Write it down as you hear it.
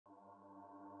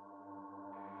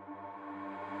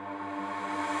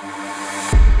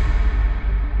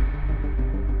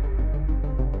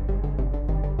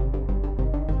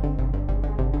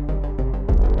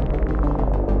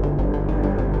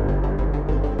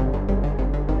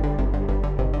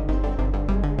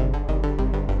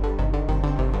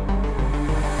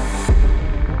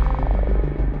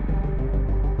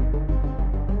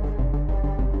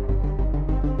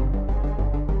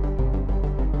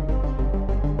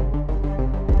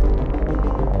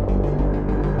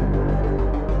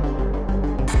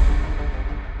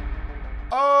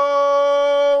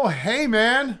Oh, hey,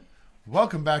 man.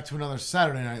 Welcome back to another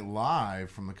Saturday Night Live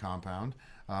from the compound.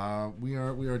 We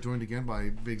are joined again by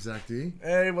Big Zach D.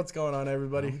 Hey, what's going on,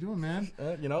 everybody? How you doing, man?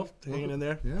 Hanging in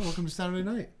there. Yeah, welcome to Saturday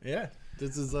night. Yeah,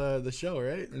 this is the show,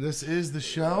 right? This is the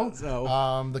show.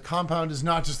 So- The compound is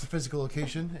not just a physical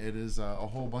location. It is a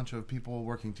whole bunch of people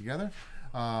working together.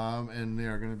 And they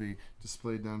are going to be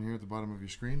displayed down here at the bottom of your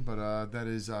screen. But that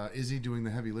is Izzy doing the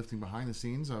heavy lifting behind the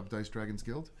scenes of Dice Dragons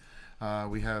Guild.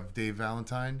 We have Dave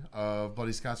Valentine of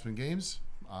Bloody Scotsman Games.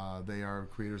 They are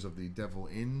creators of the Devil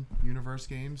In universe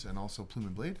games and also Plume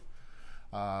and Blade.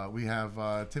 We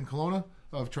have Tim Colonna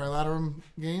of Trilaterum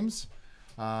Games.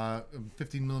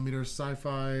 15mm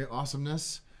sci-fi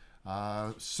awesomeness.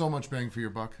 So much bang for your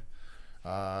buck.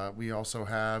 We also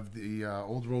have the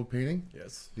Old Road Painting.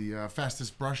 Yes. The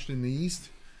fastest brushed in the East.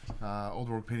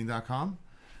 OldRoadPainting.com.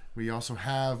 We also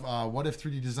have What If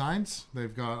 3D Designs.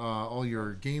 They've got all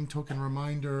your game token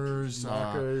reminders,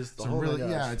 markers, the some whole really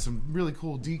nine it's some really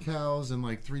cool decals and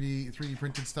like 3D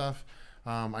printed stuff.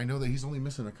 I know that he's only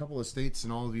missing a couple of states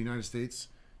in all of the United States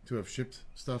to have shipped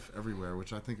stuff everywhere,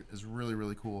 which I think is really,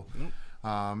 really cool.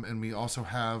 And we also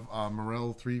have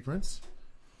Morel 3D Prints.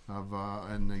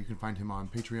 And you can find him on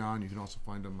Patreon. You can also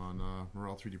find him on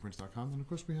morel3dprints.com. And of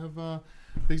course, we have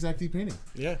Big Zach D Painting.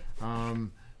 Yeah.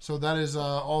 So that is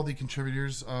all the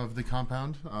contributors of the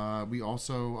compound. We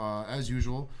also, as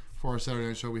usual, for our Saturday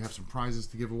night show, we have some prizes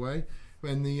to give away.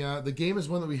 And the game is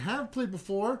one that we have played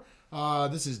before.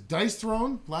 This is Dice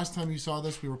Throne. Last time you saw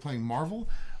this, we were playing Marvel.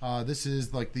 This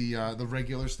is like the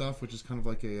regular stuff, which is kind of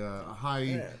like a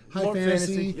high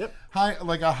fantasy, Yep.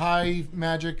 high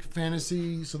magic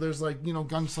fantasy. So there's like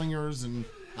gunslingers and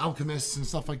alchemists and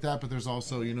stuff like that. But there's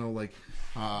also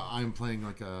I'm playing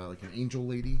like an angel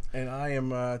lady. And I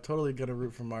am totally gonna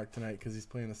root for Mark tonight because he's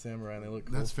playing a samurai and they look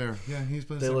cool. That's fair. Yeah, he's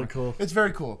playing. They samurai. look cool. It's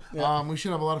very cool. Yeah. We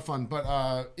should have a lot of fun.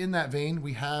 But in that vein,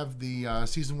 we have the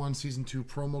Season 1, Season 2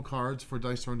 promo cards for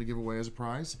Dice Throne to give away as a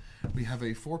prize. We have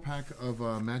a 4-pack of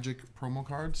Magic promo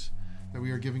cards that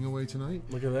we are giving away tonight.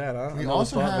 Look at that, huh? We Another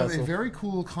also spot have vessel. a very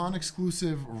cool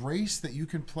con-exclusive race that you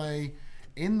can play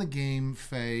in the game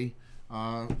Fae,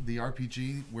 the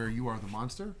RPG, where you are the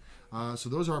monster. So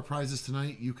those are our prizes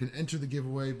tonight. You can enter the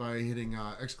giveaway by hitting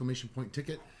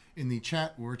 !ticket in the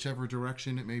chat, whichever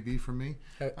direction it may be from me.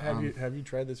 Have you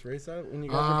tried this race out when you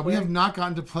guys were We have playing? not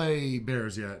gotten to play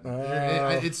bears yet.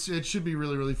 It should be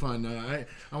really, really fun. I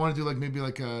want to do maybe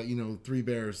 3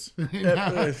 bears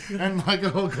and like a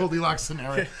whole Goldilocks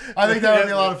scenario. I think that would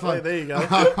be a lot of fun. There you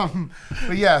go.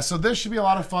 But yeah, so this should be a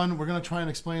lot of fun. We're going to try and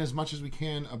explain as much as we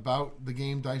can about the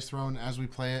game Dice Throne as we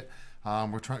play it.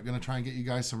 We're going to try and get you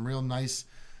guys some real nice,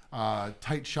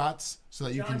 tight shots so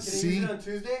that you can see. Use it on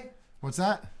Tuesday? What's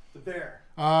that? The bear.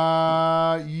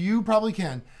 You probably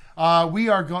can. We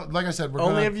are going. Like I said, we're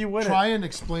Only going if you to win try and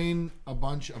explain a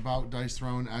bunch about Dice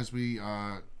Throne as we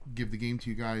give the game to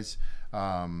you guys. We're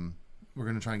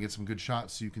going to try and get some good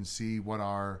shots so you can see what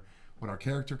our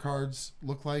character cards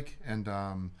look like, and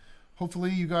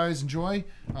hopefully you guys enjoy.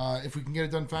 If we can get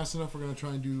it done fast enough, we're going to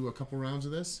try and do a couple rounds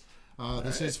of this.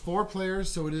 This is 4 players,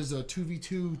 so it is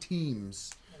 2v2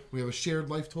 teams. We have a shared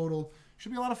life total.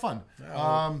 Should be a lot of fun.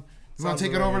 You want to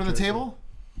take it over to the table?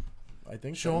 I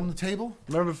think Show them the table.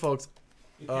 Remember, folks,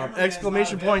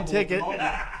 exclamation point ticket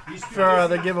for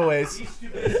the giveaways. He's too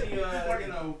busy,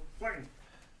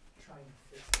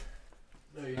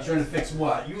 You're trying to fix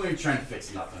what? You ain't trying to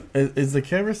fix nothing. Is the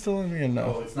camera still on me or Oh,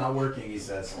 no? it's not working, he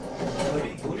says. Let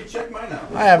me check mine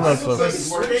out. I have no Mine clue. looks like The it's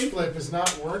switch working. flip is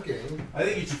not working. I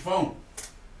think it's your phone.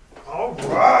 All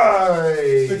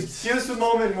right. Give us a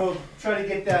moment and we'll try to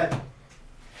get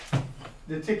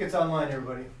the tickets online,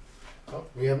 everybody. Oh,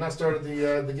 we have not started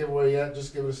the giveaway yet.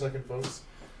 Just give it a second, folks.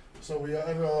 So we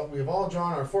have all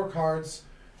drawn our 4 cards.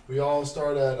 We all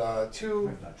start at 2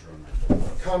 I've not drawn my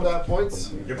phone. combat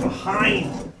points. You're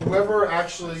behind. Whoever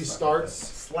actually starts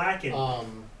Slacking.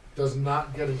 does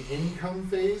not get an income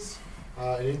phase.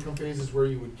 An income phase is where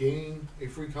you would gain a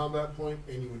free combat point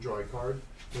and you would draw a card.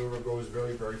 Whoever goes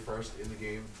very, very first in the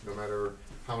game, no matter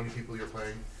how many people you're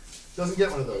playing, doesn't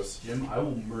get one of those. Jim, I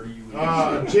will murder you in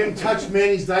your Jim touched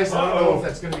Manny's dice. I don't know if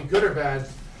that's going to be good or bad.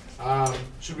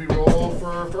 Should we roll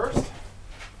for first?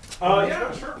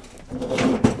 Yeah, sure.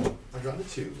 I got a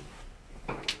 2.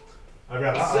 I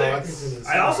got Uh-oh, I a think 6. it's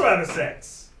I also have a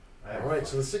 6. All right,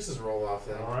 so the 6s roll off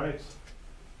then. All right.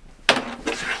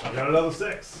 I got another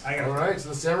 6. I got. All right, so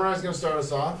the samurai's going to start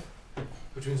us off.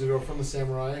 Which means we go from the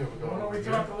samurai. And we go Why don't over we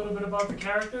here. talk a little bit about the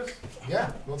characters?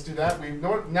 Yeah, let's do that.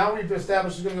 Now we've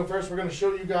established who's going to go first. We're going to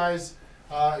show you guys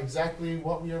exactly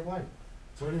what we are playing.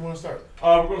 So where do you want to start?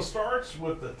 We're going to start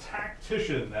with the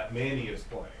tactician that Manny is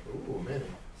playing. Ooh, Manny.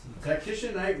 So the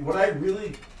tactician, what I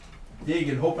really dig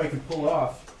and hope I can pull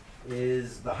off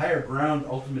is the higher ground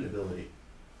ultimate ability,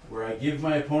 where I give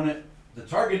my opponent the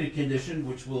targeted condition,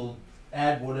 which will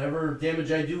add whatever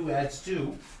damage I do adds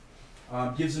 2.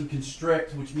 Gives him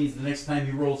constrict, which means the next time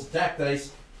he rolls attack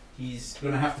dice, he's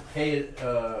going to have to pay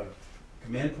a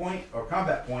command point or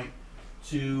combat point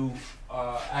to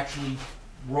actually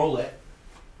roll it.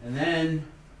 And then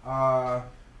I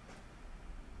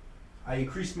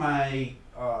increase my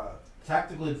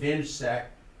tactical advantage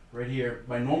stack right here.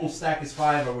 My normal stack is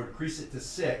 5. I would increase it to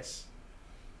 6.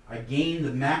 I gain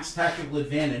the max tactical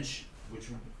advantage, which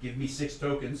would give me 6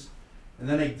 tokens. And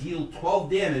then I deal 12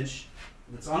 damage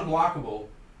that's unblockable,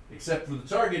 except for the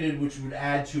targeted, which would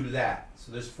add 2 to that.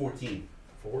 So there's 14.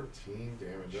 14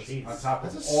 damage. Jeez. On top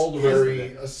of That's all the rest of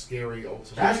it. a scary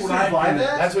ultimate. That's what I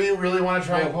That's what you really want to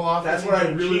try and pull off. That's what I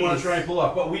really want to try and pull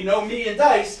off. But we know me and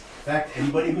Dice. In fact,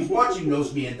 anybody who's watching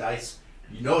knows me and Dice.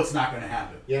 You know it's not going to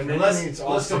happen. Yeah, unless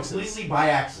completely by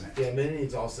accident. Yeah, Minnie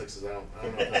needs all 6s. I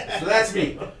don't know if that's So that's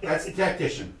me. That's the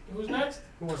tactician. Who's next?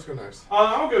 Who wants to go next?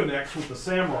 I'll go next with the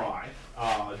samurai.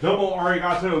 Domo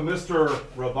arigato, Mr.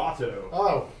 Roboto.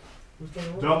 Oh. Who's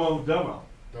doing the Domo Domo.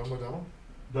 Domo?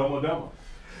 Domo Domo.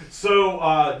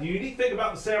 So, the unique thing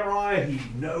about the samurai, he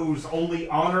knows only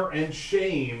honor and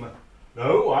shame.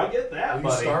 No, I get that, You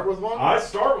buddy. start with one? I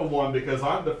start with one because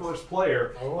I'm the first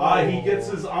player. Oh. He gets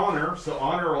his honor, so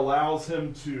honor allows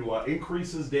him to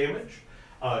increase his damage.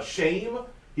 Shame,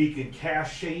 he can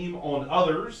cast shame on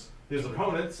others, his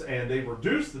opponents, and they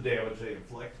reduce the damage they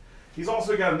inflict. He's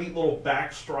also got a neat little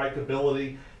backstrike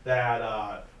ability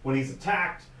that when he's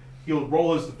attacked, he'll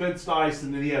roll his defense dice,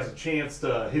 and then he has a chance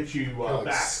to hit you Like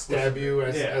back. stab you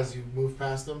as you move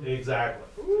past them? Exactly.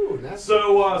 Ooh, that's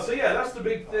So yeah, that's the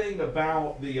big thing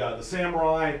about the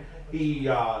samurai. He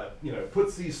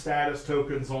puts these status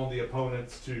tokens on the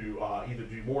opponents to either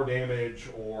do more damage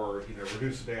or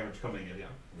reduce the damage coming at him.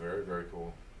 very, very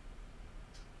cool.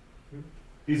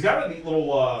 He's got a neat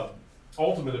little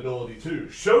ultimate ability too,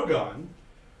 Shogun,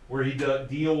 where he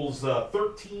deals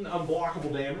 13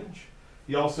 unblockable damage.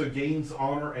 He also gains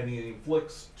honor and he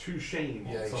inflicts 2 shame.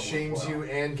 Yeah, on he someone shames as well. you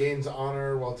and gains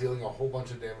honor while dealing a whole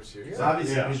bunch of damage to you. It's Yeah,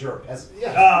 obviously Yeah. because you're a peasant.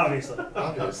 yeah. Obviously.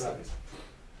 Obviously.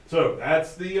 So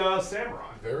that's the samurai.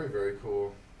 Very, very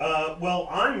cool. Well,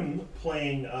 I'm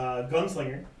playing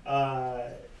Gunslinger.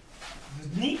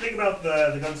 The neat thing about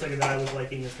the Gunslinger that I was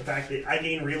liking is the fact that I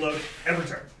gain reload every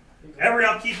turn. Every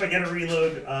upkeep I get a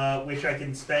reload, which I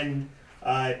can spend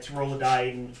to roll a die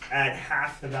and add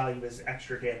half the value as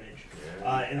extra damage.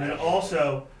 And then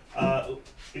also,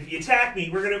 if you attack me,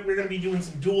 we're gonna be doing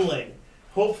some dueling.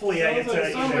 Hopefully, I get Sounds to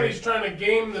like somebody's trying to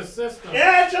game the system.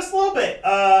 yeah, just a little bit.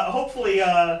 Hopefully,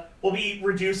 we'll be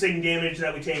reducing damage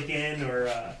that we take in,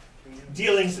 or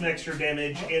dealing some extra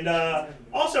damage, and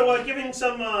also giving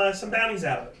some bounties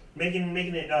out, making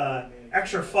it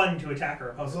extra fun to attack our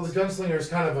opponents. So the gunslinger is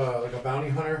kind of like a bounty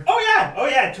hunter. Oh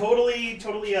yeah,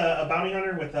 totally a bounty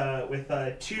hunter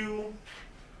with two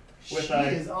She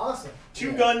is awesome.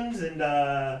 guns and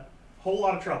a whole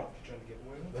lot of trouble.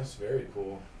 That's very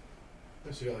cool.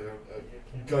 So you got like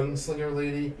a gunslinger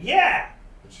lady. Yeah,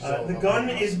 She's all the about gun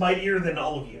that. is mightier than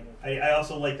all of you. I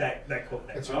also like that quote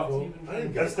there. That's a quote. I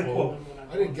didn't get That's a the quote. quote.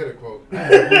 I didn't get a quote.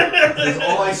 Because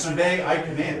all I survey, I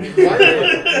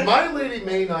command. My lady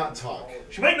may not talk.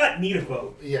 She might not need a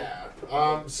quote. Yeah.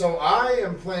 So I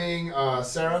am playing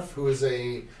Seraph, who is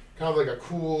a kind of like a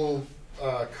cool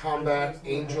combat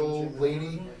angel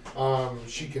lady.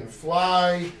 She can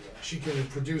fly. She can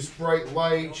produce bright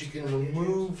light. She can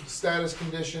remove status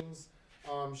conditions.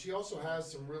 She also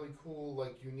has some really cool,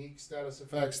 like, unique status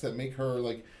effects that make her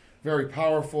like very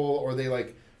powerful, or they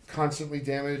like constantly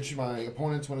damage my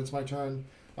opponents when it's my turn.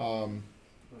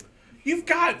 You've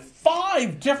got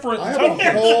 5 different I have a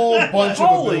tokens. whole bunch of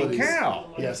Holy abilities.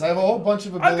 cow! Yes, I have a whole bunch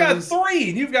of I've abilities. got 3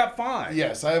 and you've got 5.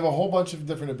 Yes, I have a whole bunch of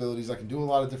different abilities. I can do a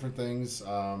lot of different things.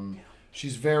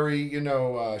 She's very,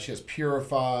 she has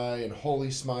Purify and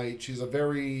Holy Smite. She's a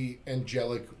very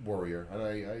angelic warrior,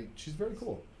 and she's very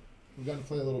cool. We've gotten to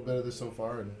play a little bit of this so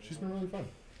far, and she's been really fun.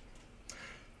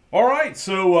 All right,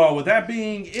 so with that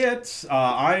being it,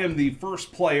 I am the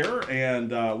first player,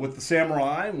 and with the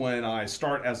Samurai, when I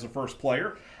start as the first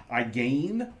player, I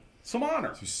gain some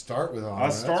honor. You start with honor. I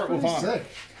start with That's pretty honor. sick.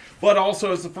 But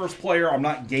also as the first player, I'm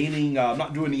not gaining, I'm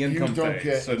not doing the income don't phase.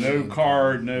 get So any no income,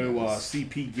 card, no yes.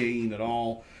 CP gain at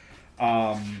all.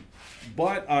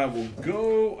 But I will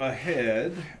go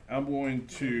ahead. I'm going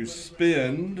to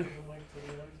spend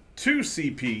 2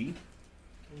 CP.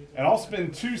 And I'll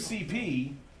spend 2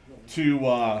 CP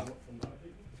to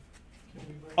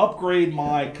upgrade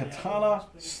my Katana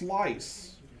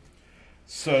Slice.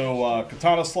 So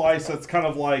Katana Slice, that's kind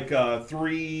of like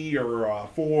 3 or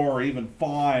 4 or even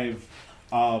 5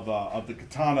 of the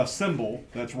Katana symbol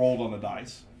that's rolled on the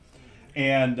dice.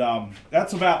 And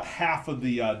that's about half of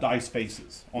the dice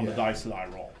faces on the dice that I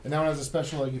roll. And that one has a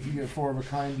special, like if you get 4 of a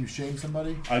kind, you shame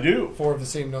somebody? I do. 4 of the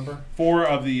same number? 4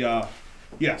 of the,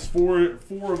 yes, 4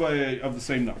 of the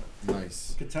same number.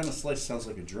 Nice. Katana Slice sounds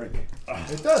like a drink.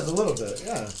 It does, a little bit,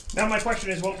 yeah. Now my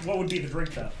question is, what would be the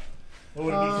drink though? What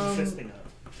would it be consisting of?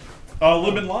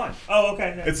 Lemon lime. Oh,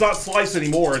 okay. It's not Slice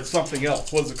anymore, it's something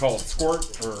else. What is it called?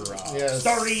 Squirt? Or Yes.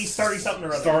 Starry something or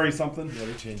other. Starry something? Yeah,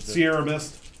 they changed it. Sierra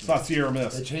Mist. It's not Sierra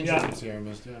Mist. They changed it to Sierra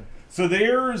Mist, yeah. So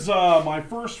there's my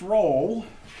first roll,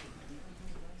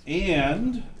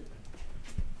 and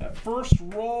that first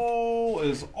roll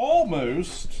is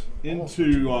almost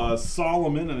into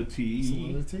Solomon and a T.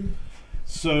 Salinity?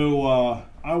 So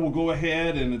I will go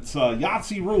ahead, and it's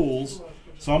Yahtzee rules.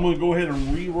 So I'm going to go ahead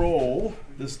and re-roll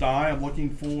this die. I'm looking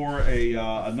for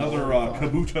another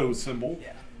Kabuto symbol,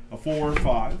 a 4 or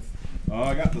 5.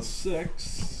 I got the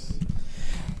 6.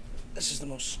 This is the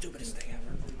most stupidest thing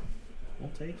ever. We'll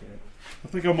take it. I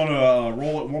think I'm going to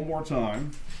roll it one more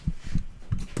time.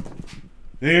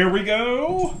 There we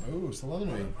go. Oh,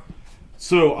 Salinity.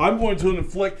 So I'm going to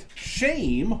inflict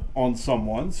shame on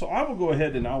someone. So I will go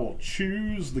ahead and I will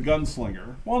choose the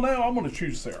gunslinger. Well, no, I'm going to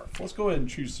choose Seraph. Let's go ahead and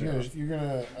choose Seraph. You're going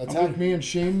to attack me and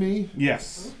shame me?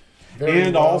 Yes. Very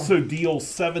and well. Also deal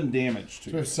 7 damage to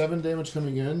So we have 7 damage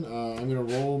coming in. I'm going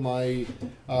to roll my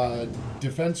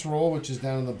defense roll, which is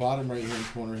down in the bottom right-hand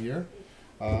corner here.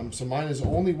 So mine is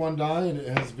only 1 die, and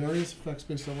it has various effects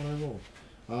based on what I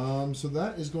roll. So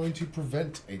that is going to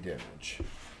prevent a damage.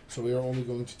 So we are only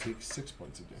going to take 6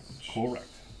 points of damage. Correct.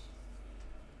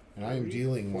 And I am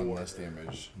dealing 1 less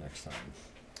damage next time.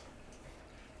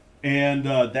 And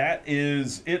that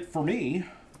is it for me.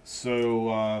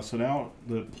 So so now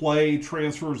the play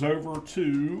transfers over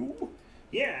to...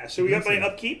 Yeah, so we got my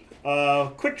upkeep.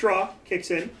 Quick draw kicks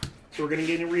in. So we're going to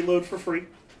get a reload for free.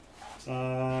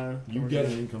 You get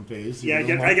an income phase. Yeah,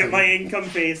 I get my income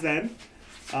phase then.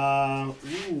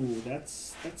 Ooh,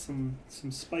 that's some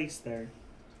spice there.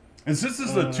 And since this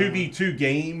is a 2v2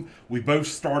 game, we both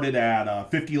started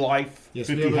at 50 life, yes,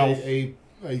 50 we have health.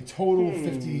 a total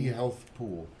 50 health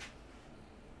pool.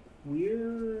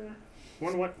 We're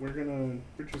not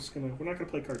gonna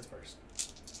play cards first.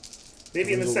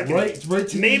 Maybe in the second. Right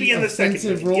to maybe the in the second.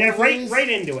 offensive roll Yeah, phase? right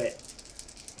into it.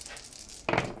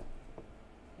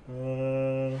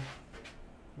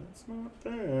 That's not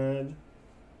bad.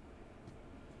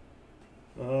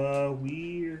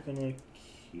 We're gonna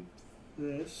keep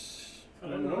this. I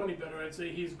don't know any better. I'd say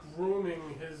he's grooming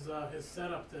his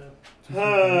setup to.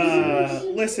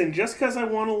 Listen, just because I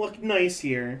want to look nice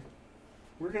here,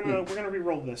 we're gonna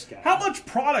re-roll this guy. How much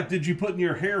product did you put in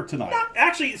your hair tonight?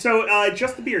 Actually, so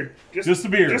just the beard. Just the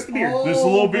beard. Just the beard. Just a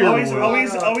little beard.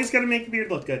 Always gotta make the beard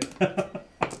look good.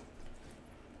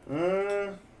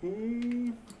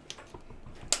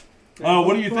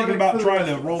 What are you thinking about trying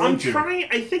to roll into?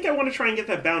 I think I want to try and get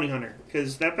that bounty hunter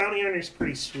because that bounty hunter is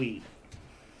pretty sweet.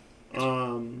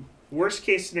 Worst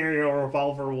case scenario, a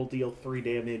revolver will deal 3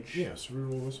 damage. Yes,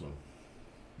 reroll this one.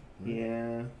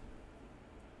 Yeah.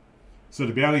 So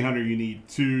the bounty hunter, you need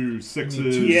 2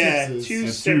 6s. Yeah,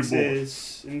 sixes 2 and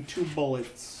 6s and 2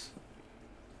 bullets.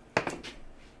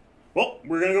 Well,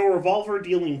 we're gonna go revolver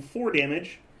dealing 4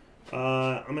 damage.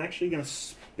 I'm actually gonna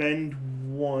spend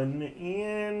 1,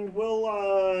 and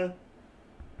we'll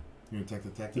You attack the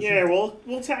tactician? yeah, we'll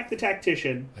attack the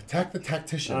tactician. Attack the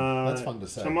tactician. That's fun to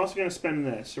say. So I'm also gonna spend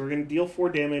this. So we're gonna deal 4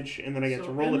 damage, and then I get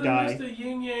to roll a and die. then Mr.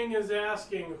 Yin Yang is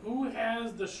asking, who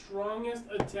has the strongest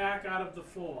attack out of the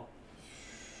 4?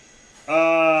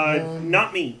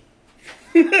 Not me.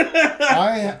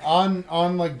 I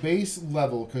on like base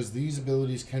level, because these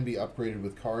abilities can be upgraded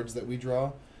with cards that we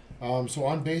draw. So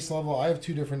on base level, I have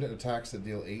 2 different attacks that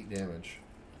deal 8 damage.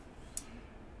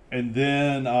 And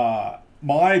then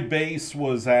my base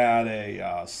was at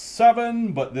a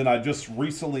 7, but then I just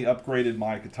recently upgraded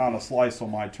my Katana Slice on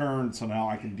my turn, so now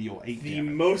I can deal 8 The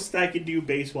damage. most I can do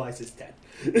base wise is 10.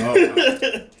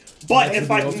 Oh, But if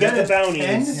I can get the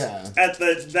bounties, Yeah. that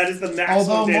is the maximum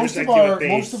Although damage most I of can do our at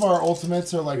base. most of our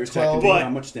ultimates are like You're attacking 12. me, But- how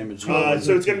much damage?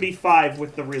 So it's gonna be 5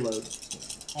 with the reload.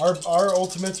 Our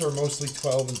ultimates are mostly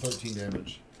 12 and 13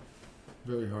 damage.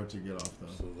 Very hard to get off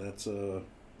though. So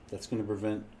that's going to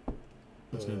prevent.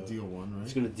 That's gonna deal 1, right?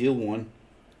 It's going to deal 1,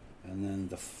 and then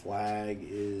the flag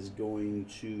is going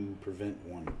to prevent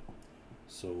 1.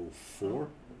 So 4.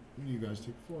 You guys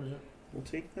take 4, yeah. We'll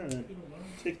take that.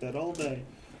 Take that all day.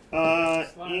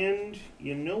 And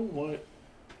you know what?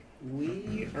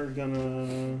 We are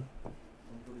gonna.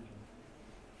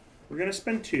 We're gonna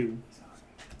spend 2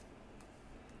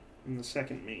 in the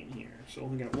second main here, so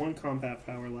we got 1 combat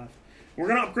power left. We're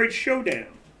gonna upgrade Showdown.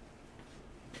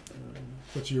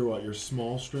 What's your what? Your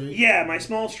small straight? Yeah, my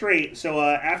small straight. So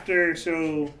after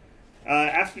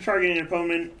targeting an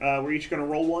opponent, we're each gonna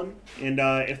roll 1, and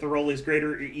if the roll is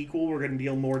greater or equal, we're gonna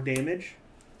deal more damage.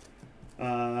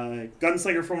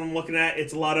 Gunslinger, from what I'm looking at,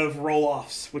 it's a lot of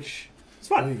roll-offs, which is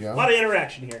fun. There you go. A lot of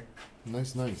interaction here.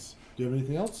 Nice, nice. Do you have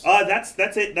anything else?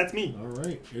 That's it. That's me. All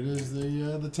right. It is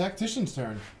the tactician's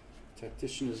turn.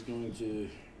 Tactician is going to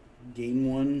gain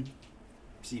 1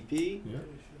 CP, Yeah.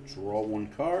 draw 1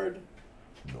 card,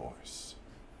 Nice.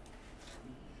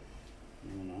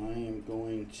 and I am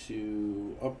going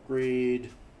to upgrade,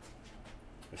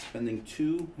 by spending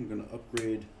 2, I'm going to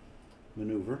upgrade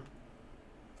maneuver.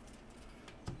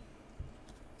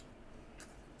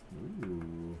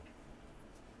 Ooh.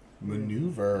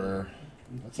 Maneuver.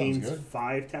 That sounds Gains good.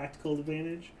 5 tactical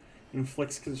advantage,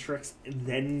 inflicts constricts,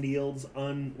 then deals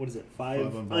what is it?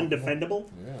 5 5 undefendable.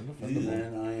 Yeah, And undefendable.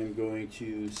 then I am going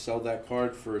to sell that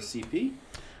card for a CP.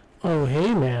 Oh,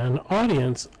 hey, man,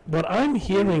 audience. What I'm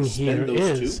hearing Spend here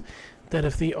those is 2. that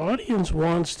if the audience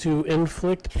wants to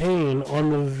inflict pain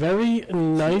on the very Upgrade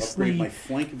my nicely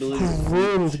flank ability to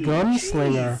groomed 2.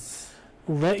 gunslinger,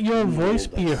 let your voice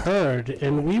Roll be dice. heard,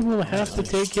 and we will have to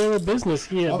take care of business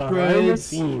here behind the Upgrades.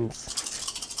 scenes.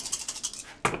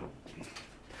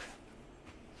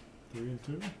 3 and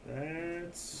 2.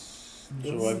 That's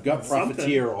So I've got something.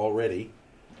 Profiteer already.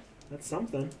 That's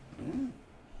something. Yeah.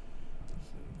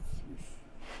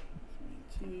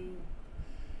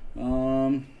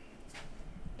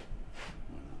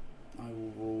 I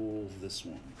will roll this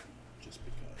one just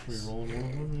We because. rolled one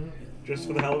of them. Just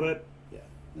for the hell of it. Yeah.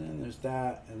 Then there's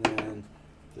that, and then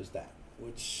there's that,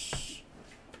 which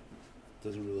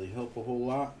doesn't really help a whole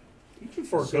lot. You can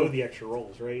forego the extra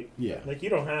rolls, right? Yeah. Like you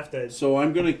don't have to. So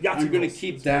I'm gonna Yahtzee rolls,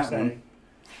 keep is what I'm that one.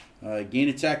 saying. Gain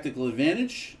a tactical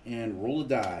advantage and roll a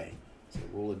die. So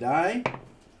roll a die.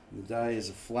 The die is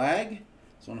a flag.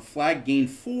 So on a flag, gain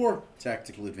 4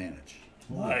 tactical advantage.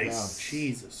 Nice.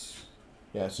 Jesus.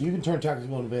 Yeah, so you can turn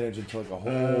tactical advantage into like a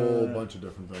whole bunch of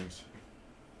different things.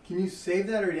 Can you save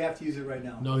that, or do you have to use it right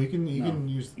now? No, you can No.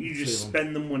 use. You just save 'em.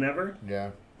 spend them whenever.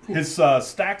 Yeah. His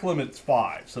stack limit's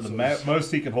 5, so the So he's-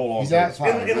 most he can hold on He's to. at is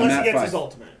 5. I'm Unless at he gets 5. his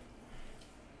ultimate.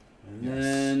 And Yes.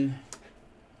 then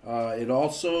it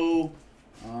also,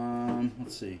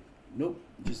 let's see. Nope,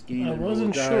 just gain I and roll a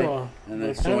wasn't die. sure. And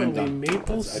that's so I'm Apparently, done.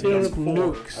 maple I've syrup done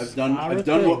nukes. I've done are a I've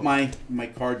done thing. what my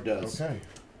card does. Okay.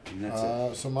 And that's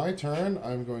it. So my turn,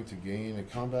 I'm going to gain a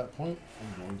combat point.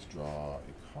 I'm going to draw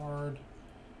a card.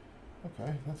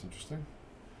 Okay, that's interesting.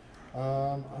 I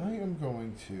am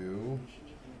going to...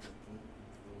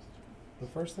 The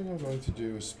first thing I'm going to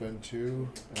do is spend 2,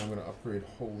 and I'm going to upgrade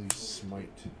Holy Smite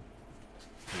to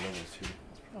level 2.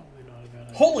 Probably not a bad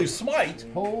idea. Holy smite!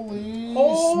 Holy Smite!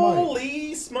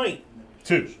 Holy smite!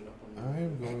 2. I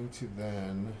am going to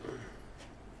then...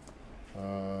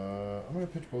 I'm going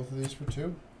to pitch both of these for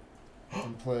 2.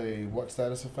 And play what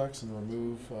status effects and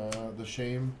remove the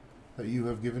shame that you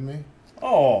have given me.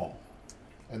 Oh.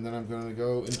 And then I'm going to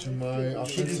go into my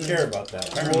She didn't offensive. care about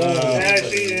that.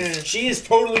 She She is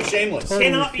totally shameless. Totally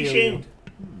cannot be feel shamed.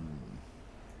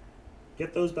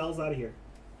 Get those bells out of here.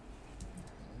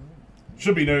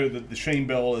 Should be noted that the shame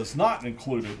bell is not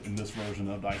included in this version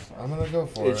of Dice Star. I'm going to go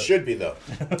for it. It should be though.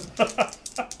 Nice.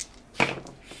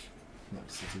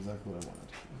 That's exactly what I wanted.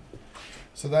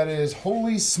 So that is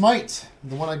Holy Smite,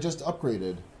 the one I just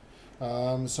upgraded.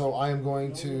 So I am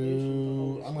going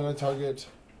to target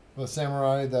the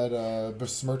samurai that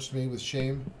besmirched me with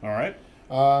shame. All right.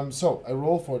 So I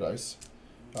roll 4 dice,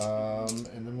 and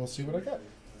then we'll see what I get.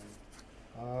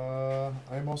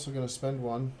 I'm also going to spend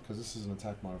 1 because this is an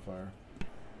attack modifier.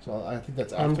 So I think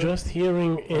that's after. I'm just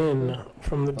hearing in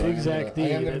from the But I Big am Zach gonna- I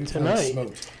D am gonna that be playing tonight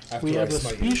Smote after we I have a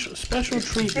smite you. special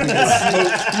treatment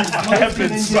I have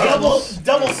been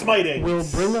Double smiting. will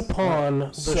bring upon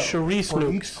the So, Sharice for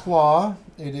each nukes. claw,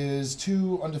 it is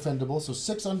 2 undefendable, so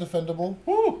 6 undefendable.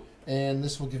 Woo. And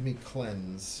this will give me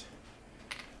cleanse.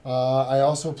 I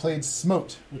also played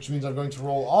Smote, which means I'm going to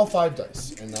roll all 5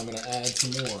 dice, and I'm going to add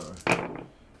some more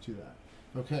to that.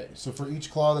 Okay, so for each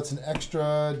claw, that's an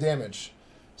extra damage.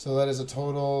 So that is a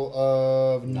total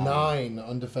of 9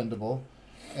 undefendable.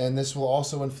 And this will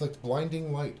also inflict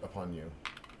blinding light upon you.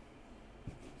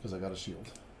 Because I got a shield.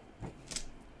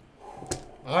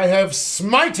 I have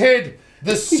smited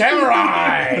the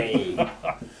samurai!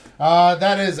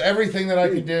 That is everything that I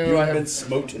can do. You I have been have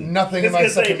smoting. nothing in my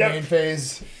Just gonna say, second no. main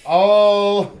phase.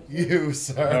 All you,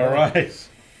 sir. All right.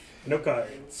 No card.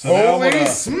 So now I'm Holy gonna-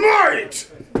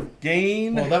 smite!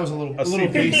 gain. Well, that was a little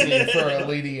CP. basic for a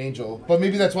lady angel, but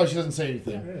maybe that's why she doesn't say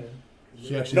anything.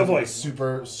 She actually No has a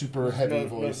voice. super heavy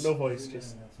voice. No voice.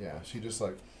 Just. Yeah, she just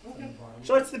like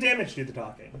So lets the damage do the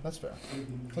talking. that's fair.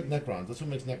 It's like Necrons. That's what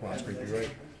makes Necrons creepy, right?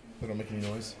 They don't make any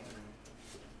noise.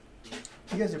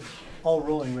 You guys are all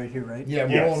rolling right here, right? Yeah,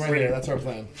 we're Yes. rolling right here. That's our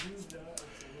plan.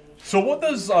 So what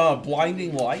does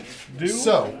blinding light do?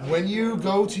 So, when you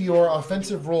go to your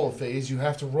offensive roll phase, you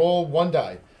have to roll 1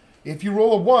 die. If you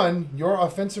roll a 1, your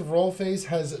offensive roll phase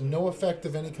has no effect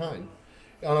of any kind.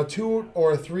 On a 2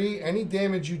 or a 3, any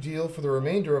damage you deal for the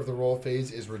remainder of the roll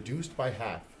phase is reduced by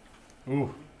half.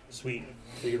 Ooh. Sweet.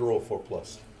 So you can roll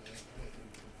 4+.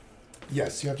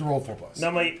 Yes, you have to roll 4+.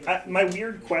 Now my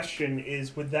weird question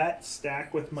is, would that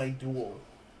stack with my duel?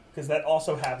 Because that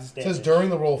also has It damage. says during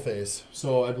the roll phase,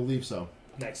 so I believe so.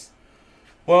 Nice.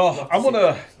 Well, I'm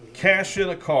gonna cash in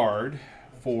a card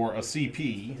for a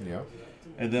CP, Yeah.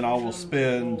 and then I will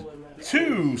spend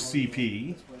 2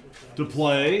 CP to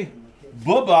play.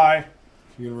 Bye bye,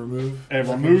 You're gonna remove and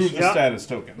remove the Yep. status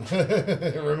token.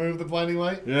 remove the blinding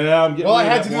light. Yeah, I'm getting. Well, I rid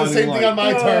of had to that do the same blinding thing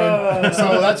on light. my turn,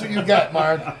 so that's what you got,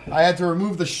 Mark. I had to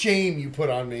remove the shame you put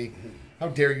on me. How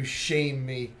dare you shame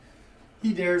me?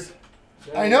 He dares.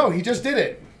 I know, he just did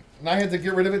it. And I had to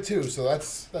get rid of it too, so that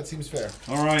seems fair.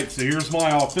 All right, so here's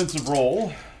my offensive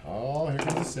roll. Oh, here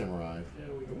comes the samurai.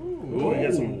 Ooh, we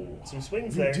got some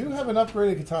swings You there. do have an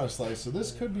upgraded katana slice, so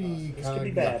this could be This kind could be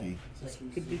of bad. yucky. This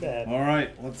could be bad. All right,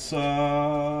 let's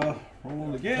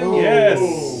roll again. Oh,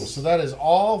 Yes. so that is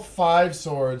all 5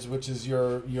 swords, which is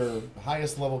your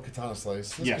highest level katana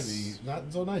slice. This Yes. could be not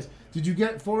so nice. Did you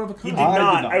get 4 of a You kind? did I did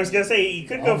not. not. I was gonna say you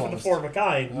could go for the Almost. 4 of a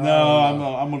kind. No,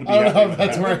 I'm gonna be. I don't know happy if with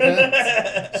that's that.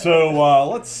 where it is. So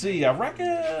let's see. I reckon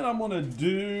I'm gonna do.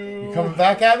 You coming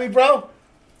back at me, bro?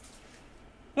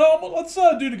 No, but let's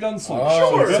do the gunslinger. Oh,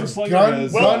 Sure. Gunslinger Gun-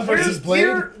 is. gun Well, versus blade?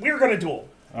 we're gonna duel.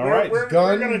 All right. We're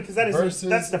Gun gonna because that is versus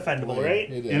that's defendable, blade.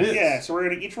 right? It It is. Yeah. So we're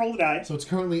gonna each roll the die. So it's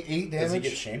currently 8 Does he get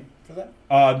damage. shame for that?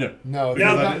 No. No, Now, they've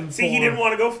gotten see, he 4. didn't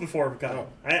want to go for the 4 of a kind. Oh.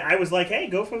 I was like, hey,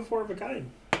 go for the 4 of a kind.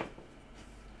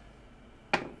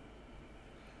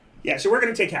 Yeah. So we're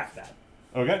gonna take half that.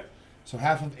 Okay. So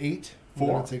half of 8, we're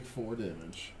 4. gonna take 4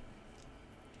 damage.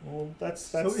 Well, that's.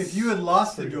 So if you had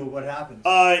lost the duel, what happens?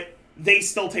 They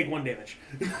still take 1 damage.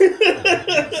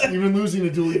 Even losing the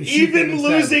duel, you shoot them Even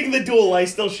instead. losing the duel, I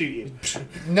still shoot you.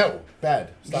 No, bad.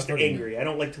 I'm Stop just hurting me. angry. I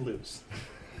don't like to lose.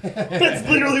 That's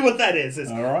literally what that is.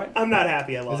 All right. I'm not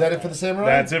happy I lost. Is that it for the samurai?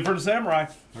 That's it for the samurai.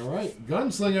 All right,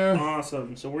 gunslinger.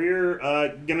 Awesome. So we're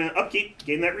gonna upkeep,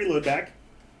 gain that reload back.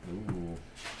 Ooh,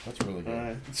 that's really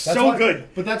good. That's So why- good.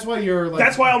 But that's why you're like.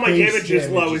 That's why all my base damage is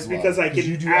low, is because I you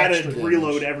can do add a extra damage,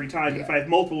 reload every time. Yeah. If I have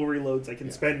multiple reloads, I can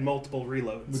Yeah. spend multiple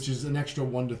reloads. which is an extra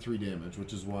 1 to 3 damage,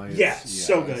 which is why. It's, Yeah,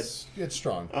 so good. It's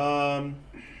strong.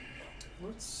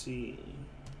 Let's see.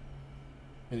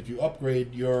 And if you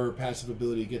upgrade, your passive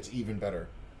ability gets even better.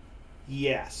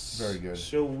 Yes. Very good.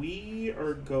 So we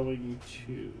are going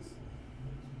to.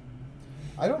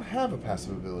 I don't have a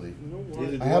passive ability. You know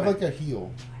Neither what? do I have like a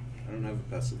heal. I don't have a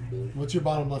passive ability. What's your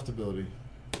bottom left ability?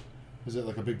 Is it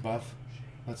like a big buff?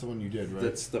 That's the one you did, right?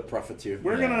 That's the profiteer.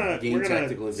 We're gonna gain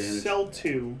tactical we're gonna advantage, sell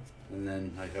 2. and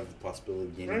then I have the possibility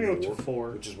of We're gaining gonna go more, to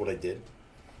 4. which is what I did.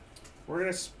 We're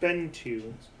gonna spend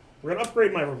 2. We're gonna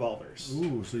upgrade my revolvers.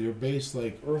 Ooh, so your base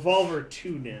like Revolver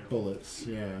 2 now. bullets,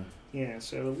 yeah. Yeah,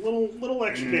 so a little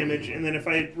extra damage, and then if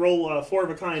I roll 4 of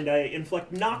a kind, I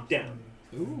inflict knockdown,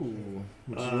 Ooh,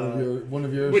 which is one Uh,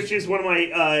 of yours. which is one of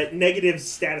my negative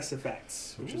status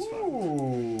effects, which is fun.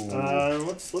 Ooh.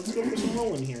 Let's go for some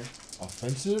rolling here.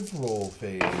 Offensive roll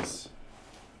phase.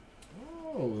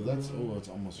 Oh, that's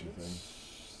almost your thing.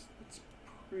 It's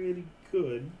pretty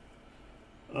good.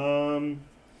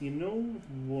 You know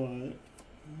what?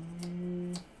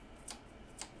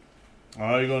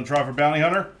 You going to try for bounty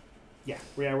hunter? Yeah,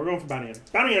 we're going for bounty hunter.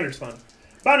 Bounty hunter's fun.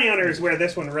 Bounty hunter is where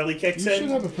this one really kicks You should in.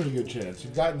 have a pretty good chance.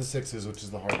 You've gotten the 6s, which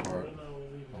is the hard part.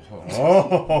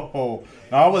 Oh. Oh,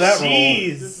 not with that roll.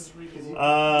 Jeez.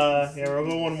 Yeah, we'll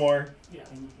go one more. Yeah.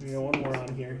 We got one more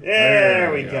on here.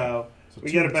 There we There we go. So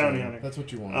We 2 got a and bounty 2. hunter. That's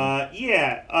what you want.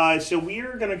 Yeah. So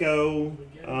we're gonna go.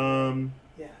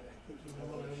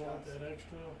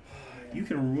 You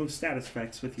can remove status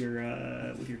effects with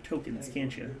your tokens,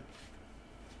 can't you?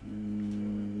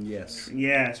 Yes.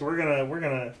 Yeah. So we're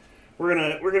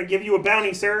gonna give you a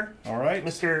bounty, sir, All right.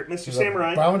 Mr. There's a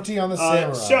Samurai. bounty on the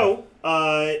samurai. So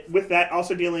with that,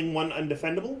 also dealing 1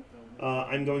 undefendable.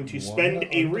 I'm going to spend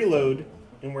a reload,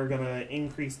 and we're gonna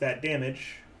increase that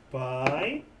damage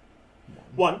by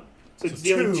 1. So it's So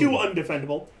dealing 2. 2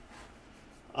 undefendable.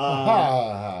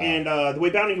 And the way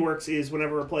bounty works is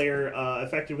whenever a player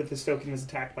affected with this token is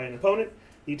attacked by an opponent,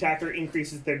 the attacker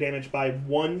increases their damage by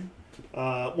one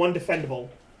defendable,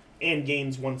 and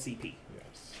gains 1 CP.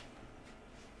 Yes.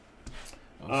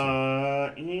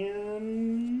 Awesome.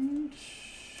 And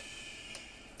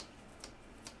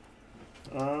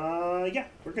yeah,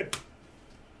 we're good.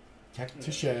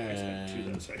 Tactician. I spent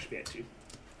 2 though, so I should be at 2.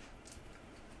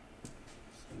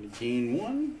 I'm going to gain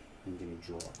 1. I'm going to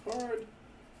draw a card.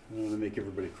 I'm going to make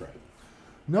everybody cry.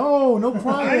 No I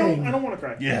crying. don't want to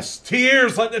cry. Yes,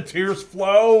 tears. Let the tears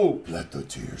flow. Let the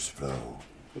tears flow.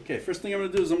 Okay, first thing I'm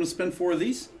going to do is I'm going to spend 4 of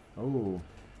these. Oh.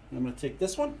 I'm going to take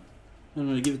this one. And I'm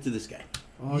going to give it to this guy.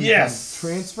 Oh, you Yes. can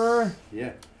transfer.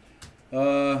 Yeah.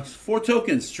 4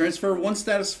 tokens. Transfer 1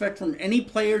 status effect from any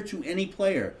player to any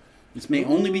player. This may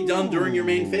only be done during your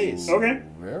main phase. Okay.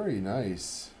 Very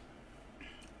nice.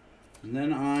 And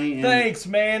then I am... Thanks,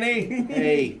 Manny.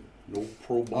 Hey, no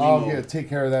problemo. I'll take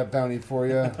care of that bounty for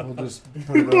you. We'll just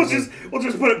put it We'll over.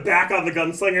 just put it back on the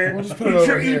gunslinger. We'll just put it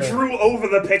over You here. drew over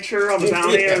the picture on the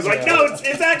bounty. And I was like, no,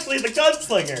 it's actually the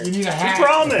gunslinger. You need a hat. We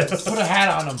promise. Put a hat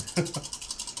on him.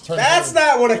 That's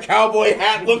not what a cowboy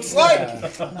hat looks like.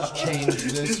 Just change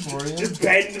this for you. Just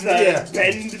bend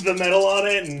the metal on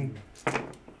it and.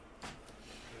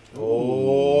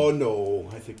 Oh, no.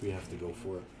 I think we have to go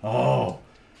for it. Oh,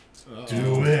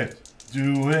 do it.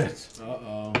 Do it.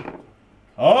 Uh-oh.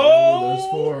 Oh, There's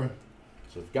 4.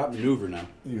 So I've got maneuver now.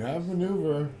 You have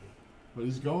maneuver, but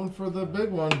he's going for the big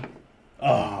one.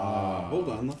 Hold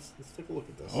on. Let's take a look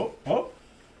at this. Oh.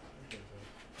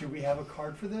 Do we have a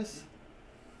card for this?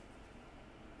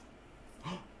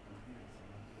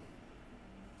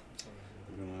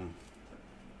 We're gonna...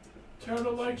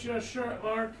 Turtle likes your shirt,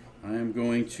 Mark. I am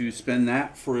going to spend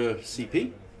that for a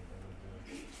CP.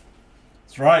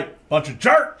 That's right. Bunch of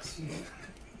jerks.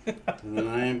 And then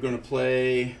I am going to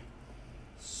play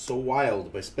So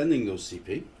Wild by spending those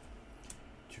CP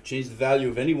to change the value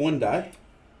of any 1 die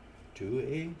to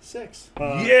a 6.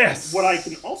 Yes. What I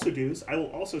can also do is I will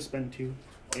also spend 2,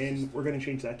 and we're going to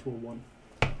change that to a 1.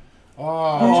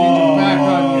 Oh, change it back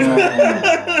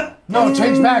on you. No,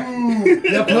 change back.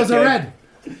 Yep, those are red.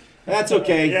 That's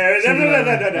okay.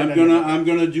 No. I'm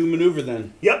gonna do maneuver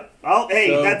then. Yep. Hey,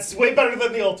 So- that's way better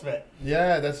than the ultimate.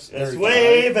 Yeah, that's That's 35.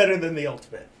 way better than the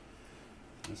ultimate.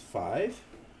 That's 5.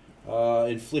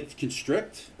 Inflict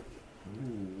constrict.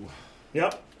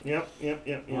 Yep.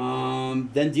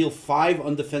 Then deal 5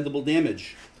 undefendable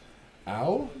damage.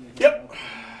 Ow. Yep.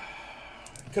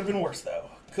 Could have been worse though.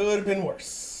 Could have been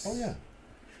worse. Oh, yeah.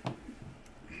 I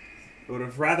would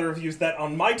have rather have used that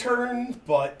on my turn,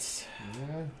 but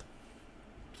Yeah.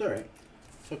 It's all right.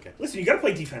 It's okay. listen, you gotta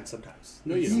play defense sometimes.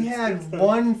 No, you He don't. had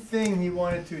one thing he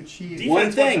wanted to achieve. Defense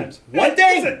One thing. sometimes. One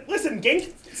thing. Listen,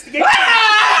 game.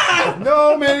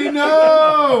 No, Manny,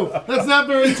 no! That's not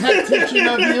very tactician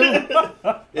of you.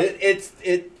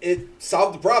 It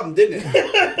solved the problem, didn't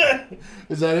it?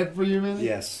 Is that it for you, Manny?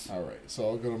 Yes. All right, so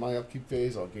I'll go to my upkeep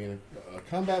phase. I'll gain a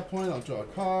combat point. I'll draw a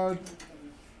card.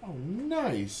 Oh,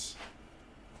 nice.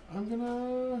 I'm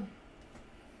gonna...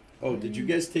 Oh, did you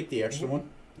guys take the extra one?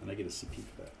 And I get a CP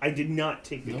for that. I did not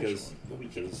take the Because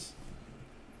weekend.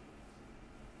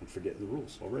 I'm forgetting the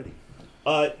rules already.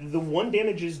 The 1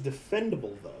 damage is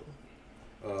defendable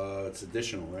though. It's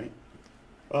additional, right?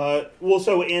 Well,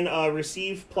 so in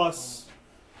receive plus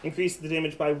increase the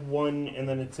damage by 1, and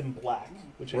then it's in black.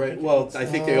 Which I Right. think Well, is- I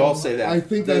think they all say that. I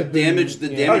think the I've been- damage. The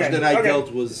yeah. damage Okay, that I okay.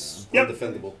 dealt was Yep.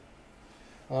 undefendable.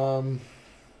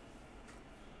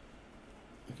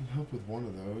 I can help with one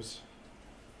of those.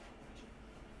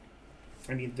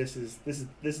 I mean, this is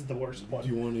the worst Do one.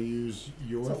 you want to use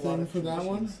your It's a lot thing of for that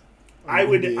one? conditions. I Or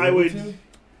would- be I able would- to?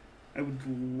 I would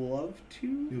love to.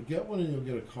 You'll get one and you'll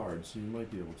get a card, so you might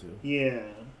be able to. Yeah.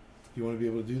 You want to be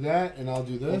able to do that, and I'll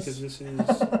do Because this. this is.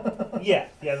 Yeah.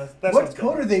 That What sounds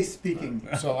code good. are they speaking?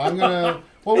 So I'm gonna.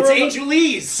 Well, It's we're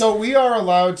Angelese. So we are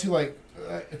allowed to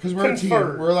because we're a team.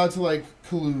 Confer. We're allowed to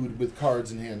collude with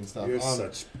cards in hand and stuff. You're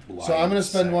such. So I'm gonna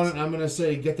spend blind one, sex. and I'm gonna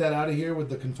say, get that out of here with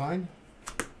the confine.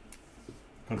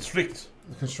 Constrict.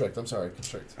 Constrict. I'm sorry,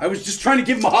 constrict. I was just trying to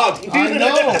give him a hug. I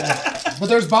know, but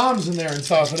there's bombs in there and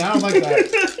stuff, and I don't like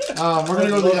that. We're gonna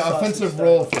go to the offensive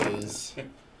roll phase.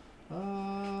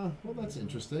 Well, that's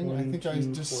interesting. I 1, think I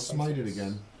 2, just 4, 5, smited 6.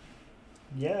 again.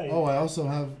 Yeah. Oh, I also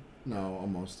have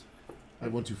almost. I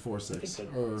have 1, 2, 4, I 6.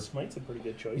 think Or that Smite's a pretty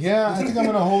good choice. yeah, I think I'm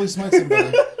gonna holy smite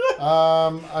somebody.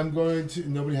 I'm going to.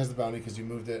 Nobody has the bounty because you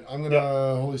moved it. I'm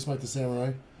gonna holy smite the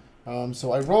samurai.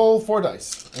 So I roll 4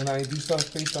 dice, and I do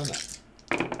stuff based on that.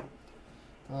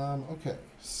 Okay,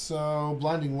 so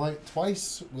blinding light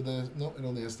twice with a no. It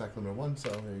only has stack limit 1, so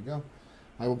there you go.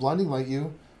 I will blinding light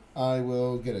you. I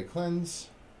will get a cleanse,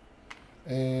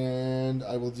 and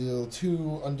I will deal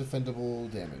 2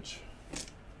 undefendable damage.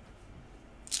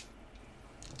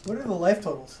 What are the life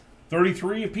totals?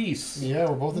 33 apiece. Yeah,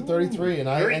 we're both at 33, and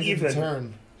I Very ended even. the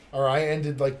turn. Or I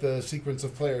ended like the sequence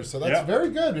of players, so that's Yeah. very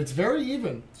good. It's very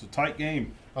even. It's a tight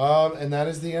game. And that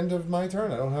is the end of my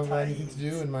turn. I don't have anything to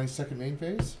do in my second main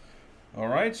phase. All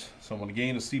right. So I'm going to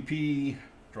gain a CP,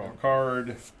 draw a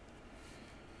card.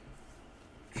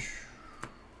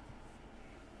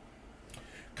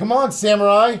 Come on,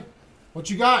 Samurai. What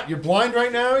you got? You're blind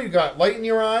right now? You got light in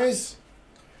your eyes?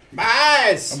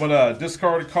 Nice! I'm going to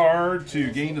discard a card to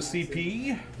gain a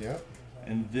CP. Yep.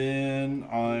 And then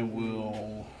I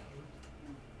will...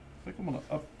 I think I'm going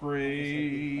to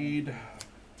upgrade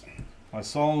my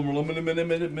solemn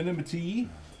minimity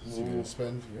So you're going to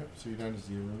spend, yep, so you're down to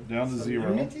 0. down to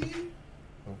 0.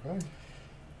 Okay.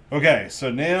 Okay,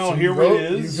 so now So here you go,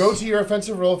 it is. You go to your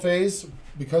offensive roll phase.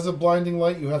 Because of blinding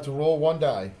light, you have to roll 1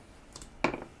 die.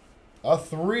 A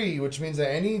 3, which means that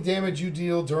any damage you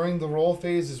deal during the roll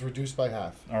phase is reduced by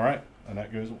half. All right, and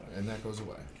that goes away. And that goes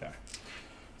away. Okay.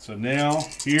 So now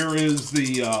here is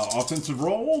the offensive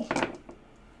roll.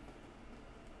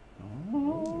 2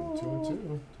 and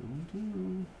 2.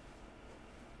 2.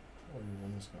 Oh, you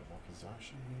almost got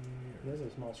Wakizashi. He has a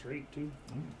small straight too.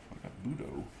 Oh, I got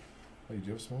Budo. Oh, you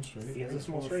do have small straight? He has a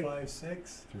small straight. 5,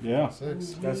 6. 3, Yeah. 6.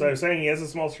 That's what I was saying. He has a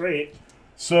small straight.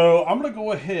 So I'm going to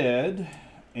go ahead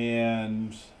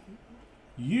and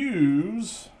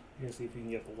use... You're gonna see if you can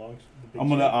get the long. The big I'm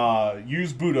going to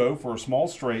use Budo for a small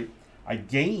straight. I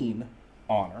gain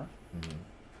honor.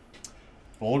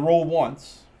 Only roll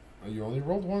once. Oh, you only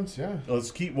rolled once, yeah.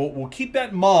 Let's keep. We'll keep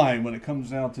that in mind when it comes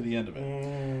down to the end of it.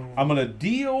 Mm. I'm going to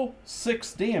deal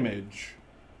 6 damage,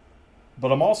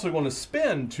 but I'm also going to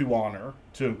spend 2 honor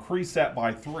to increase that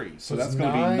by 3. So it's that's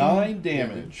going to be 9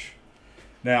 damage.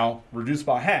 Now reduced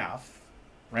by half.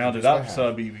 Round it Reduced by up, half. so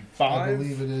it'd be 5. I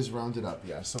believe it is rounded up,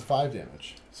 yeah. So 5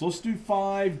 damage. So let's do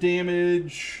 5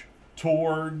 damage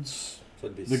towards So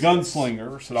it'd be the 6.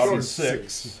 gunslinger. So that'll be Sure,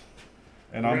 6. six.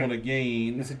 And I'm Okay. going to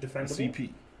gain Is it a defendable? CP.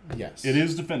 Yes. It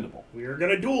is defendable. We are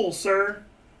gonna duel, sir.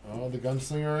 Oh, the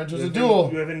gunslinger enters You a have duel.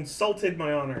 You have insulted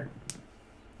my honor.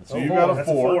 So you got a That's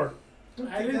 4.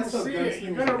 I didn't That's what see it. You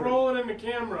gunslingers gotta do. roll it in the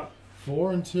camera.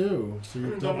 4 and 2. So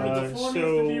you've The doubled. 4 needs to be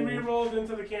so- re-rolled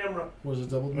into the camera. Was it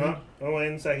doubled? Oh, oh,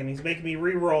 wait a second. He's making me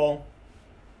re-roll.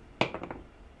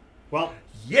 Well,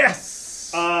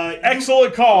 Yes! you-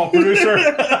 Excellent call, producer.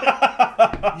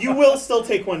 you will still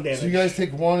take 1 damage. So you guys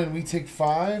take 1 and we take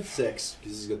 5? 6,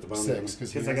 because he's got the bounty. 6,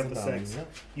 because Because I got the 6.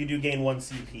 You do gain 1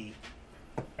 CP.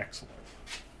 Excellent.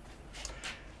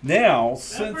 Now, That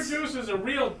since producer's a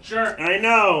real jerk. I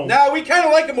know. Now we kind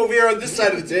of like him over here on this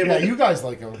side of the table. Yeah, you guys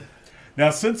like him.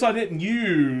 I didn't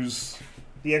use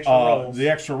The extra rolls. the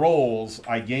extra rolls,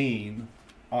 I gain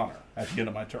honor at the end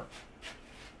of my turn.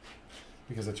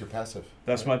 Because that's your passive.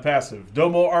 That's my passive.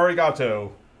 Domo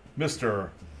arigato, Mr.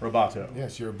 Roboto.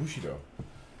 Yes, you're a Bushido.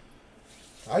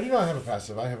 I do not have a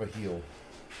passive. I have a heal.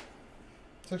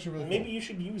 It's actually really Maybe cool. you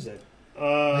should use it.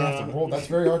 I have to roll. That's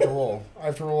very hard to roll. I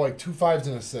have to roll like 2 5s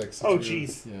and a 6. It's Oh, weird.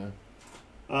 jeez.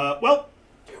 Yeah. Well,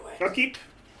 upkeep.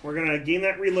 We're gonna gain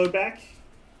that reload back.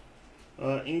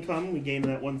 Income. We gain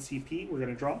that 1 CP. We're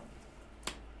gonna draw.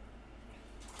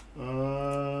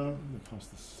 It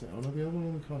cost the same. Oh, no, the other one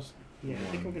only cost. Yeah,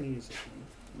 I think I'm gonna use this one.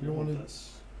 You don't wanna-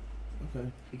 this Okay.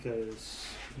 because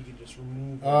you can just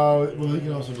remove. Oh, it. well, you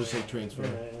can also just say transfer. Yeah,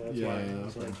 that's Yeah, why. yeah,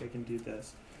 It's okay. like I can do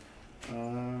this.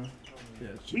 Yeah,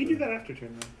 We can do that after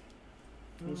turn.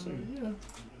 Though. We'll see. Yeah.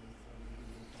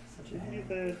 We can do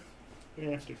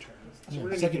that after turn. So we're Yeah,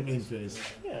 gonna second do main this. phase.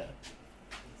 Yeah.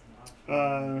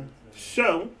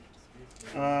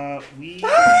 We.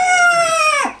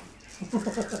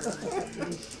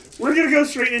 We're gonna go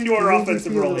straight into our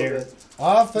offensive roll here. We're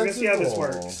gonna Offensive see how this roll.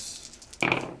 works.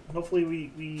 Hopefully,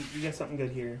 we get something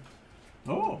good here.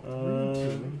 Oh.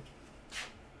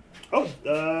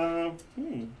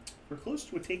 We're close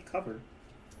to a take cover.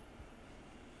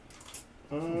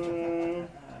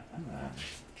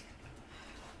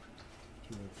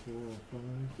 Two, 4, 5.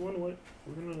 You know what?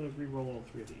 We're gonna re-roll all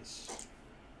 3 of these.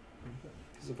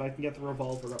 Because if I can get the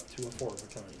revolver up to a 4 of a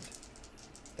kind,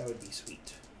 that would be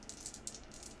sweet.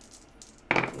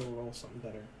 We'll roll something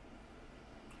better.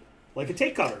 Like a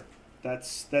take cover.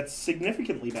 That's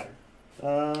significantly better.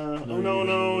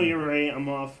 No, you're right. I'm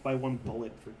off by 1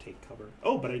 bullet for take cover.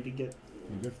 Oh, but I did get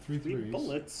You got 3 3 threes.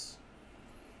 bullets.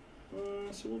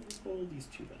 So we'll roll these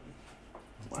 2 then.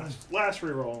 Last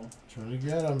reroll. Trying to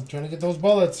get them. Trying to get those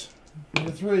bullets. Need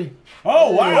a 3.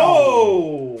 Oh, wow.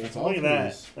 Oh! That's all Look at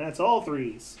that. threes. That's all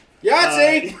 3s.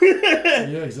 Yahtzee!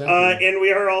 Yeah, exactly. And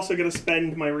we are also going to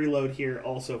spend my reload here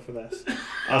also for this.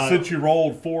 Since you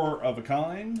rolled 4 of a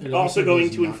kind. It Also going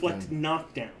goes to inflict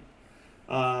knockdown,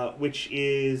 which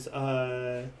is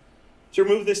to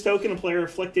remove this token, a player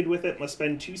afflicted with it must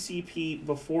spend 2 CP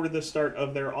before the start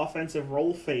of their offensive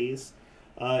roll phase.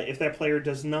 If that player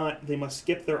does not, they must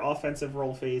skip their offensive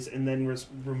roll phase and then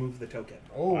remove the token.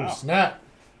 Oh, Wow. snap.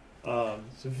 So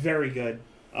very good.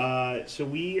 So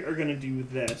we are going to do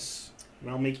this, and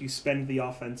I'll make you spend the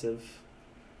offensive.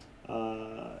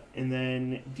 And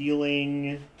then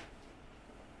dealing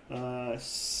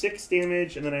 6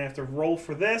 damage, and then I have to roll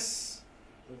for this.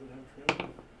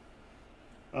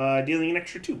 Dealing an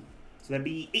extra 2. So that'd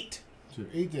be 8. So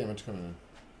 8 damage coming in.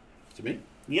 To me?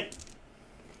 Yep.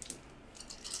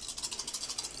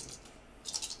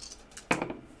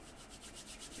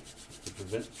 To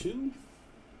prevent 2.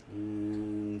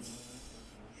 And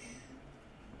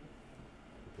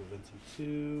preventing 2,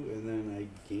 and then I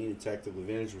gain tactical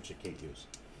advantage, which I can't use.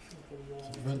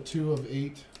 Prevent 2 of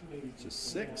 8 It's a to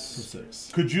 6.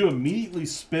 6. Could you immediately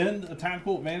spend a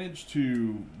tactical advantage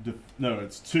to... no,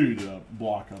 it's 2 to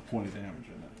block a point of damage,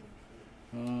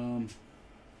 isn't it?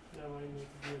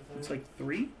 It's like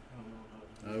 3?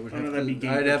 I would Oh, no, have that'd be to. gain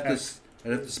I'd have protect. to.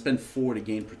 I'd have to spend 4 to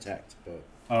gain protect, but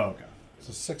Oh, okay.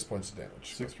 So 6 points of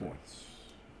damage. 6 points.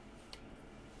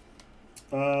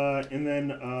 And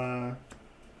then I'm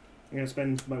going to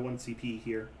spend my 1 CP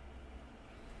here.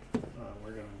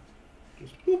 We're going to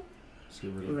just boop, So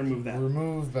get rid we're of- gonna move that.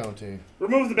 Remove bounty.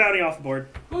 Remove the bounty off the board.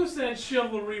 Who said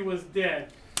chivalry was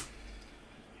dead?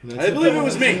 I believe it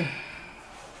was me.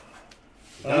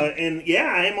 And yeah,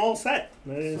 I'm all set.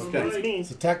 That's Okay. that's me.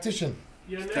 It's a tactician.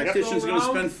 Your next Tactician's go going to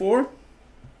round, spend 4.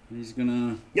 And he's going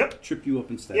to Yep. trip you up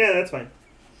instead. Yeah, that's fine.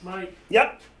 Mike,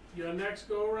 Yep. your next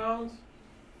go round,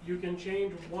 you can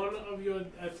change one of your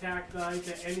attack die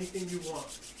to anything you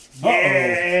want.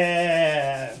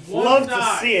 Yeah. One Love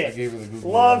die. to see I it. gave her the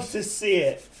Google. Love Eyes. to see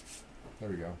it. There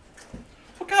we go.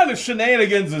 What kind of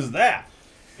shenanigans is that?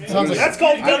 Sounds like That's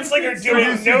called I- Gunslinger doing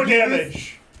Producer no giveth.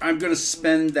 damage. I'm going to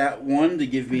spend that 1 to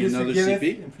give me Producer another giveth,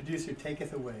 CP. and producer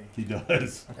taketh away. He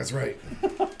does. That's right.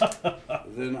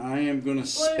 Then I am going to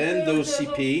spend those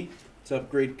CP to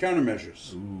upgrade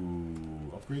countermeasures.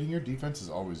 Ooh. Upgrading your defense is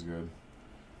always good.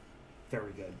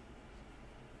 Very good.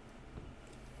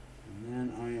 And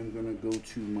then I am going to go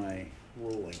to my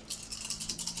rolling.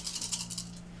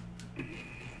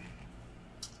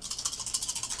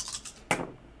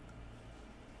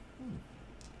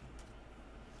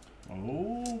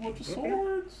 Oh, bunch of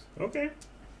swords. Okay.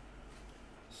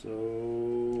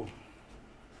 So,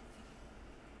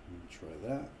 let me try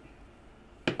that.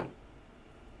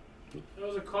 That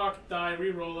was a cocked die.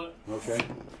 Reroll it. Okay.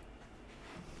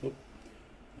 Oop.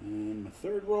 And my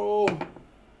third roll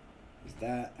is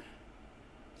that.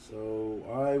 So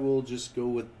I will just go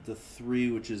with the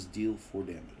 3, which is deal 4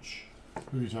 damage.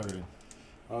 Who are you targeting?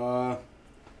 I'll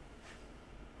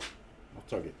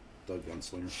target Doug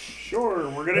Gunslinger. Sure,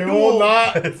 we're gonna They do will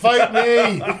not fight me.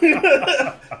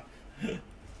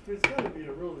 There's gotta be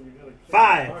a rule that you gotta kill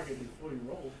 5. the target before you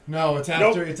roll. No, it's Nope,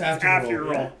 after. It's after. after the your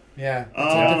roll. roll. Yeah, it's a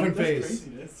Um, different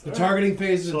phase. The targeting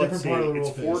phase is So a let's different see. part of the roll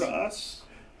It's 4 phase, to us.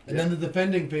 and then the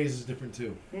defending phase is different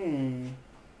too.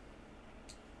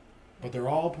 But they're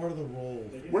all part of the roll.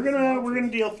 We're gonna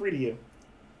deal 3 to you.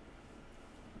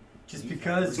 Just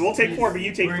because. So we'll take 4, but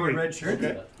you take wearing 3. a red shirt.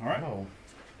 Okay. All right. No.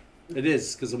 It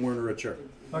is, because I'm wearing a red shirt.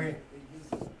 Okay.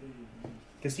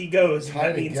 Because he goes, and that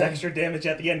Tied means again. extra damage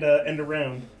at the end of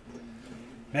round.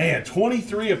 Man,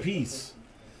 23 apiece.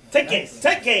 Take game.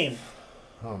 Take game.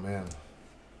 Oh man.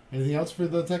 Anything else for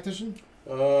the tactician?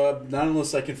 Not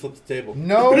unless I can flip the table.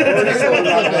 No. we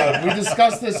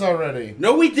discussed this already.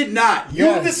 No, we did not. You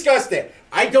Yes. discussed it.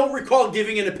 I don't recall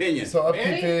giving an opinion. So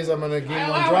upkeep phase, I'm gonna gain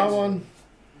 1, draw 1.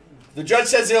 The judge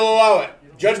says he'll allow it.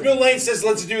 Judge Bill Lane says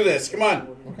let's do this. Come on.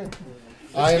 Okay.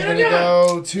 I am gonna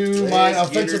go to my Let's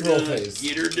get her offensive roll done. phase.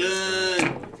 Get her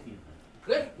done.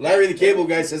 Larry the Cable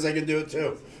Guy says I can do it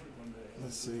too.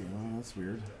 Let's see. Oh, that's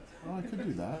weird. Oh, I could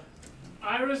do that.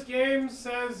 Iris Games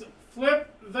says flip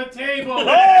the table.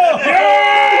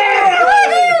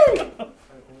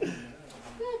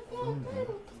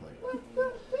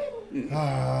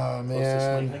 Ah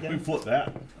man. We flipped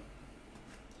that.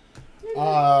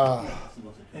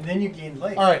 And then you gained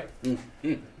life. All right.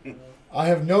 I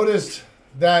have noticed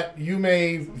that you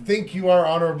may think you are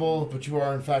honorable, but you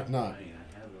are in fact not.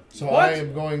 So What? I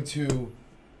am going to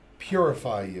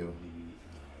purify you.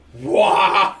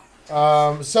 Wow.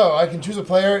 So I can choose a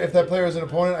player. If that player is an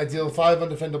opponent, I deal 5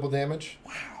 undefendable damage.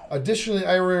 Wow. Additionally,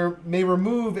 I may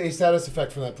remove a status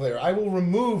effect from that player. I will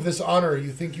remove this honor you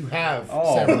think you have,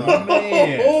 Oh, Samurai.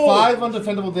 man. 5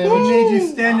 undefendable We damage. made you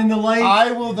stand in the light.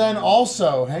 I will then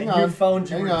also hang And on. your phones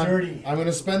hang were on. dirty. I'm going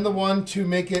to spend the 1 to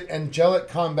make it angelic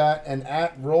combat and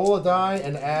roll a die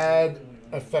and add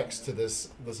effects to this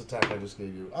attack I just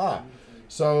gave you.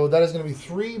 So that is going to be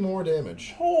 3 more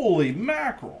damage. Holy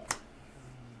mackerel.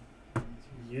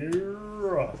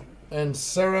 You're up. And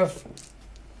Seraph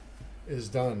is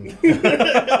done.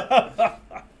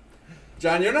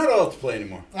 John, you're not allowed to play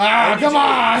anymore. Come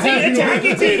on!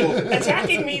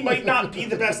 Attacking me might not be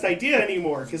the best idea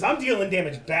anymore because I'm dealing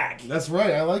damage back. That's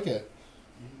right. I like it.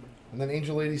 And then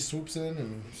Angel Lady swoops in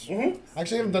and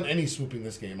actually I haven't done any swooping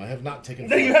this game. I have not taken.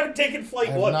 No, Flight. you haven't taken I flight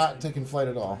have once. not taken flight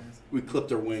at all. We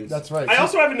clipped our wings. That's right. I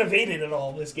also haven't evaded at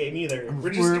all this game either. We're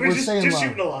just staying low.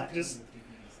 shooting a lot. Just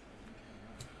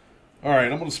All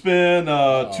right, I'm going to spend 2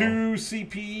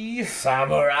 CP.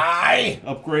 Samurai.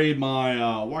 Upgrade my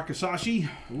Wakizashi.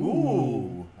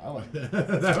 Ooh, I like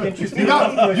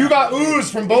that. you got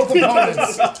ooze from both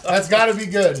opponents. That's got to be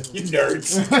good. You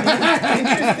nerds.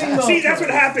 Interesting though. see, that's what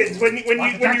happens when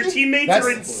your teammates That's-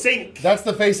 are in sync. That's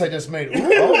the face I just made.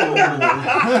 Ooh.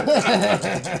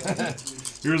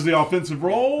 Here's the offensive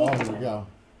roll. Oh, here we go.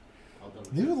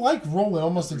 You like rolling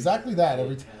almost exactly that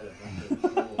every time.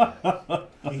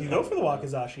 You can go for the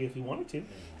Wakizashi if you wanted to.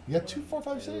 You got 2, 4,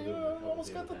 5, 6. You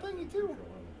almost got the thing you do.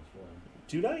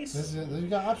 2 dice. You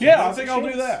got options. Yeah, I think I'll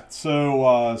do that. So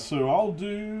I'll do.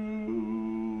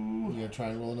 You gonna try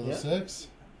and roll another 6?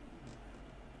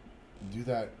 Do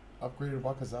that upgraded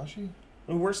Wakizashi?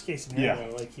 In worst case scenario,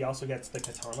 Yeah. like he also gets the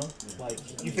katana. Like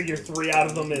you figure 3 out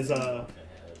of them is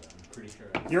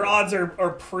your odds are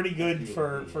pretty good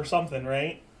for something,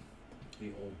 right?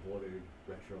 The old bordered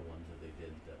retro ones that they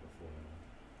did that before.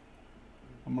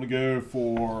 I'm gonna go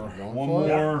for Going one for it?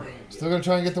 more. Still gonna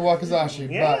try and get the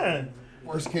Wakizashi, Yeah.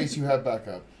 but worst case you have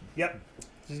backup. Yep.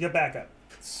 Just get back up.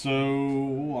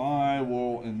 So I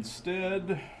will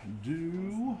instead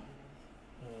do,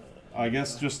 I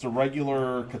guess, just a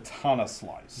regular katana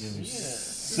slice.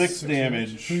 6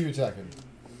 damage. Who are you attacking?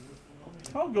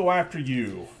 I'll go after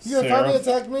you, You gonna finally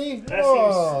Sarah. attack me?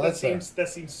 That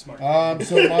That's seems smart. fair.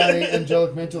 So my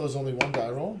angelic mantle is only 1 die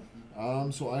roll.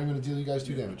 So I'm gonna deal you guys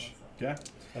 2 damage, Okay.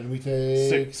 and we take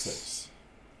 6. 6.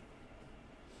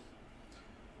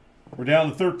 We're down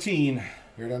to 13.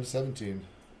 You're down to 17.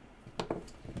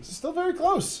 This is still very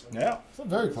close. Yeah. Still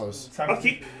very close.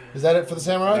 Upkeep. Is that it for the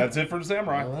samurai? That's it for the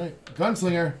samurai. All right.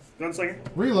 Gunslinger. Gunslinger.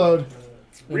 Reload.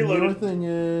 Reloaded. And your thing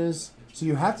is, so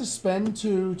you have to spend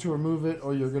 2 to remove it,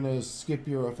 or you're gonna skip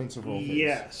your offensive roll phase.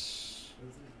 Yes.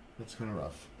 That's kind of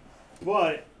rough.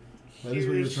 But That is what you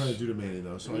were here's- trying to do to Manny,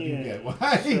 though. So I do Yeah. get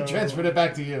why he So- transferred it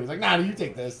back to you. It's like, nah, you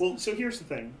take this. Well, so here's the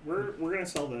thing. We're gonna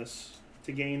sell this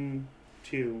to gain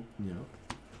 2, Yeah.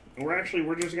 and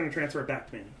we're just gonna transfer it back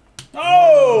to me.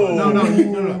 Oh!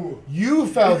 No. You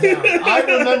fell down. I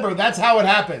remember. That's how it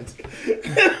happened.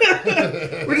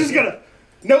 We're just gonna.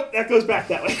 Nope, that goes back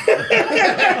that way.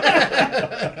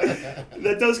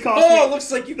 That does cost me. Oh, it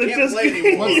looks like you That can't does- play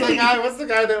anymore. What's the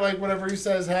guy that, like, whatever he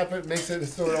says makes it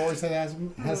so it always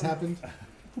has happened?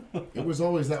 It was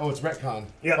always that. Oh, it's retcon.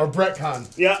 Yeah. Or Bretcon.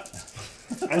 Yeah.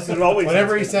 As it always.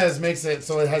 Whatever he has says makes it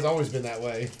so it has always been that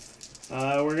way. been.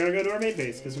 We're gonna go to our main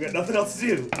base because we got nothing else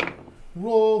to do.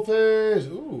 Roll phase.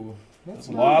 Ooh. That's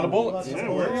A lot of bullets. Yeah,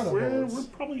 a lot of we're bullets.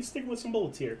 probably sticking with some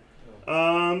bullets here.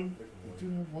 You do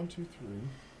have 1, 2, 3.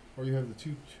 Or you have the 2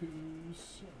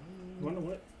 2s. You wanna know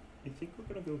what? I think we're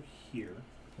gonna go here.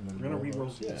 And then We're gonna roll re-roll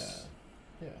those. this.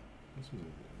 Yeah. This was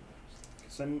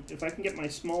Because if I can get my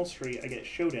small straight, I get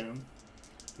showdown.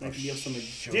 And I can deal some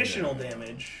Showdown. additional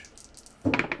damage.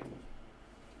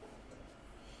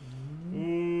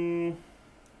 Mm.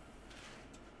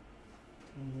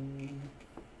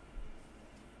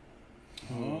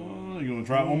 You gonna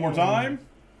try it one more time?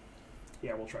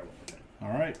 Yeah, we'll try one more time.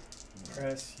 All right.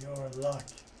 Press your luck.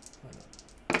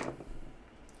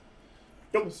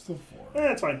 Nope. It's still 4.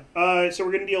 That's fine. So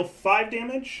we're gonna deal 5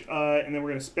 damage, and then we're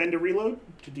gonna spend a reload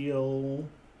to deal.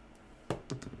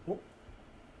 1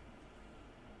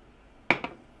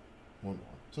 more.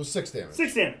 So 6 damage.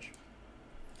 6 damage.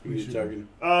 Who are you targeting?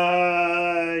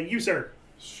 You sir.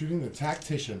 Shooting the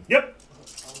tactician. Yep.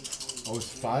 Oh, it's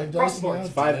 5 Cross dice the board. now?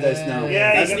 It's 5 dice now.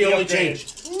 Yeah, That's you the got the only upgrade.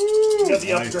 change. You got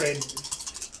the Nice. upgrade.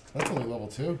 That's only level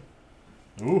 2.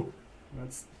 Ooh.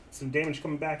 That's some damage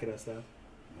coming back at us though.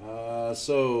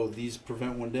 So these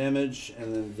prevent 1 damage,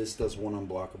 and then this does 1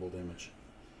 unblockable damage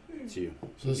to you.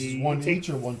 So this is You 1 take each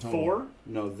or 1 total? 4.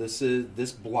 No, this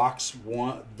blocks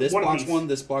 1. This One blocks apiece. 1.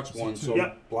 This blocks 1. So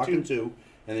Yep, blocking 2,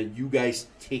 and then you guys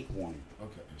take 1.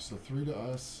 Okay, so 3 to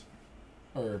us,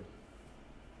 or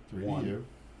 3 1. to you.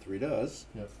 3 to us.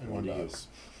 Yep, and 1 1 to to you. us.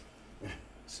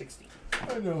 60.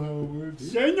 I know how it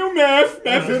works. I know math.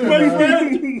 Math is my math.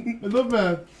 friend. I love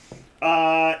math.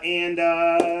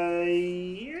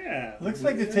 Yeah. Looks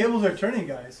like the tables are turning,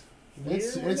 guys.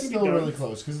 It's We're gonna be still done. really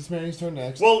close because it's Manny's turn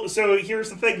next. Well, so here's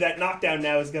the thing: that knockdown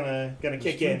now is gonna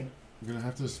kick true. in. You're gonna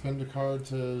have to spend a card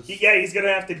to. Yeah, he's gonna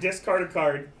have to discard a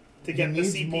card to He get the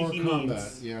needs CP more he combat.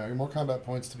 needs. Yeah, more combat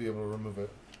points to be able to remove it.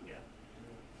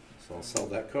 So I'll sell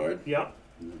that card, Yep.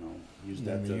 and then I'll use And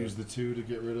that then to we use the 2 to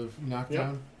get rid of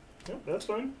knockdown. Yep, that's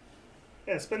fine.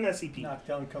 Yeah, spend that CP.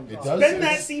 Knockdown comes It off. does. Spend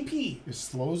that It's- CP. It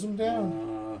slows him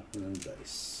down. and then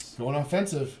dice. Going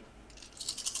offensive.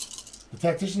 The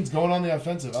tactician's going on the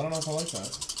offensive. I don't know if I like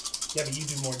that. Yeah, but you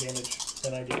do more damage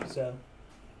than I do, so.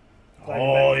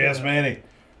 Oh yes, Manny.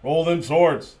 Roll them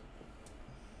swords.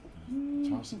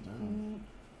 Toss it down.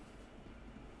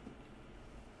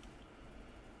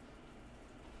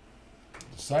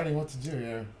 Deciding what to do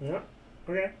here. Yeah.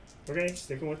 Okay. Okay.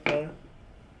 Sticking with the.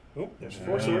 Oh, there's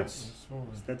 4 Yeah. swords.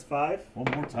 That's 5.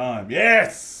 One more time.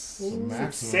 Yes. So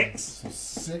maximum. 6. So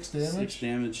 6 damage. 6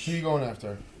 damage. Who are you going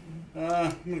after?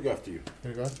 I'm gonna go after you.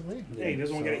 Gonna go after me? Yeah, he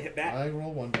doesn't want to get hit back. I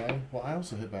roll 1 die. Well, I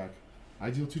also hit back. I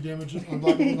deal 2 damage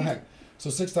unblockable attack. So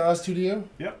 6 to us, 2 to you?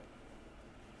 Yep.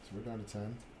 So we're down to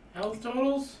 10. Health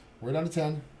totals? We're down to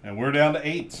 10. And we're down to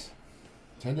 8.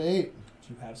 10 to 8.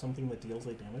 Do you have something that deals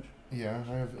like damage? Yeah,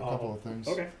 I have a couple of things.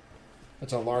 Okay.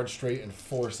 That's a large straight and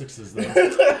 4 6s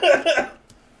though.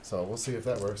 So we'll see if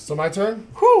that works. So my turn?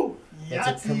 Whew!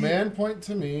 That's a command point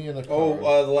to me and a Oh,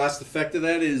 card. the last effect of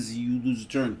that is you lose a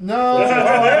turn. No!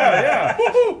 Yeah.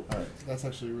 Woohoo! Alright, that's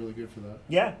actually really good for that.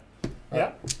 Yeah.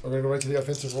 Yeah. We're gonna go right to the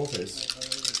offensive roll phase.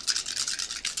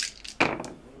 I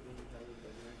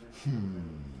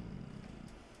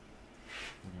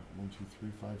got 1, 2, 3,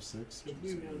 5, 6. You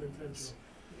have intentional.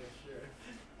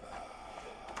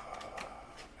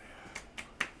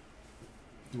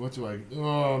 What do I?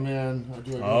 Oh man,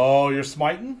 do I? Oh, you're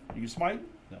smiting? Are you smiting?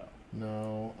 No.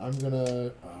 No, I'm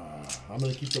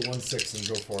gonna keep the 1 6 and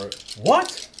go for it.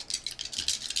 What?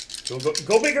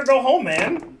 Go big or go home,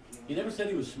 man. He never said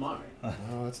he was smart. Oh,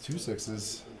 that's 2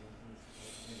 6s.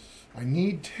 I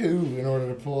need 2 in order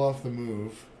to pull off the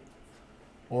move,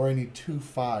 or I need 2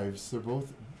 5s. They're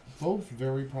both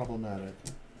very problematic.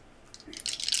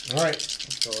 All right,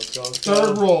 So let's go.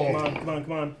 third roll. Come on, come on,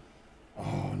 come on.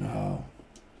 Oh no.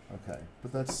 Okay,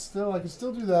 but that's still I can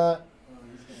still do that.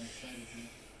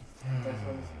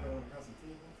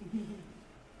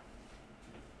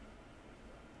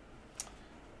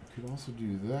 I could also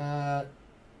do that.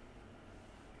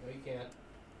 No, you can't.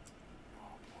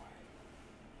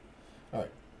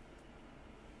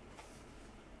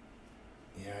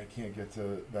 Yeah, I can't get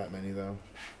to that many though.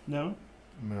 No.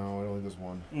 No, it only does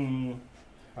 1. Mm.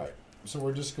 So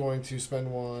we're just going to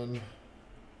spend 1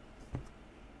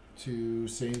 to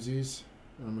samesies,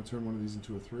 and I'm going to turn one of these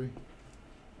into a 3.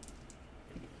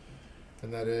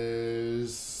 And that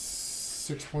is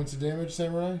 6 points of damage,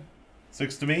 Samurai?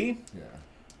 6 to me. Yeah.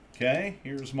 Okay,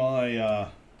 here's my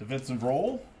defensive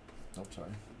roll. Oh,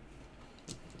 sorry.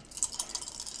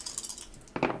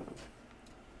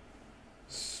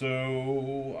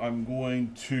 So I'm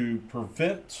going to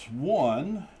prevent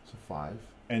 1 So 5.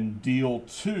 and deal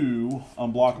 2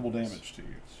 unblockable damage to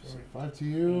you. So 5 to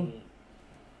you,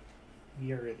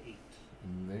 We are at 8.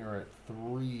 and they are at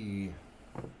 3.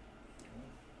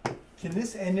 Can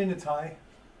this end in a tie?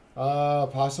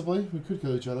 Possibly. We could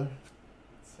kill each other.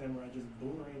 Samurai just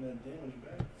boomerang that damage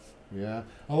back. Yeah.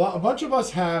 A bunch of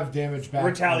us have damage back.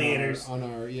 Retaliators. On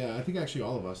our yeah, I think actually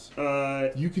all of us.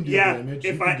 You can deal Yeah. damage.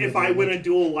 If you can I deal if I win a damage.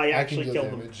 duel, I I can actually deal kill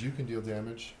them. damage. You can deal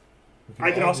damage. We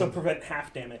I can all also deal- prevent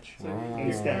half damage. Oh,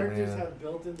 These Characters man. have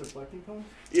built-in deflecting points?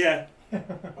 Yeah.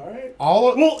 Alright. all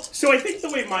of, Well, so I think the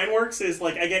way mine works is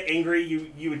like I get angry,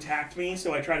 you attacked me,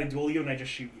 so I try to duel you and I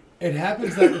just shoot you. it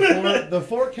happens that the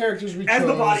four characters we As chose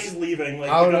the body's leaving, like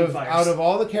out the gun of fires. out of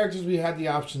all the characters we had the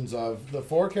options of, the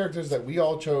 4 characters that we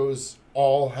all chose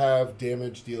all have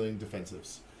damage dealing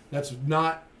defensives. That's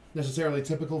not necessarily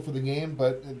typical for the game,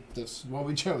 but that's what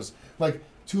we chose. Like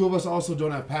 2 of us also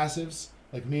don't have passives.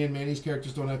 Like me and Manny's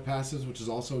characters don't have passives, which is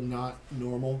also not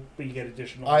normal. But you get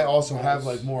additional. I also have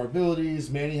rolls. like more abilities.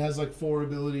 Manny has like 4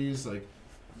 abilities. Like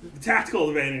The tactical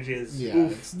advantages. Yeah,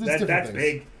 Oof, it's different that's things.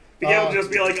 big. To be able to just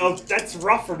be like, oh, that's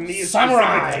rough for me.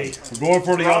 Samurai! specifically. We're going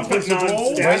for the Rough but offensive roll.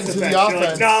 non-stat Right into the defense. You're like,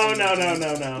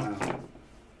 offense. no.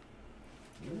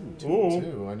 2 Ooh. and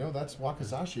 2. I know that's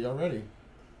Wakazashi already.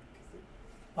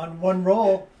 On 1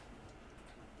 roll.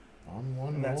 On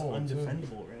 1 And that's roll. too.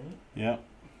 undefendable, right? Yeah.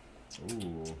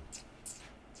 Ooh.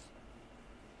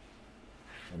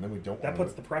 and then we don't. That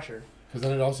puts the pressure. Because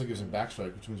then it also gives him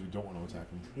backstrike, which means we don't want to attack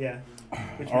him. Yeah.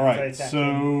 Which All means I right, attack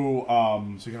him.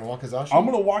 so So you're gonna Wakazashi? I'm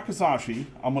going to Wakazashi.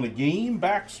 I'm going to gain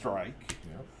backstrike.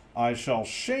 Yep. I shall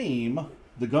shame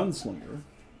the gunslinger.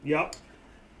 Yep.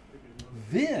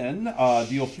 Then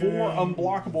deal 4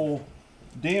 unblockable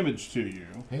damage to you.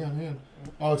 Hang on.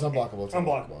 Oh, it's unblockable. It's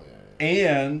Unblockable. Yeah.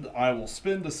 And I will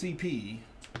spend a CP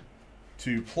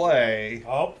to play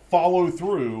Oh. follow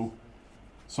through.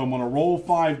 So I'm going to roll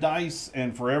 5 dice,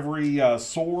 and for every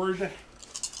sword,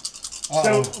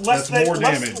 So less that's more than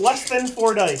damage. less than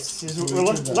 4 dice. we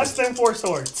Less, did that. less than 4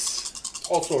 swords.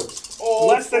 All sorts.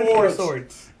 Less than 4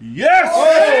 swords. yes!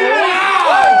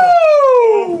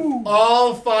 Oh!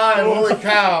 All 5. Holy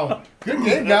cow! Good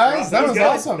game, guys. That was good.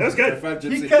 awesome. That was good.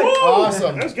 He cut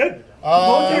Awesome. That was good.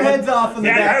 both your heads off in the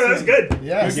Yeah, back. that was good.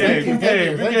 Yes, Good thank you, game, thank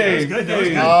you, good thank game, you. good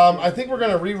game. I think we're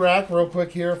gonna re-rack real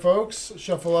quick here, folks.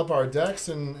 Shuffle up our decks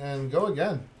and go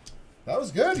again. That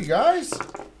was good, you guys.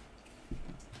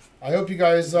 I hope you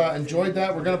guys enjoyed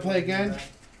that. We're gonna play again.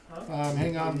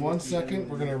 Hang on 1 second.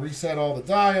 We're gonna reset all the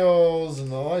dials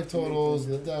and the life totals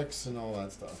and the decks and all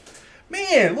that stuff.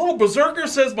 Man, little berserker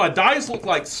says my dice look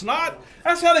like snot.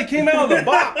 That's how they came out of the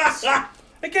box.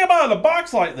 They came out of the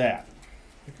box like that.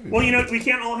 Well, you know, we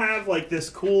can't all have like this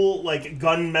cool like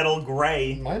gunmetal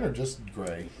gray. Mine are just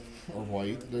gray or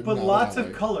white. They're But not lots that of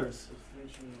white. colors.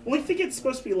 Well, I think it's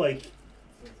supposed to be like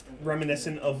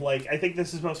reminiscent of like I think this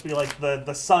is supposed to be like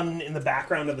the sun in the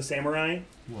background of the samurai.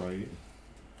 Right.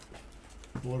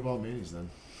 What about minis then?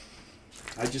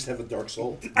 I just have a dark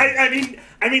soul. I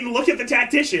mean, look at the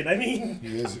tactician. I mean,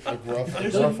 He is a gruff,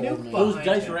 There's gruff a old man. Those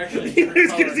dice are actually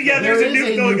there's, yeah, there's There a is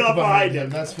nuke going up behind him.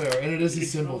 That's fair, and it is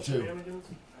his symbol too.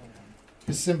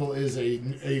 His symbol is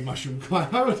a mushroom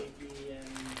cloud.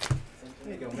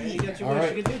 There you go, man. You got your All wish.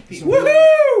 right. You can do So people.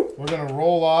 Woohoo! we're gonna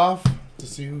roll off to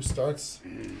see who starts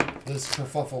this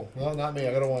kerfuffle. No, not me.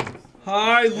 I got a 1.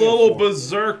 Hi, little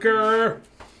berserker.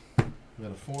 We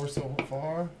got a 4 so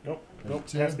far. Nope, There's nope.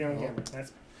 2. That's me on Oh. camera.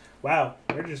 That's wow.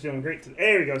 They're just doing great.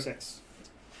 There we go, 6.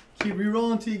 Keep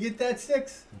re-rolling until you get that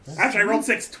 6. Actually, I rolled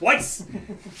 6 twice.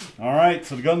 All right,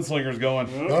 so the gunslinger's going.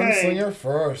 Okay. Gunslinger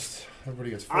first.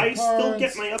 Everybody gets 4 I still cards.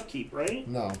 get my upkeep, right?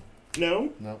 No, No,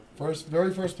 no.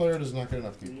 Very first player does not get an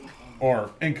upkeep.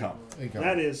 Or income. Income.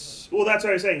 that is. Well, that's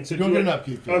what I was saying. So You don't do get an it-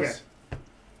 upkeep phase. Okay.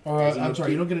 Or I'm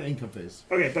sorry, you don't get an income phase.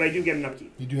 Okay, but I do get an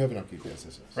upkeep. You do have an upkeep phase.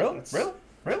 Yes. Really? That's- Really?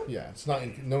 Really? Yeah, it's not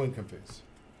no income phase.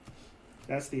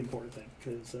 That's the important thing,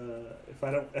 because if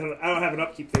I don't have an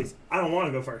upkeep phase, I don't want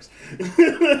to go first.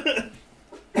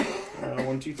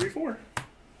 1, 2, 3, 4.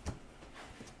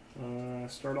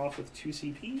 Start off with 2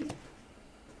 CP.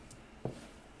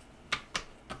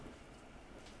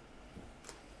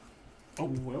 Oh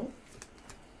well.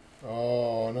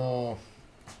 Oh no.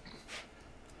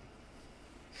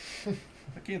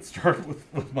 I can't start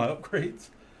with my upgrades.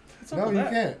 What's up No, with you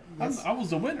that? can't. I was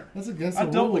the winner. That's against I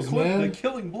the dealt rules, the, the man.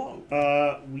 killing blow.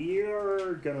 We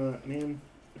are gonna, man.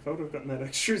 If I would have gotten that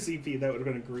extra CP, that would have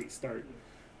been a great start.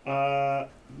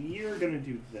 We are gonna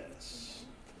do this.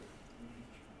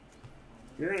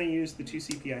 We're gonna use the 2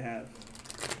 CP I have.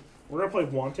 We're gonna play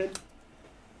Wanted,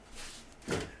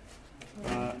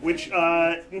 which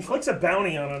inflicts a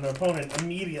bounty on an opponent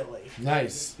immediately.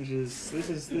 Nice. Which is this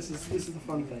is the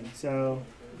fun thing. So,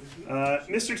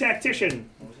 Mr. Tactician.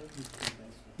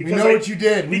 We know what you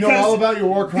did. We know all about your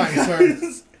war crimes,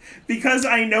 sir. Because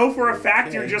I know for a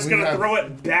fact you're Okay, just we going to have- throw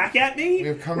it back at me. we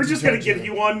have come We're to just going to judge give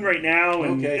you. you one right now,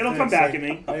 and Okay, it'll come thanks. back at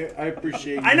me. I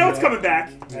appreciate. I know you, it's coming back.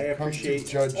 I Come to appreciate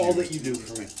judge all you. that you do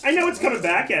for me. I know it's coming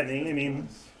back at me. I mean,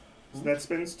 so that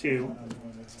spins 2.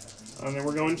 And then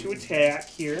we're going to attack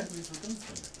here.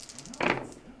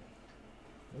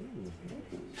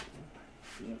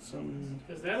 Some.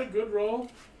 Is that a good roll?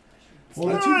 Well,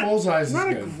 the It's 2 not- bullseyes It's is not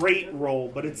a good. great roll,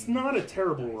 but it's not a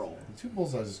terrible roll. The 2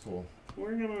 bullseyes is cool.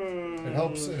 We're gonna. It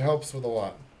helps. It helps with a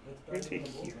lot. We're gonna take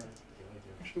here.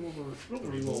 Actually, we'll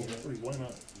reroll 3. Why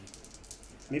not?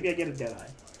 Maybe I get a Deadeye.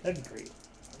 That'd be great.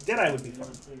 Deadeye would be fun.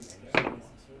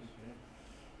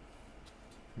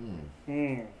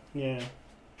 Yeah.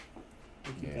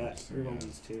 We keep Yeah, that. so Reroll yeah.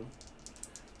 these 2.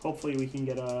 Hopefully we can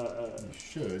get a. You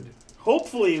should.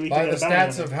 Hopefully we By can the get a bounty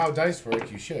stats hunter. of how dice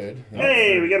work, you should.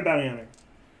 Hey, we got a bounty hunter.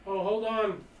 Oh, hold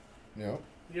on. Yep.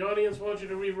 The audience wants you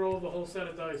to re-roll the whole set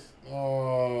of dice.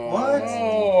 Oh. What?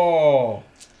 Oh.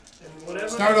 And whatever,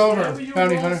 Start over, whatever you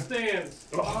bounty roll hunter. stands.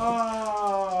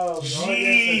 Oh,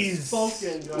 Jeez.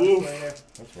 spoken, Oof. Gunslinger.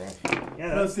 That's rough. Yeah, I don't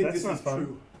that's, think that's this not is fun.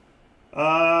 true.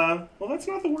 Well, that's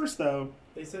not the worst though.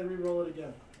 They said re-roll it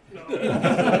again. No.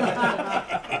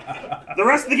 The The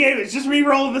rest of the game is just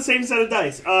re-rolling the same set of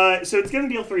dice. So it's going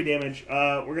to deal 3 damage.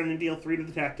 We're going to deal 3 to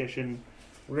the tactician.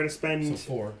 We're going to spend...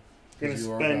 So 4. We're going to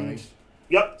You are spend... bounty.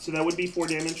 Yep, so that would be 4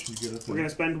 damage. You get a We're thing. going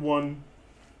to spend 1.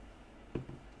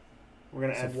 We're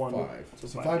going to So add 1. 5.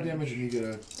 So 5 damage, and you get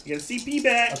You get a CP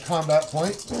back. a combat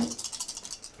point.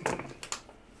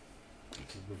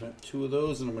 Prevent 2 of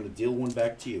those, and I'm going to deal 1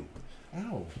 back to you.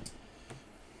 Ow.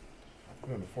 I'm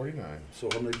going to 49. So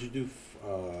how many did you do?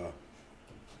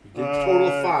 You did a total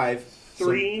of 5.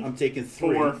 3. So I'm taking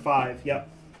 3. 4, 5. Yep.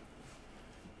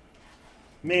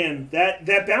 Man, that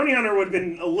bounty hunter would have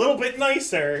been a little bit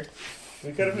nicer.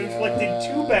 We could have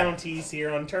inflicted 2 bounties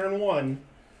here on turn 1.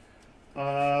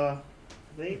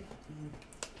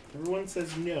 Everyone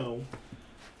says no.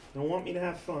 Don't want me to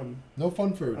have fun. No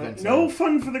fun for a gunslinger. No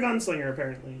fun for the gunslinger,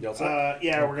 apparently. You all set?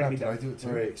 Yeah, Oh, we're gonna be crap, done. did I do it too?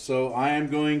 All right, so I am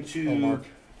going to. Oh, Mark.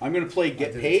 I'm going to play I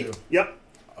Get did it Paid, too. Yep.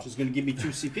 which is going to give me 2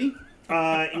 CP.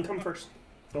 Income first.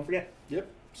 Don't forget. Yep.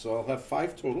 So I'll have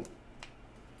 5 total.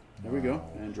 There we go, Wow.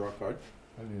 and draw a card.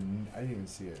 I didn't even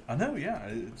see it. I know, yeah.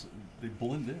 They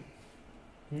blend in.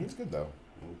 It's good though.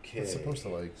 Okay. It's supposed to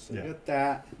like. So Yeah. I got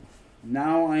that.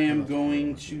 Now I am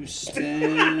going to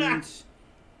spend.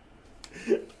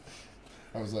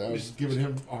 I was giving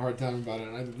him a hard time about it,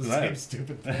 and I did the Right. same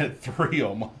stupid I thing. had 3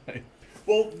 on mine.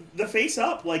 Well, the face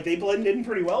up, like they blend in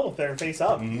pretty well with their face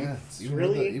up. Yeah, even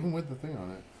really- even with the thing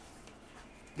on it.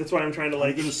 That's why I'm trying to I'm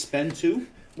like going to spend 2.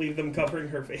 leave them covering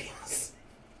her face.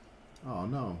 Oh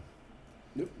no!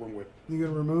 Nope, wrong way. You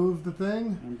gonna remove the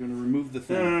thing? I'm going to remove the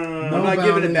thing. No I'm not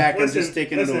giving it back. Listen, I'm just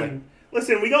taking it away.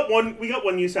 Listen, we got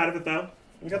one use out of it though.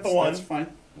 We got the That's- one. That's fine.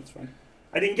 That's fine.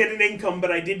 I didn't get an income, but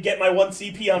I did get my 1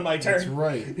 CP on my That's turn.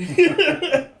 right. And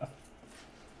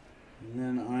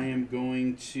then I am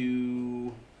going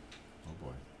to. Oh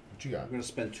boy, what you got? I'm going to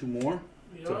spend 2 more.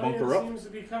 The To bump her audience up? seems to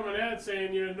be coming at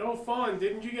saying you're no fun.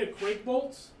 Didn't you get quake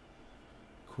bolts?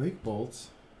 Quake bolts?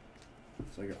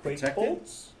 So I got Quake protected.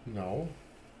 bolts? No.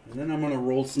 And then I'm going to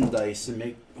roll some dice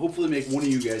and hopefully make one of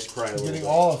you guys cry a You're little getting bit.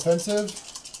 all offensive.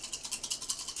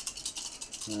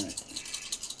 All right.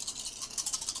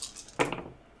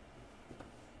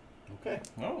 Okay.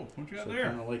 Oh, what you got So there?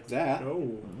 kind of like that. Oh.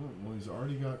 Well, he's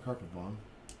already got carpet bomb.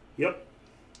 Yep.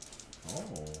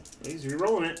 Oh, He's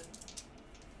re-rolling it.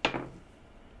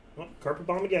 Oh, carpet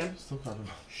bomb again. still carpet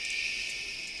bomb.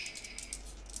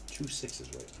 2 6s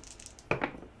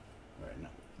right now.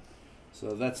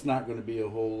 So that's not going to be a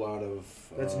whole lot of.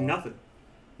 That's nothing.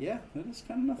 Yeah, that is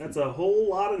kind of nothing. That's a whole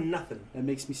lot of nothing. That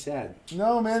makes me sad.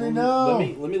 No, Manny, So no.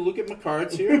 Let me look at my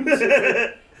cards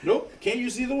here. Nope, can't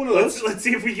use either one of those. Let's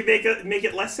see if we can make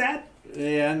it less sad.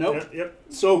 Yeah, nope. Yep.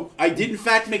 So I did in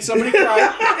fact make somebody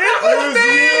cry. It was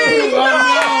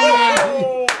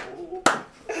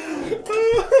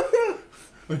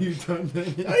you! Are you done?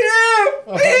 Manny? I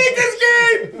hate this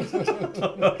game.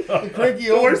 The cranky The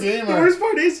old worst, gamer. the worst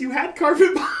part is you had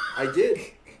carpet bomb. I did.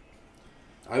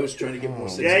 I was trying to get more Oh,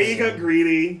 sixes. Yeah, you got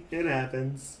greedy. It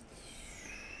happens.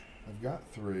 I've got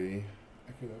 3.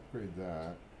 I could upgrade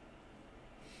that.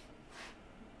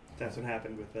 That's what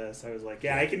happened with this. I was like,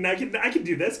 yeah, I can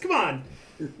do this. Come on.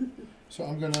 So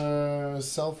I'm gonna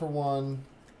sell for 1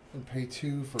 and pay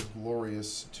 2 for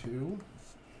Glorious 2.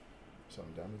 So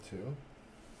I'm down to 2.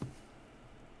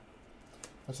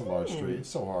 That's a large street. It's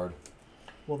so hard.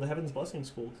 Well, the Heaven's Blessing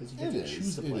School because you get It to choose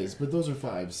is. a It player. is. But those are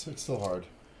 5s. It's still hard.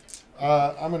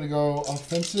 I'm gonna go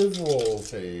offensive roll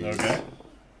phase. Okay.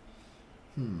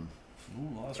 Hmm.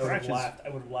 Ooh, a lot of I would have scratches. laughed. I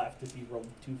would have laughed if you rolled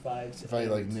 2 5s. If I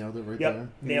like nailed it right Yep. there.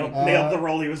 Nailed the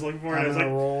roll he was looking for, and I I'm was gonna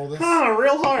like, roll this.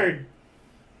 real hard.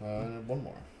 1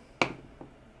 more.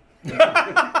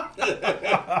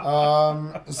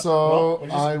 Well, So we'll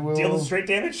just I will. deal the straight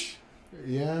damage.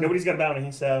 Yeah. Nobody's got a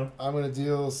bounty, so I'm gonna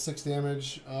deal 6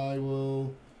 damage. I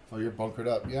will. Oh, you're bunkered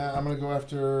up. Yeah, I'm gonna go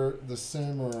after the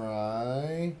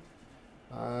samurai.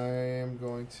 I am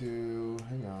going to.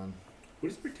 Hang on. what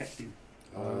is protecting?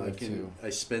 I can. 2. I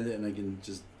spend it and I can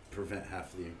just prevent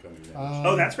half of the incoming damage.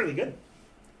 Oh, that's really good.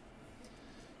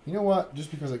 You know what?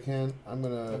 Just because I can, I'm I'm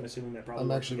gonna. assuming that probably. I'm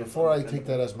works actually against before I undefendable. take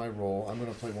that as my roll, I'm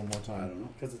gonna play one more I time. don't know.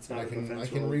 because it's And not. I a can defense I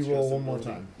can roll, it's re-roll just one more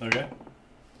ability. time. Okay.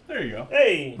 There you go.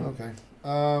 Hey. Okay.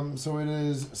 So it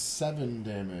is 7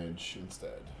 damage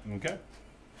instead. Okay.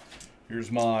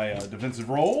 Here's my defensive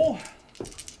roll.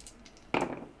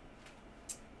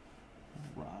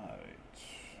 Right.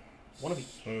 One of each.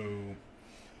 So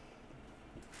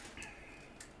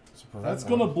So that's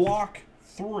gonna block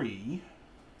 3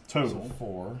 So total,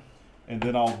 4. and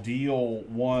then I'll deal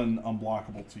 1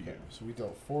 unblockable to you. Okay, so we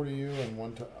dealt 4 to you and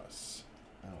 1 to us.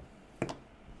 Ow.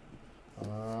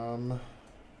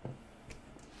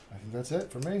 I think that's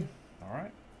it for me. All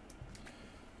right.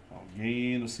 I'll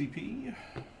gain a CP.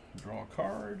 Draw a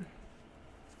card.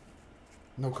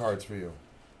 No cards for you.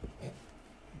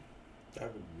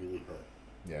 That would really hurt.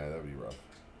 Yeah, that would be rough.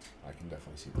 I can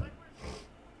definitely see that.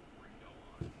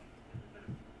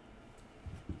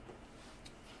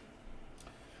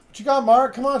 What you got,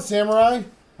 Mark? Come on, Samurai.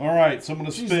 All right, so I'm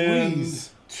going to Jeez spend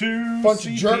Louise. 2 Bunch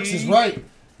CP. of jerks is right.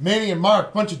 Manny and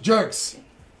Mark, bunch of jerks.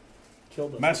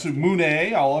 Killed us.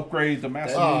 Masumune. I'll upgrade the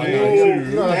Masumune Oh, Ooh, yeah, to...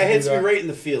 you don't have that to hits do me that. right in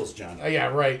the feels, John. Yeah,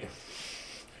 right.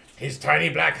 His tiny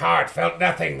black heart felt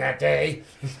nothing that day,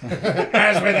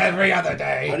 as with every other How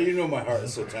day. do you know my heart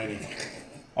is so tiny?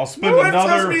 I'll spend My wife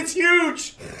tells another... me it's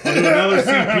huge. I'll do another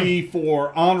CP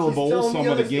for honorable, She's telling so I'm me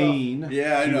going to other gain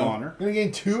Yeah, I 2 know. honor. Gonna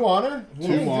gain 2 honor?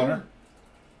 2 honor.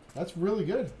 That's really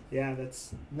good. Yeah,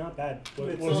 that's not bad. It's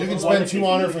Because all you can about spend 2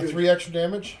 honor for 3 extra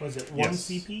damage. Was it Yes. 1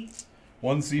 CP?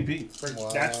 1 CP.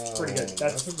 Wow, That's pretty good.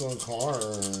 That's a good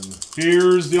card.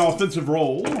 Here's the offensive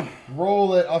roll.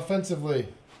 Roll it offensively.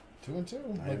 2 and 2,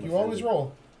 I like am you always offended.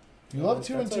 roll. You love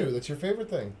 2 and that's 2. a- That's your favorite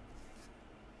thing.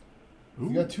 Ooh,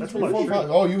 You got 2, that's a 3, 4, large 5.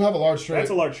 Oh, you have a large straight.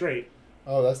 That's a large trait.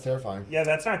 Oh, that's terrifying. Yeah,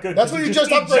 that's not good. That's 'cause what you he just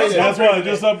upgraded. That's what I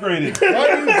just upgraded.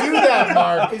 Why do you do that,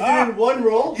 Mark? He's doing one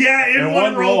roll. Yeah, in In one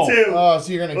one roll roll. too. Oh,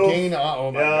 so you're gonna Oof. gain.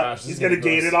 Oh my Yeah, gosh, this he's is gonna be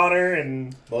gain gross. it on her,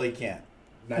 and Well, he can't.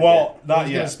 Not Well, He's not gonna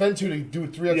yet. spend 2 to do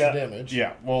 3 extra Yeah. damage.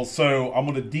 Yeah, well, so I'm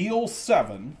going to deal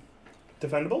 7,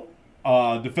 defendable.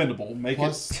 defendable, make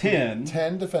Plus it 10,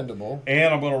 10 defendable.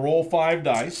 and I'm going to roll 5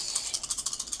 dice.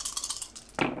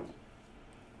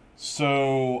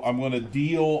 So I'm going to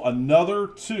deal another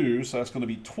 2, so that's going to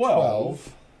be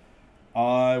 12.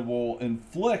 I will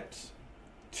inflict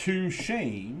 2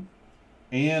 shame,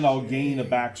 and I'll gain a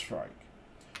backstrike.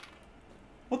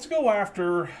 Let's go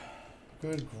after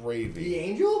Good The gravy.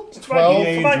 angel? Come on,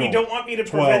 12. come on, you Angel. don't want me to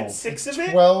prevent 12. 6 of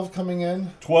it? 12 coming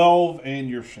in. 12, and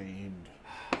you're shamed.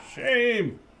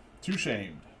 Shame. 2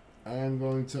 shamed. I'm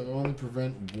going to only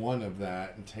prevent 1 of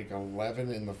that and take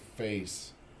 11 in the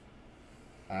face.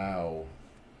 Ow.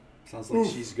 Sounds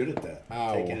like she's good at that.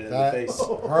 Ow. Taking it in the That face.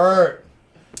 hurt.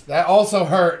 That also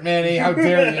hurt, Manny. How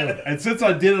dare you? And since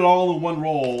I did it all in one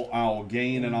roll, I'll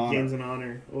gain an honor. Gains an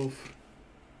honor. Oof.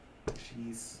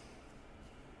 Jeez.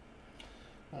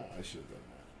 I should have done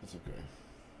that. That's okay.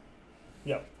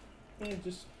 Yep. Yeah,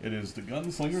 just It is the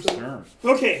gunslinger's turn.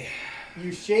 okay.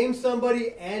 You shame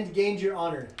somebody and gained your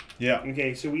honor. Yeah.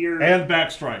 Okay, so we are And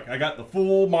backstrike. I got the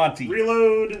full Monty.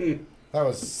 reload, That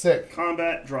was sick.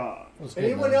 combat, draw. That was good,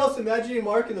 Anyone man. else imagining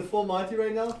Mark in the full Monty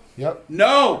right now? Yep,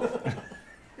 No!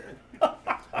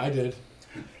 I did.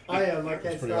 I am. I It's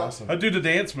can't pretty stop. awesome. I do the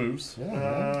dance moves. Yeah,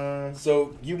 man.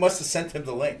 So you must have sent him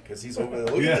the link because he's over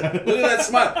there. Look, Yeah. at that, look at that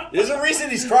smile. There's a reason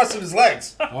he's crossing his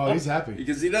legs Oh, he's happy. He's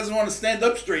because he doesn't want to stand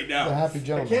up straight a now. happy I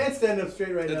gentleman. can't stand up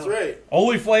straight right That's now. right.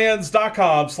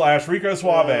 Onlyfans.com/Rico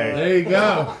Suave. There you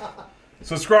go.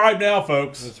 Subscribe now,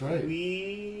 folks. That's right.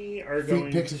 We are Feet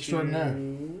going pics to extraordinaire.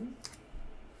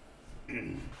 I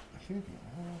think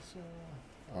also.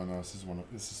 Oh no, this is one.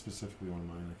 This is specifically one of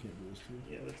mine. I can't do this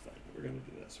too. Yeah, that's fine. We're gonna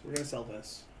do this. We're gonna sell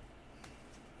this.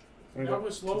 We're That gonna go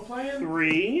was slow playing?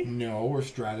 3. No, we're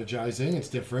strategizing. It's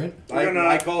different. We're gonna-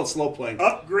 I call it slow playing.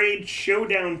 Upgrade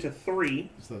Showdown to 3.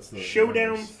 So that's the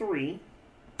Showdown nice. 3.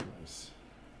 Nice.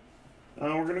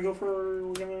 We're gonna go for.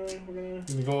 We're gonna. You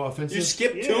gonna go offensive? You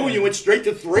skipped Yeah. 2 and you went straight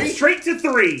to 3? Straight to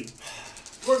 3.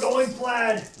 We're going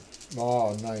plaid.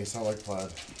 Oh, nice. I like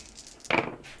plaid.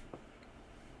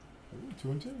 Ooh,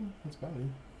 2 and 2. That's bounty.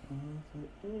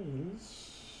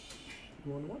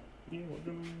 You want what? Yeah,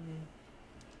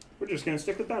 we're just gonna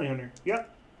stick with bounty hunter. Yep.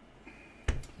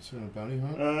 So gonna bounty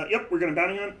hunt. Yep. We're gonna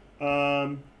bounty hunt.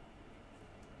 Gonna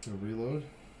reload.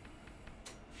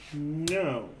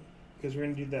 No, because we're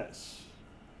gonna do this.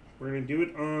 We're gonna do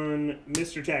it on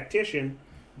Mr. Tactician.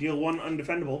 Deal 1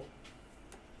 undefendable.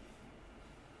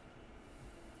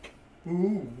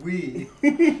 Ooh, wee.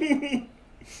 And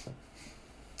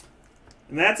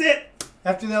that's it.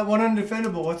 After that one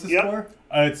undefendable, what's the Yep. score?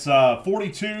 It's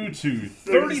 42 to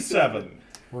 37.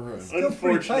 We're good. Still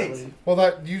pretty tight. Unfortunately. Well,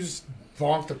 that you just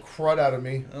bonked the crud out of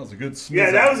me. That was a good smooth. Yeah,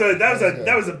 that was a good.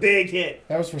 that was a big hit.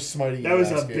 That was for smiting. That you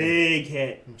was last a game. big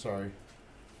hit. I'm sorry.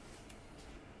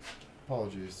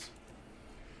 Apologies.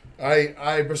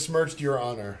 I besmirched your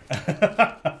honor.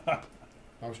 I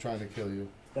was trying to kill you.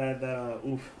 That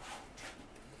oof.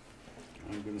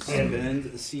 I'm going to spend a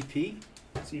CP.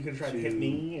 So you could have tried to hit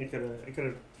me. I could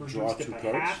have Draw reduced it 2 by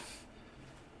cards. half.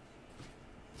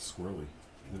 Squirrely.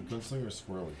 The gunslinger is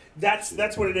squirrely.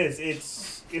 That's what it is.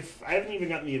 It's if I haven't even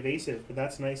gotten the evasive, but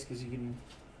that's nice because you can.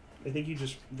 I think you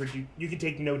just reduce. You can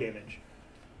take no damage.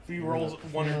 If you roll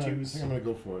 1 or I 2s. think I'm gonna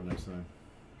go for it next time.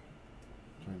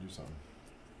 Try and do something.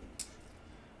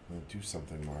 Do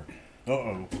something, Mark.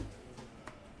 Uh-oh.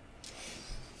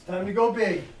 It's time to go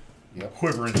big. Yep.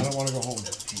 Quivering. I don't want to go home.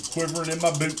 Quivering in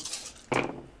my boots.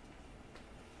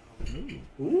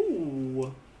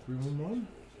 Ooh. 3-1-1.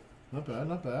 Not bad,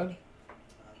 not bad.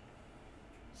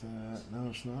 Is that, no,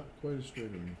 it's not quite as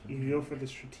straight or anything. You go for the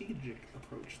strategic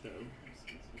approach, though.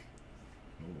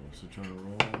 Oh, so trying to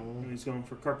roll. And he's going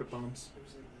for carpet bombs.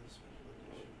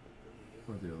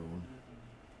 Or the other one.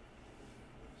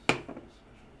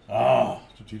 Ah.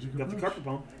 Strategic You got the approach? carpet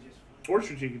bomb. Or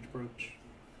strategic approach.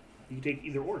 You can take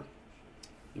either or.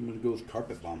 I'm going to go with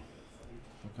Carpet Bomb.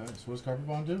 Okay, so what does Carpet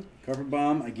Bomb do? Carpet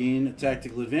Bomb, I gain a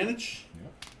tactical advantage.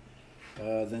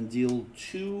 Yep. Then deal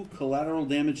 2 collateral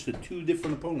damage to 2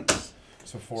 different opponents.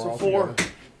 So 4 So altogether. 4.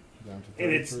 Down to 33.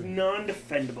 And it's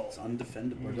non-defendable. It's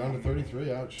undefendable. We're down to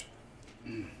 33, ouch.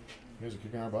 You guys are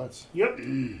kicking our butts. Yep.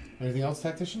 Anything else,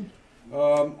 Tactician?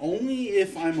 Only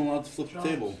if I'm allowed to flip the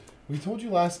table. We told you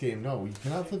last game, no, you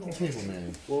cannot flip the table,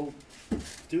 Manny. Well,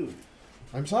 dude,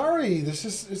 I'm sorry, this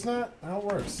is, it's not how it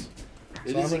works.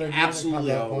 it So I'm is gonna gain a absolutely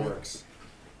combat how it point. works.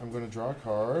 I'm going to draw a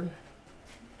card.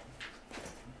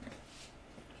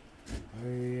 I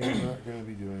am not going to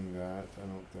be doing that, I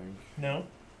don't think. No.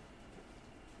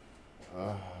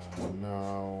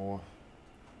 No.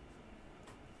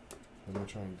 I'm gonna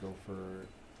try and go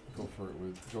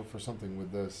for something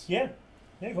with this. Yeah.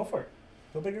 Yeah, go for it.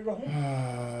 Go big or go home.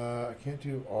 I can't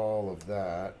do all of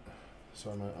that, so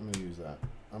I'm gonna use that.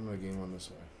 I'm gonna gain 1 this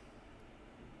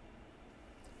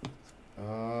way.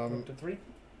 Go up to 3.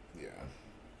 Yeah,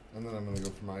 and then I'm gonna go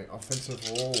for my offensive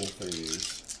roll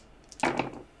phase.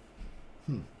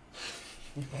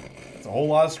 It's a whole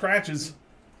lot of scratches.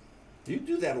 You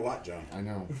do that a lot, John. I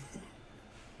know.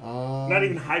 Not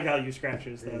even high value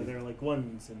scratches, though. They're like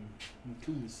 1s and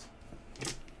 2s.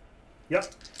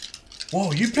 Yep.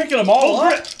 Whoa, you picking them all Full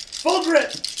up? grit! Full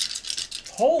grit!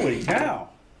 Holy cow.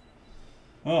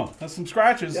 Oh, that's some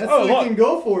scratches. That's Oh, fucking look.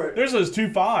 go for it. There's those 2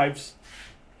 5s.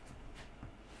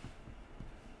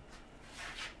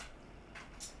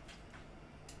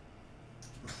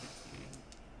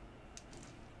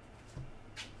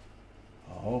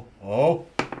 Oh.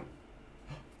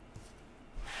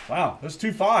 Wow, there's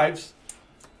 2 5s.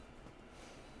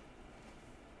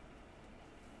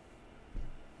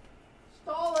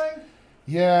 Stalling.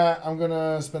 Yeah, I'm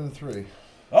gonna spend the 3.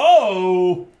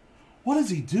 Oh! What is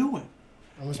he doing?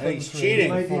 I'm gonna spend He's the 3 cheating.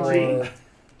 Might be for cheating.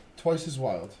 twice as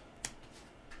wild.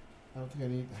 I don't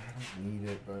need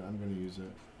it, but I'm gonna use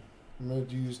it. I'm gonna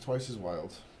use twice as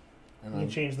wild. And You can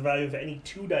change the value of any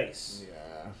 2 dice.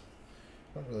 yeah,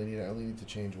 I don't really need it. I only need to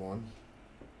change 1.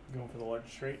 Going for the large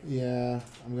straight. Yeah,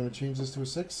 I'm gonna change this to a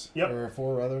 6. Yep. Or a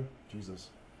 4 rather. Jesus.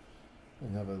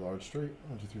 And have a large straight.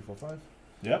 1, 2, 3, 4, 5.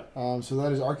 Yep. So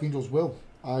that is Archangel's Will.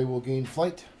 I will gain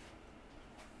flight.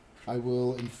 I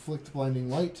will inflict blinding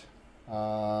light.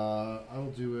 I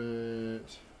will do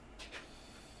it.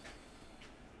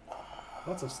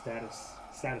 Lots of status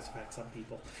effects on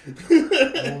people.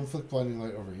 I will inflict blinding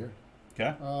light over here.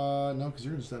 Okay. No, because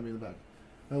you're gonna stab me in the back.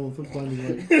 I will inflict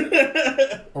blinding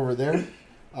light over there.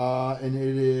 And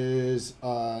it is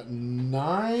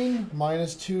 9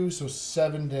 minus 2, so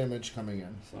 7 damage coming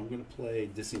in. So I'm going to play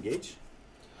Disengage.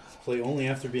 Play only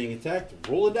after being attacked.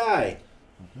 Roll a die.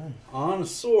 Okay. On a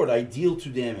sword, I deal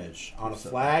 2 damage. On a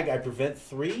flag, I prevent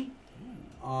 3.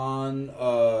 On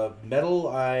metal,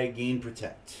 I gain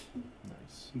Protect.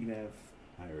 Nice. You can have.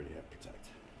 I already have Protect.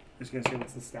 I was going to say,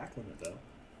 what's the stack limit, though?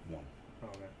 1. Oh,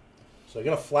 okay. So I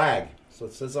got a flag. So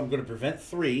it says I'm going to prevent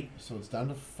 3. So it's down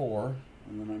to 4.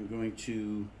 And then I'm going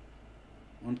to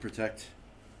unprotect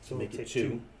So to make we'll it take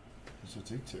 2. So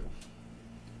take 2.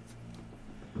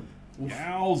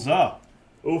 Yowza.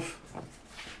 Oof.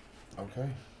 Okay.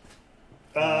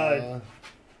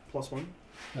 Plus 1.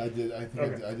 I did. I think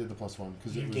Okay. I did the plus 1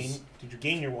 because Did it you was. gain? Did you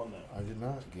gain your 1 though? I did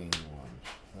not gain 1.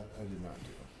 That I did not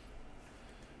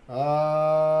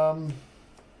do.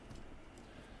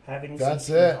 Having That's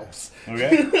CP it. helps.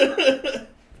 Okay.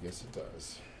 Yes, it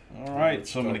does. All right,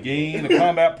 so I'm going to gain a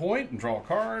combat point and draw a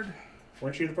card.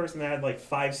 Weren't you the person that had like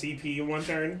 5 CP in 1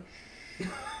 turn?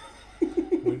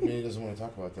 Manny doesn't want to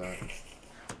talk about that.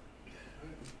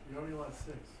 You only lost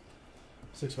 6.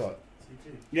 6 what?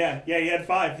 CP. Yeah, he had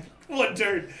 5 1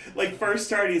 turn. Like first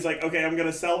turn, he's like, okay, I'm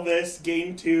gonna sell this,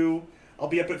 gain 2. I'll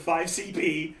be up at 5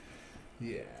 CP.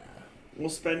 Yeah. We'll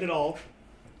spend it all.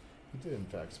 He did in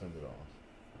fact spend it all.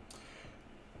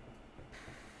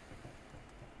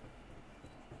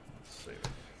 Let's save it.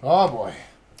 Oh boy.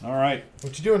 All right.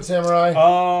 What you doing, Samurai?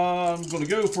 I'm going to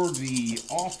go for the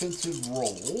offensive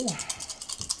roll.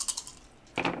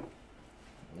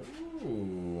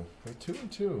 Ooh. We're 2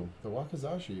 and 2. The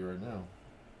Wakazashi right now.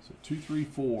 So 2, 3,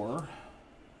 4.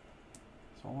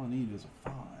 So all I need is a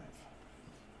 5.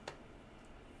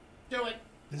 Do it.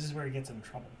 This is where he gets in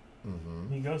trouble.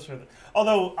 Mm-hmm. He goes for the.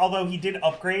 Although he did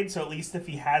upgrade, so at least if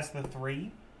he has the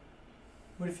 3,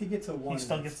 What if he gets a 1?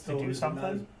 still gets to do does it not-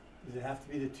 something? Does it have to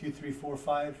be the 2, 3, 4,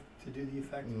 5 to do the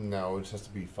effect? No, it just has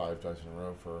to be 5 dice in a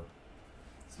row for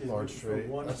So he's large looking for straight.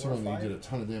 1, That's 4, when you 5? did a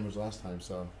ton of damage last time,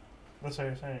 so. That's what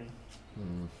you're saying.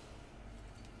 Hmm.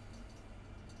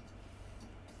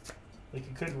 Like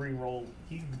he could re-roll.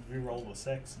 He could re-roll the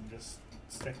 6 and just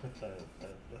stick with the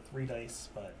 3 dice,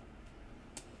 but.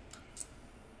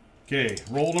 Okay,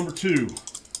 roll number 2.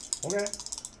 Okay.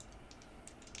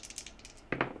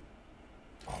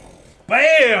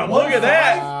 Bam! Look at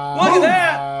that! Wow. Look at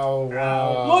that! Wow,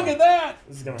 wow. Look at that!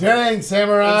 This is gonna hurt. Dang,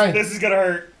 Samurai! This is gonna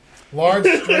hurt. Large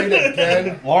straight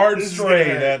again. Large This is straight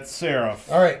gonna hurt. at Seraph.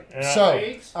 All right, Yeah.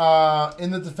 so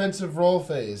in the defensive roll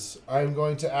phase, I'm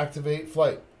going to activate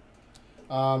flight.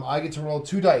 I get to roll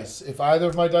 2 dice. If either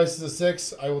of my dice is a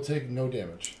 6, I will take no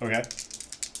damage. Okay.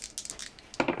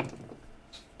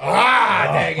 Ah,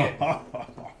 dang it!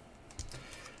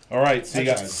 All right, so you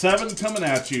got Okay. 7 coming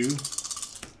at you,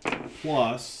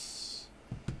 plus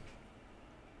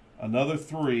another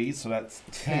 3, so that's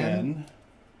 10.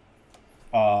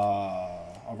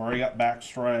 I've already got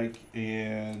backstrike,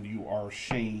 and you are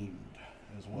shamed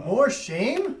as well. More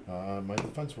shame? My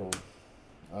defense roll.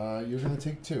 You're going to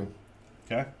take 2.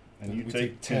 Okay, and you We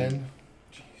take 10.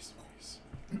 Jeez, please.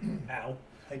 Ow.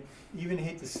 I even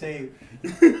hate to say,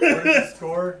 what is the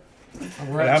score?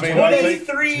 We're How at many 20. do I take?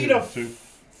 23 Two. to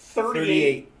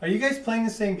 38. Are you guys playing the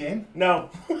same game? No.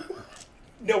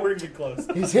 No, we're even close.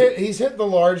 He's hit the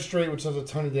large straight, which does a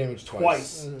ton of damage twice.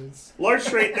 Twice. It's Large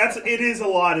straight. It is a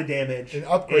lot of damage. an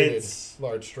upgraded It's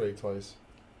large straight twice.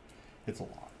 It's a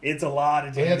lot. it's a lot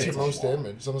of I think damage. that's your most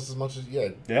damage. It's almost as much as Yeah.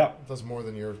 it does more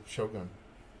than your Shogun.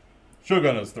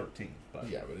 Shogun is 13, but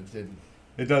Yeah, but it did.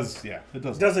 it does. Yeah, it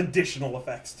does. It does additional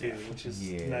effects too, which is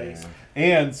Yeah. nice.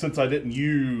 And since I didn't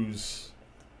use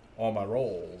all my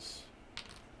rolls,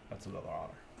 that's another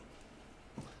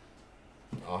honor.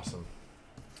 Awesome.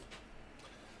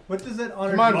 What does that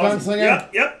honor Come on, do?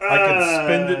 Gunslinger. Yep. I can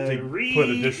spend it to put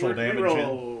additional damage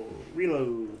in.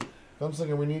 Reload.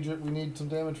 Gunslinger, we need some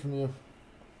damage from you.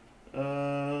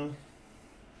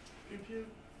 Pew pew.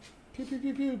 Pew pew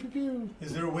pew pew pew pew.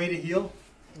 Is there a way to heal?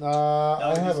 I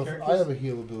was have these a characters?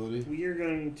 heal ability. We are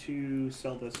going to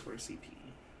sell this for a CP.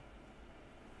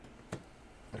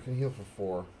 I can heal for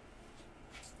 4.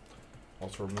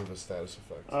 Also remove a status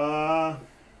effect.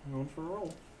 Roll for a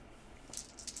roll.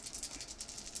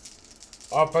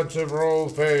 Offensive roll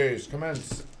phase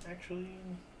commence. Actually,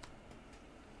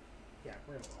 yeah,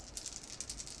 we're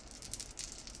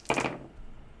gonna roll.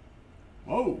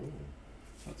 Whoa,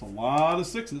 that's a lot of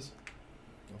 6s.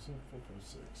 Also 4 for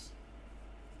 6.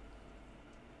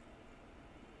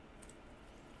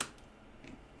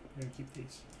 We're gonna keep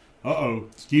these. Uh-oh.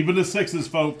 It's keeping the 6s,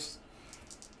 folks.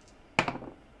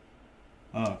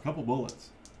 A couple bullets.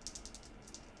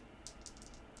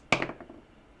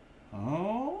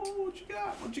 Oh, what you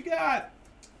got? What you got?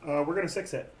 We're gonna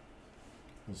 6 it,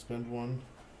 We'll spend 1.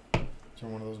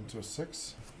 Turn one of those into a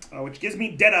 6. which gives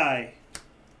me Deadeye.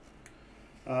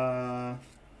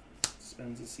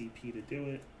 Spends a CP to do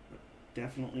it. But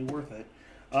definitely worth it.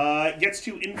 Gets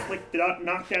to inflict the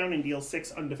knockdown and deal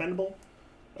 6 undefendable.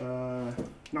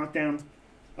 Knockdown.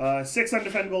 6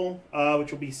 undefendable,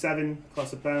 which will be 7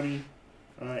 plus a bounty,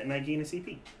 and I gain a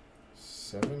CP.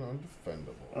 7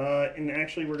 undefendable. And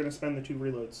actually, we're gonna spend the 2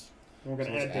 reloads. And we're So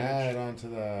gonna let's add damage. add on to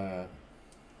that.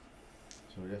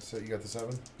 So we got you got the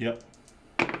 7 Yep.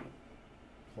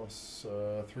 plus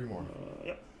 3 more.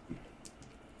 Yep.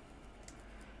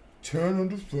 10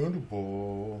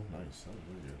 undefendable. Nice. That was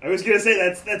really good. I was gonna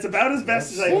say that's about as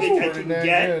best as I think I Pretty can dang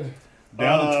get. good.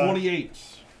 Down to 28.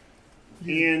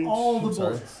 And All the I'm sorry.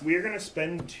 bullets. we're gonna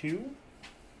spend 2,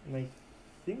 and I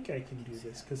think I can do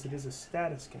this because it is a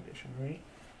status condition, right?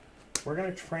 We're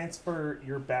gonna transfer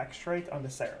your backstrike onto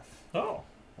Seraph. Oh.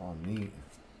 Oh, neat.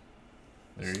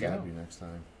 There you Stab go. you next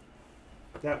time.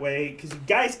 That way, because you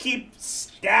guys keep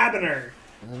stabbing her,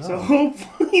 I know. so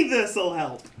hopefully this will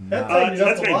help. That Not- tightened up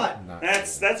that's a me. lot. not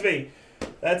That's good. me.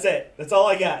 That's it. That's all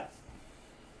I got.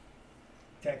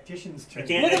 Tactician's turn. I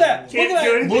can't- Look at that. Can't Look at do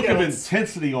that anything look of else.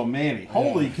 intensity on Manny.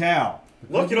 Holy cow.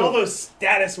 Look at all those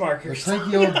status The markers.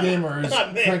 cranky old gamer is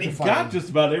Not me. cranky You've got just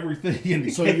about everything in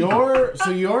the So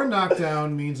game. your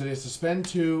knockdown means that he has to spend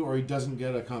 2 or he doesn't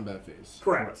get a combat phase.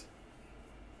 Correct.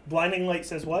 Blinding light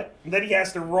says what? Then he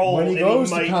has to roll. When he and goes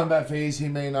might... to combat phase, he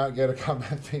may not get a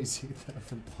combat phase either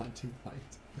from blinding light.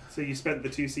 So you spent the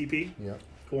 2 CP. Yep.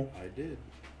 Cool. I did.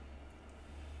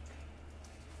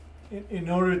 In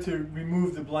order to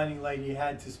remove the blinding light, he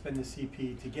had to spend the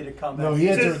CP to get a combat. No, he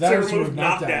had to. To That was to remove remove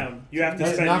knockdown. knockdown, you have to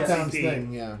That's spend your knockdown's CP.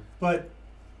 thing. Yeah. But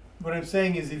what I'm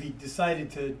saying is, if he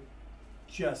decided to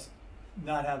just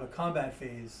not have a combat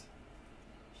phase,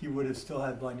 he would have still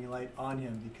had blinding light on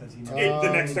him because he. The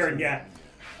next turn, yeah.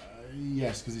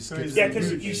 Yes, because he So skipped. he's- Yeah, the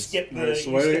because move you phase. skip the. Alright,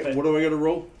 so you skip it. what do I got to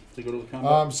roll to go to the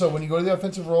combat? So when you go to the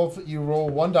offensive roll, you roll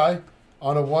 1 die.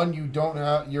 On a 1, you don't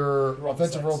have your Roll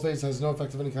offensive six. roll phase has no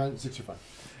effect of any kind. 6 or 5.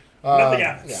 Nothing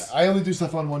happens. Yeah, I only do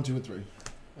stuff on 1, 2, and 3,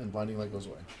 and blinding light goes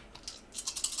away.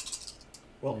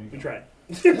 Well, There you we go. tried.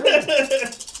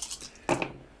 I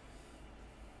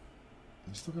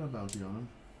still got a bounty on him.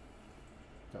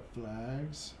 Got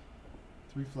flags.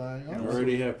 3 flags. I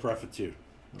already have Profiteer.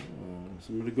 Oh. So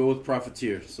I'm going to go with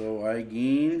Profiteer. So I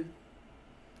gain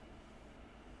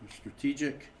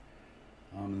strategic,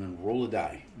 and then roll a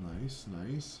die. Nice,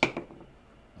 nice. A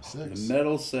The 6.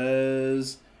 medal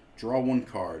says draw 1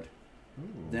 card. Ooh.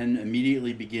 Then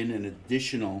immediately begin an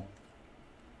additional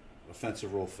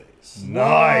offensive roll phase.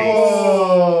 Nice.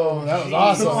 Oh, that was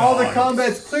awesome. So all the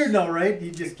combat's cleared now, right?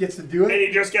 He just gets to do And it.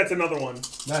 he just gets another one.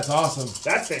 That's awesome.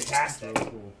 That's fantastic. That was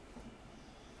cool.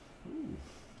 Ooh,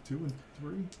 2 and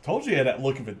 3. Told you had that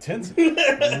look of intensity. I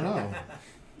don't know.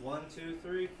 1, 2,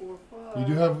 3, 4, 5. You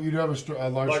do have a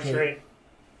large Large straight. straight.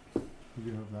 You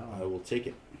do have that I one. will take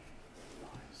it.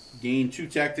 Gain 2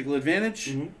 tactical advantage.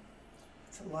 Mm-hmm.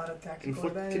 It's a lot of tactical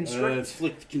Inflict advantage. constrict.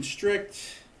 Inflict constrict.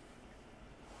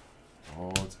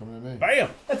 Oh, it's coming to me. Bam.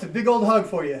 That's a big old hug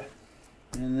for you.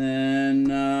 And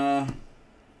then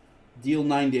deal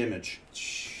 9 damage.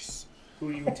 Jeez. Who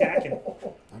are you attacking?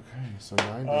 Okay, so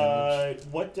 9 damage.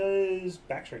 What does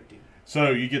Backstrike do? So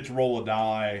you get to roll a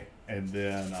die, and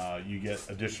then you get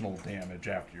additional damage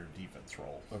after your defense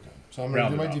roll. Okay, so I'm going to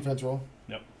do my Round it up. defense roll.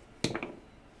 Yep.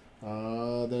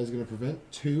 That is going to prevent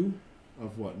 2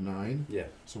 of what, 9? Yeah.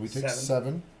 So we take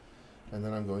 7. And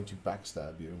then I'm going to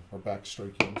backstab you, or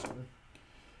backstrike you, I'm sorry.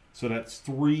 So that's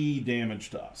 3 damage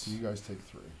to us. So you guys take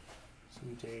 3. So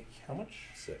you take how much?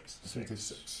 6. So you take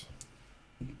 6.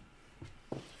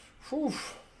 Whew.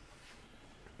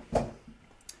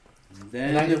 Then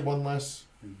And I get 1 less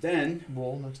Then,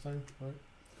 roll next time,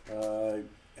 right?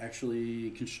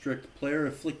 actually constrict player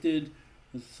afflicted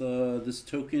with this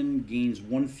token gains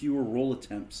 1 fewer roll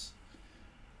attempts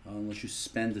unless you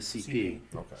spend a CP.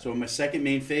 Okay. So in my second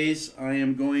main phase, I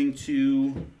am going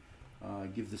to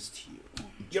give this to you.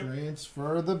 Yep.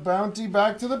 Transfer the bounty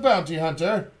back to the bounty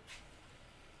hunter.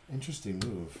 Interesting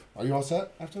move. Are you all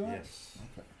set after that? Yes.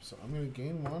 Okay, so I'm going to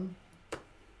gain 1. I'm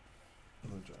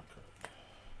going to draw a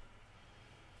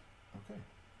card. Okay.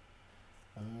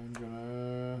 I'm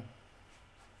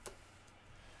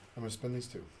gonna spend these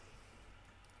 2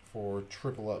 for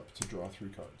triple up to draw 3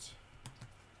 cards.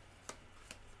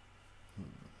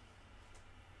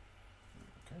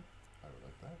 Okay, I would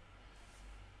like that.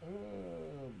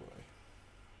 Oh boy.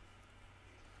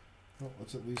 Well,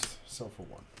 let's at least sell for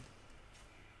 1.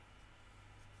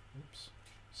 Oops,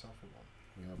 sell for 1.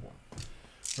 We have 1.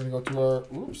 We're gonna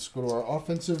go to our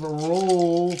offensive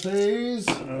roll phase.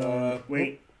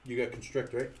 Wait. You got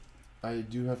constrict, right? I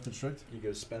do have constrict, You got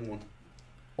to spend 1.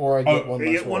 or I get 1 You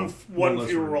less get roll. one less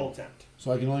fewer roll. roll attempt.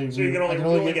 So I can only. So you can only I can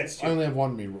roll only against 2. I only have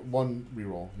one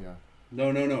reroll. Yeah.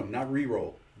 No, not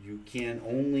reroll. You can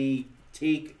only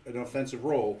take an offensive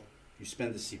roll. You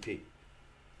spend the CP.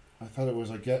 I thought it was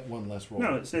I get 1 less roll.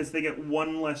 No, it says they get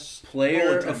 1 less roll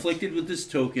Player attempt. afflicted with this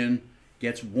token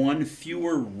gets 1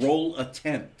 fewer roll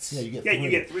attempts. Yeah, you get. Yeah, 3. you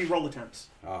get 3 roll attempts.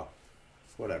 Oh,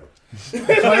 whatever. So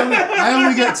I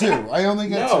only get 2. I only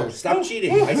get No, 2. stop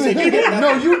cheating. I said you get nothing.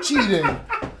 No, you cheating.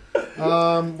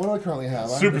 What do I currently have?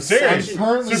 Super I'm serious.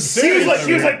 currently. Super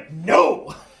He was like,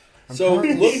 no. So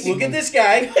look at this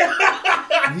guy.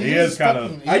 He is kind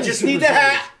of- fucking- I he is just super need the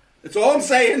hat. That's all I'm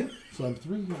saying. So I'm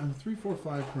 3, 4,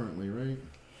 5 currently, right?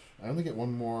 I only get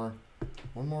one more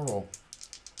roll.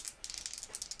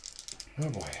 Oh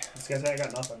boy. This guy's I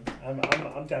got nothing.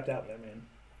 I'm tapped out there, man.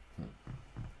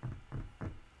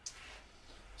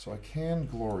 So I can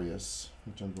glorious,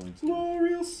 which I'm going to do.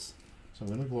 Glorious. So I'm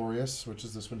going to glorious, which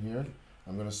is this one here.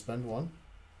 I'm going to spend 1,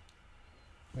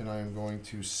 and I am going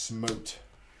to smote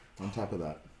on top of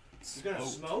that. You're gonna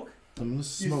smoke? I'm going to You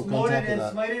smoke on smote top it of and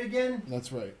that. smite it again?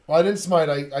 That's right. Well, I didn't smite.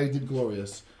 I did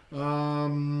glorious. We're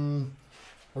gonna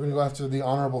go after the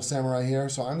honorable samurai here.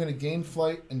 So I'm gonna gain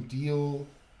flight and deal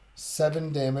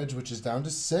 7 damage, which is down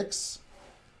to 6,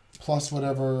 plus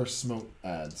whatever smote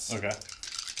adds. Okay.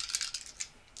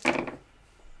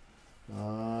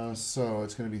 So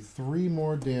it's gonna be 3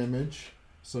 more damage.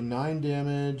 So 9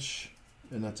 damage,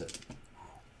 and that's it.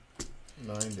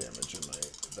 9 damage, and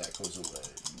that goes away.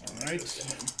 All right.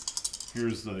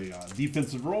 Here's the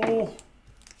defensive roll.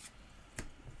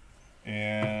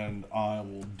 And I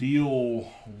will deal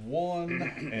 1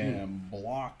 and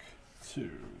block 2.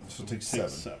 So we take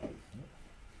 7.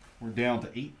 We're down to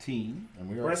 18. And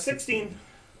we are We're at 16.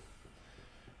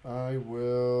 I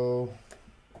will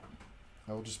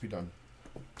just be done.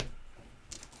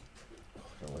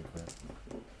 I like that.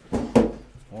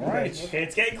 All right. Okay,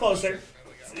 it's getting closer.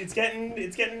 It's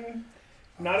getting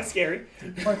not as scary.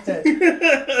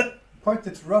 Part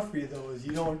that's rough for you though is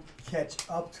you don't catch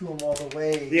up to them all the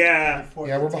way. Yeah. before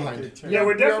Yeah, they we're take behind. their turn. Yeah,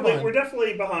 we're behind.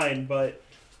 definitely behind, but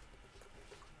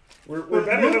we're But it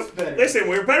better. looks Than, better. Listen,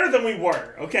 we're better than we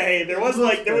were. Okay, there was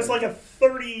like a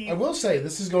 30. I will say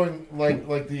this is going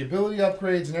like the ability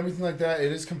upgrades and everything like that.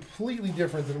 It is completely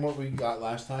different than what we got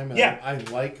last time. And Yeah. I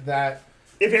like that.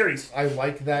 It varies. I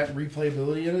like that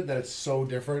replayability in it. That it's so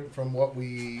different from what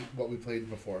we played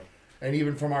before, and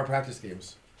even from our practice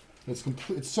games.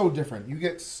 It's so different. You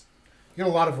get a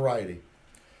lot of variety.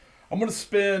 I'm going to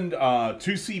spend 2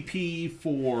 CP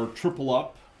for triple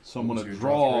up. So I'm going So to you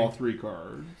draw draw 3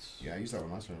 cards. Yeah, I used that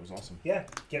one last time. It was awesome. Yeah.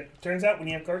 Turns out when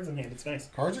you have cards in hand, it's nice.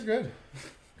 Cards are good.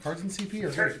 Cards and CP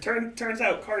are good. Turns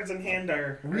out cards in hand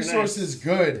are Resources nice.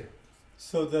 good.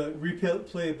 So the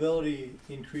replayability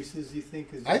increases, you think?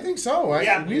 I think so.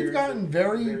 Yeah. We've gotten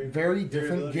very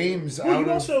different games Well, out you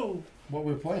of also what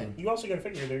we're playing. you also got to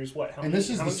figure there's what how And many, this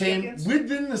is how the many same champions?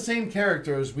 within the same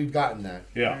characters. We've gotten that.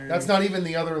 Yeah. That's not even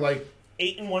the other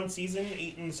 8 in one season,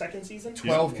 8 in the second season.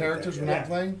 12 characters we're Yeah. not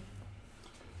playing.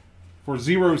 For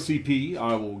 0 CP,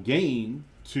 I will gain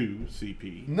 2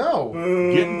 CP. No.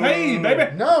 Getting paid,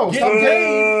 baby. No, stop Boo.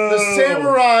 getting the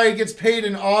samurai gets paid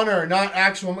in honor, not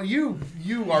actual. You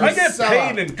are. I get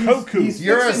sellout. paid in Koku.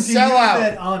 You're a fixing to sellout. use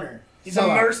that honor. He's a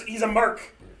Sellout. he's a merc. He's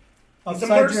a Upside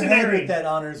your head mercenary. with that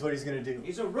honor is what he's going to do.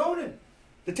 He's a Ronin.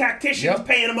 The tactician's Yep.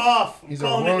 paying him off. I'm He's a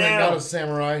calling it Ronin, now. not a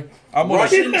samurai. I'm gonna,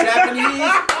 Russian, Japanese,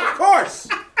 of course.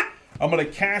 I'm going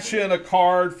to cash in a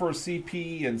card for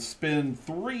CP and spend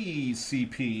 3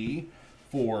 CP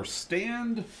for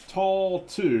Stand Tall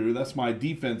 2. That's my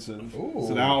defensive. Ooh.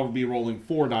 So now I'll be rolling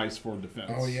 4 dice for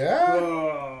defense. Oh yeah.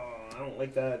 Oh, I don't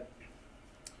like that.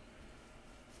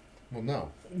 Well, no.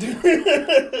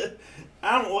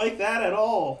 I don't like that at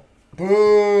all.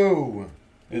 Boo.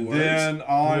 And Words. then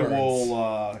I Words.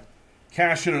 will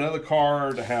cash in another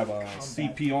card to have a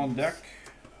CP on deck.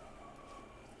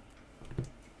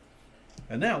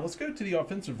 And now let's go to the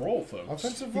offensive roll, folks.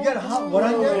 Offensive. You got a hot what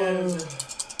on there?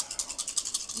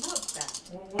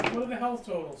 What are the health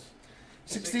totals?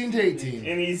 16 to 18.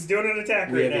 And he's doing an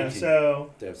attack We right have now. 18. So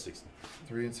 16.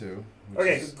 3 and 2. which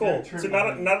okay, is- cool. So not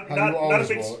How you not a always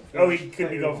big. roll it. Oh, he could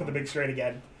be going for the big straight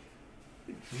again.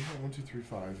 1, 2, 3,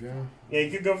 5. Yeah. Yeah, he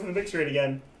could go for the big straight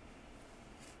again.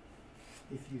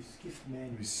 If you skip It'd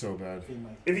manual, be so bad. they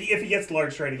might. If he gets the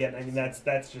large straight again, I mean that's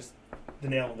just the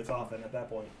nail in the coffin at that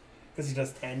point because he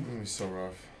does 10 It'd be so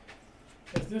rough.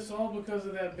 Is this all because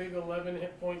of that big 11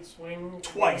 hit point swing?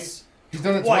 twice. He's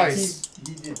done it Twice. twice.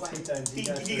 He did 3 times.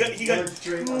 He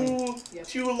got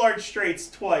two large straights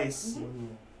twice.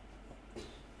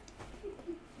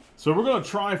 So we're going to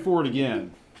try for it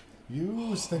again.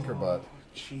 You stinker butt.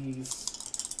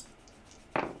 Jeez.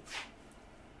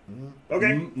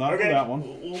 Okay. Not for okay. that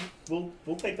one.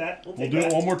 We'll take that. We'll We'll take do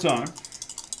that. it one more time.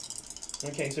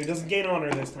 Okay, so he doesn't gain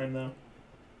honor this time though.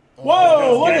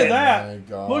 Whoa, look Okay. at that. My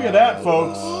God. Look at that,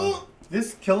 folks.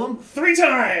 This kill him 3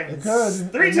 times.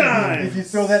 Good. 3 if times. you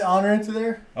throw that honor into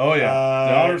there. Oh, yeah.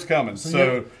 the honor's coming. So,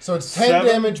 So, so it's 10 7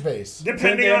 damage base.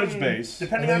 Depending 10 damage on base.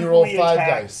 depending And on then you who roll he 5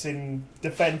 attacks dice. in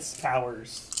defense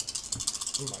towers.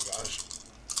 Oh my gosh.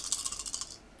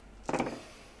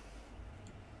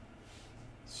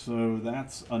 so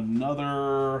that's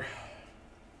another.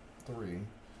 3.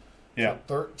 Yeah.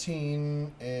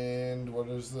 13 and what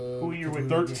is the? Who you're with?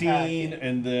 13,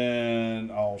 and then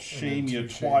I'll shame you 2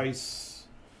 shame. twice.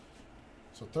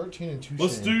 So 13 and 2.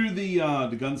 Let's shame. do the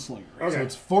gunslinger. Okay. So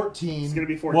it's 14. It's gonna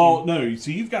be 14. Well, no. So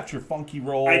you've got your funky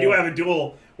roll. I do have a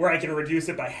duel where I can reduce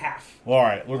it by half. All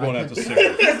right, we're going after 6.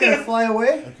 He's gonna fly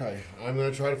away Okay, I'm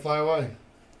gonna try to fly away.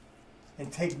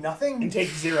 and take nothing. And take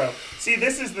 0. See,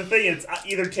 this is the thing. It's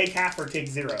either take half or take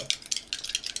 0.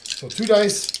 So 2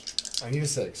 dice. I need a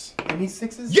 6. Any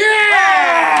 6s?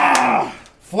 Yeah!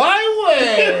 Fly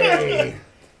away!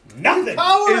 Nothing.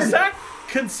 Is that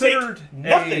considered a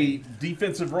nothing.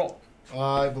 defensive roll?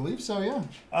 I believe so. Yeah.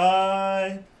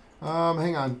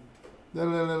 Hang on.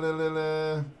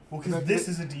 Well, because this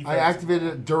is a defense. I activated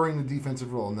it during the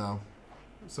defensive roll. No,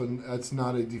 so that's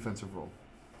not a defensive roll.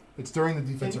 It's during the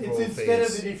defensive roll It's instead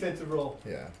phase. of the defensive roll.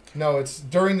 Yeah. No, it's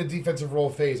during the defensive roll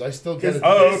phase. I still get Because it.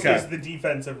 Oh, this okay. is the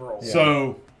defensive roll. Yeah.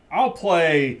 So I'll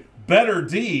play Better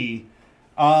D.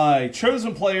 A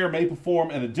chosen player may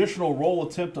perform an additional roll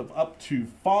attempt of up to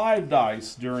 5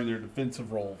 dice during their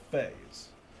defensive roll phase.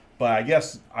 But I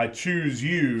guess I choose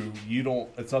you. You don't.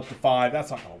 It's up to 5.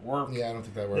 That's not gonna work. Yeah, I don't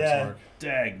think that works, Yeah. Mark.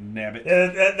 Dag nabbit.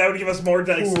 Yeah, that would give us more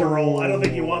dice to roll. I don't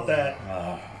think you want that.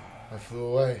 I flew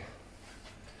away.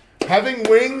 Having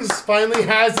wings finally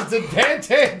has its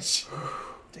advantage.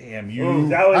 Damn you. Ooh,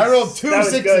 that was, I rolled 2 that was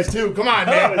sixes good. too. Come on,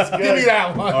 That man. was Give good. me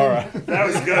that one. All right. That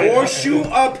was good. Horseshoe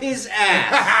up his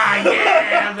ass.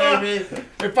 Yeah, baby.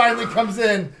 It finally comes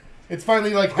in. It's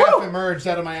finally like half emerged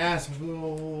out of my ass.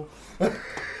 Whoa.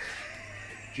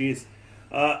 Jeez.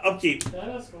 Upkeep. That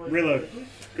escalated Reload.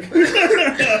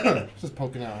 quickly. Just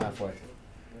poking out halfway.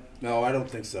 No, I don't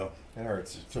think so. It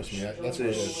hurts. Trust me. That's That's where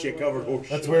a it is. shit covered horseshoe.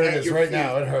 That's where it at is your right feet.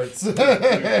 now. It hurts.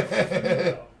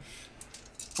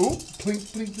 Ooh, plink,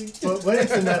 plink, plink. But when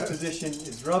it's in that position,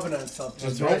 it's rubbing on something.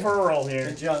 That's Roll right. for a roll here.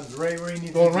 And John's right where he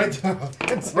needs Going to right be. down.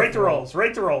 Right to rolls.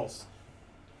 Right to rolls.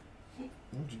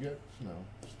 What'd you get? No.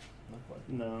 Not quite.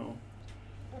 No.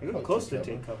 We're Quite close to take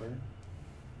take cover.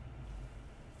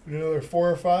 Another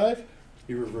 4 or 5?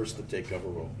 He reversed the take cover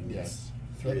roll. He needs Yes.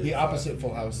 3 of The 5. opposite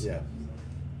full house. Yeah.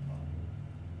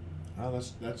 Oh,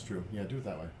 that's true. Yeah, do it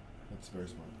that way. That's very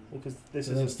smart. Well, because this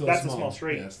And then is still that's a small. small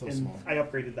straight, Yeah, still and small. I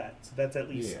upgraded that, so that's at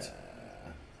least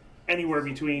Yeah. anywhere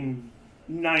between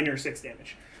 9 or 6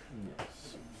 damage. Yes.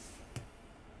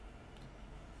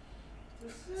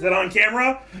 Is that on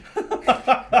camera?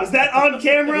 Is that on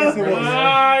camera?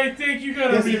 I think you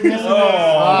gotta Yes, be it is. more.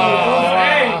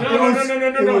 Hey,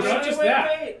 no, not just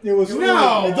that. It was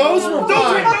No, those were Those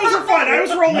fine. are fine. I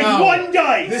was rolling No. 1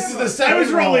 dice. This is the second I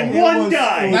was rolling roll. 1 It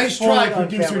die. was Nice fully try, on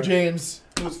producer camera. James.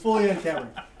 It was fully on camera.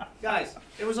 Guys,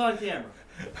 it was on camera.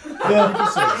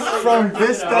 From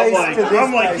this dice I'm to this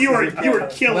like, dice you is were on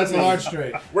killing That's a me. large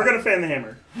straight. We're gonna fan the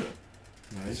hammer.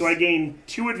 Nice. So I gain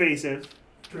 2 evasive.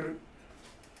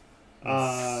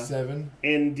 7.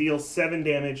 And deal 7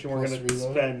 damage, and we're Plus gonna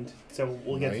reload. spend. So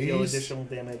we'll get to deal Nice. additional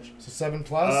damage. So 7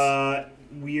 plus?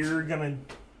 We're gonna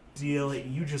deal.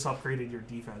 You just upgraded your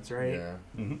defense, right?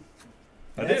 Yeah.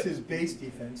 That's his base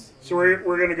defense. So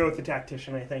we're gonna go with the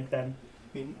tactician, I think. Then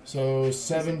I mean, So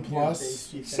 7 base plus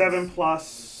defense. 7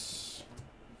 plus.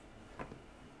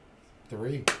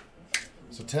 3.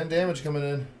 So 10 damage coming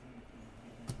in.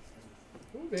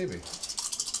 Ooh, baby.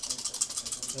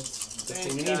 That's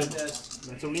what we needed.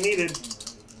 That's what we needed.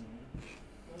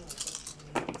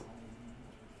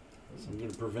 I'm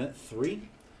going to prevent 3.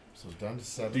 So it's down to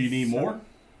 7. Do you need more?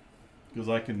 Because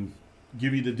I can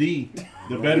give you the D.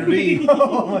 The better D.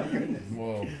 Oh my goodness.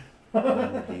 Whoa.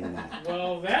 Gain that.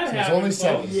 Well, that So it's happened. only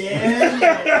 7. folks.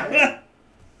 Yeah.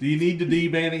 Do you need the D,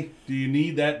 Manny? Do you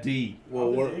need that D?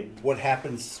 Well, what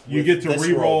happens? You with get to this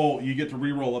re-roll. You get to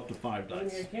re-roll up to 5 I'm gonna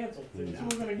dice. get canceled. No. That's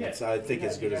what we're gonna get. It's, I think,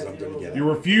 as good as I'm going to get.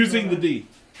 You're refusing the D.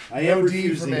 I am No D for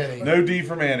refusing. Manny. No D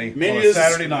for Manny Manny on a is-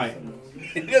 Saturday night.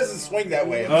 It doesn't swing that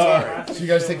way. I'm Oh. sorry. So you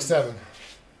guys take 7.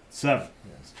 7.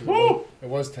 Yes, 'cause Woo! it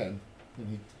was 10. And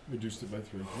he reduced it by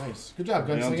 3. Nice. Good job,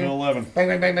 Down to Gunslinger. 11. Bang,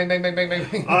 bang, bang, bang, bang, bang, bang,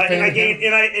 bang.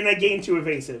 And I gain 2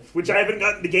 evasive, which I haven't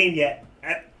gotten the gain yet.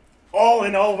 At all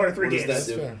of our 3 What does games.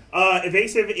 that do? Fair.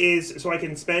 Evasive is so I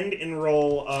can spend and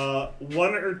roll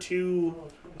 1 or 2.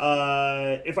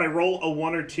 If I roll a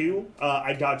 1 or 2,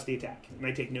 I dodge the attack and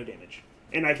I take no damage.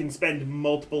 And I can spend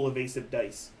multiple evasive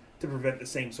dice to prevent the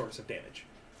same source of damage.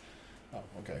 Oh,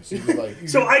 okay. So you like.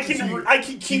 So I you-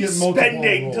 can keep get multiple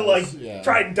spending to like rolls, yeah.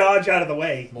 try and dodge out of the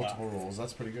way. Multiple rolls.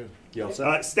 That's pretty good. You all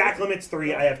set? Stack limits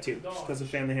 3. I have 2 because the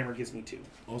Fan the Hammer gives me 2.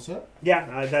 All set?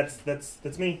 Yeah,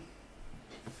 that's me.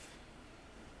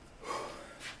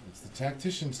 It's the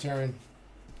tactician's turn.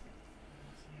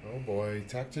 Oh boy,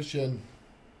 tactician.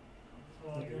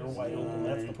 You're wide open.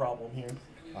 That's the problem here.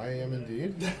 I am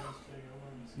indeed.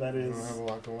 That I is don't have a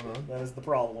lot going on. that is the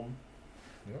problem.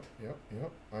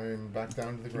 Yep. I'm back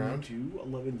down to the ground. 2,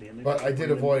 11 damage. But I did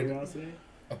Random avoid- curiosity.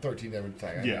 A 13 damage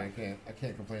attack. Yeah. I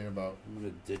can't complain about. I'm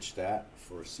going to ditch that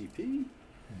for a CP.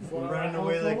 We're running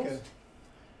away like a.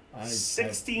 I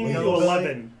 16 have to wings.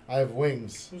 11. I have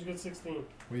wings. Who's got 16?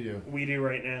 We do. We do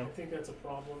right I now. think that's a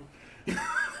problem.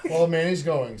 Well, Manny's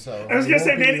going, so. I was it gonna say,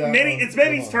 won't be that long. it's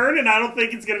Manny's Hold on. turn, and I don't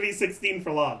think it's gonna be 16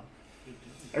 for long.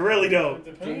 I really don't.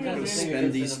 Depending on gonna Manny,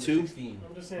 spend these 2. I'm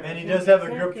just saying. And I he think- does have a I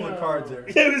grip think, full of cards there.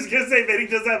 I was gonna say, Manny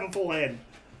does have a full hand.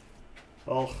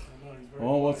 Oh, I know, he's very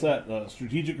Well, what's quiet. that?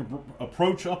 Strategic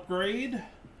approach upgrade.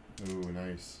 Ooh,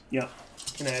 nice. yeah.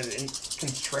 Can add in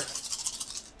constrict,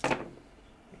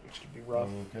 which could be rough.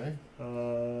 Okay.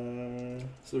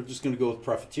 So we're just going to go with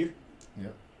Profiteer.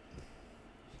 Yep.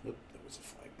 Yep, that was a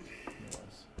flag.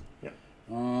 It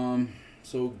was.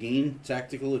 So gain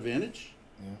tactical advantage.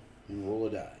 and roll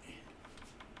a die.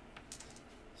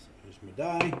 So here's my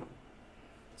die.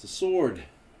 It's a sword.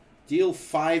 Deal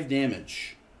 5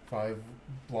 damage. 5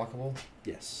 blockable.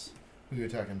 Yes. Who are you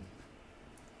attacking?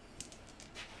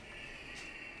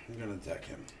 I'm gonna attack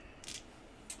him.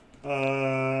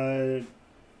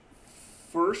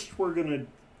 First we're gonna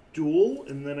duel,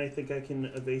 and then I think I can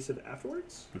evasive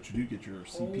afterwards. But you do get your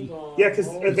CP. Hold on. Yeah, because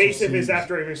hold- evasive is received.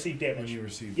 after I receive When damage. you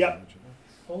receive Yep. damage.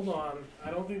 Hold on. I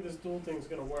don't think this dual thing's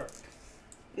gonna work.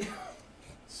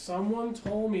 Someone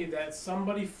told me that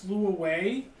somebody flew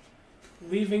away,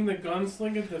 leaving the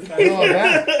gunslinger No, I'm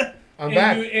defense. back. I'm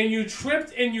back. And you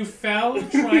tripped and you fell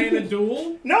trying to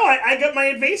duel. No, I got my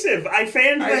evasive. I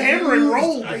fanned the hammer and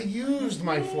rolled. I used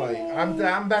my flight. I'm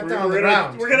back down We're on the gonna-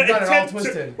 ground. We're gonna You got it all attempt.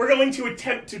 twisted. We're going to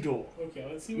attempt to duel. Okay,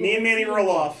 let's see. What Me and Manny roll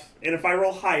off, and if I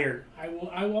roll higher,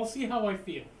 I will see how I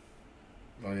feel.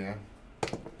 Oh yeah.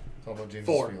 It's all about James'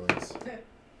 4. feelings.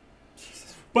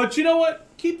 But you know what?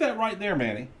 Keep that right there,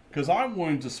 Manny, because I'm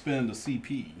going to spend a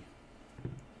CP.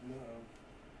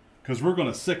 Because we're going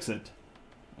to 6 it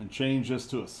and change this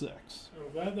to a 6.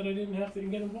 I'm glad that I didn't have to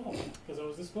get involved because I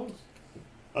was this close.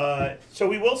 so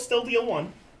we will still deal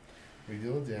 1. We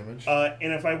deal with damage.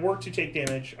 And if I were to take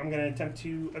damage, I'm going to attempt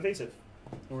to evasive.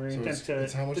 We're going So to it's, attempt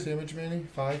it's how much to. damage, Manny?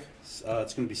 5?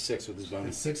 It's gonna be 6 with his It's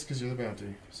bonus. 6 because you're the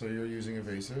bounty. So you're using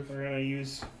evasive. We're going to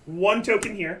use 1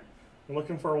 token here. We're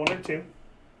looking for a 1 or 2.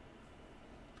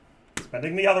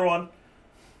 Spending the other one.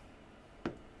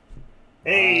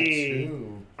 Hey!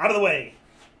 2. Out of the way.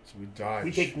 So we dodge.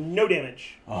 We take no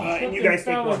damage. Oh. And you guys take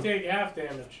fell 1. and take half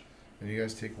damage. And you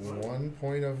guys take 1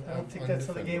 point of. I don't think that's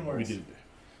how the game undefendable. works. We did.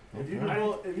 If you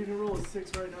Okay. can roll a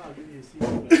 6 right now, I'll give you a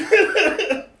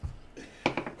C.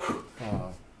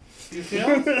 Did you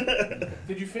fail?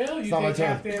 Did you fail? You not my take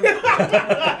half turn. damage.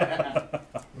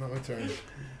 Not my turn.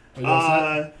 Are you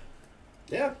all set?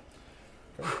 Yeah.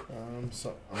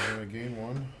 So I'm gonna gain 1.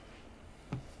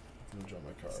 I'm gonna draw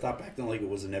my card. Stop acting like it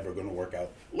was never gonna work out.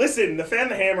 Listen, the fan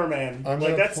the hammer, man. I'm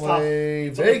like gonna that's play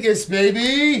tough. Vegas,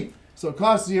 baby. So it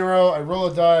costs 0. I roll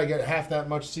a die. I get half that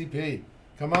much CP.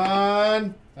 Come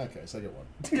on. Okay, so I get 1.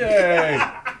 Yay!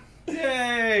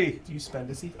 Yay! Do you spend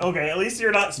a CP? Okay, at least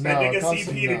you're not spending No, a it costs CP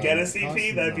them to get a none. It CP. costs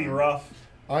them That'd be none. rough.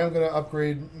 I am gonna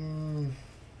upgrade.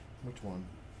 Which one?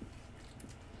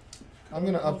 I'm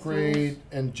gonna upgrade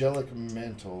Angelic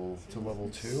Mantle to level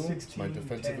 2. It's my 16,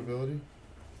 defensive 10. ability.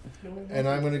 And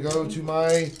I'm gonna go to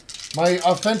my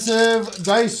offensive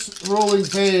dice rolling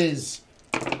phase.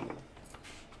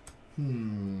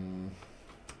 1,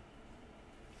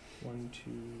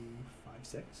 2, 5,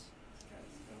 6.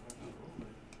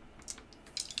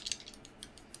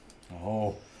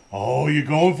 Oh, you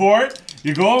going for it?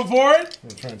 You going for it? I'm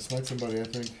gonna try and smite somebody, I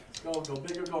think. Go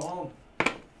big or go home.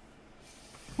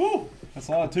 Whew, that's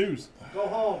a lot of 2s. Go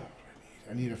home.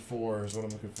 I need a 4 is what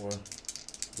I'm looking for.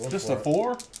 Going Just for a it.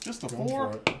 4? Just a Going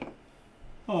 4? for it.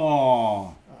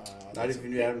 Oh. Not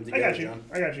even you have them I together, got you. John.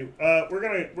 I got you.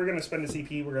 We're gonna spend a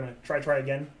CP. We're gonna try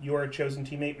again. Your chosen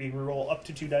teammate. We roll up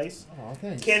to 2 dice. Oh,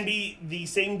 thanks. Can be the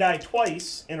same die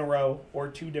twice in a row or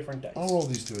 2 different dice. I'll roll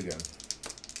these 2 again.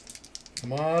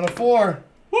 Come on, a 4.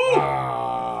 Woo!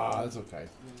 Ah, that's okay.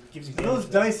 Gives you Do those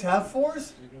damage. dice have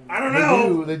 4s? I don't They know.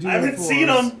 do. They do I have haven't seen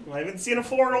 4s. them. I haven't seen a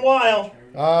 4 in a while.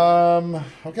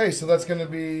 Okay, so that's going to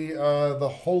be the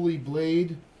Holy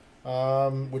Blade,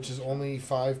 which is only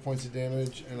 5 points of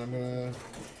damage, and I'm going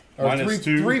to... Minus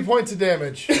 2. 3 points of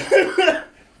damage.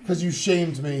 Because you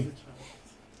shamed me. I'm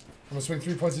going to swing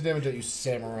 3 points of damage at you,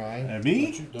 samurai. And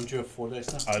me? Don't you have 4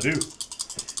 dice now? I do.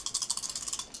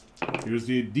 Here's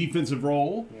the defensive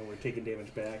roll. Yeah, we're taking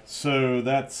damage back. So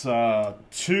that's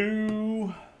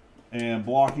 2 and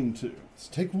blocking 2. Let's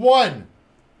take 1.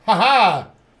 Ha-ha!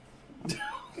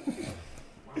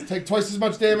 Take twice as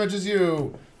much damage as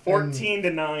you. 14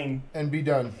 to 9, And be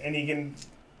done. and he can.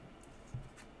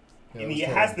 Yeah, and that he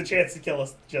was has terrible. the chance to kill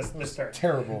us just That this was turn.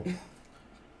 terrible.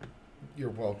 You're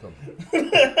welcome.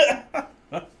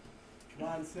 Come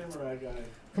on, samurai guy.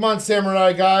 Come on,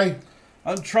 samurai guy.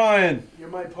 I'm trying. You're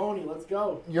my pony. Let's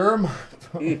go. You're my...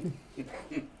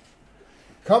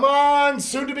 Come on,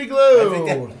 soon to be glue. I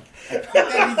think that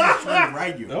means he's trying to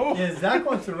ride you. Oh, Yeah, Zach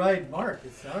wants to ride Mark.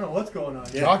 I don't know what's going on.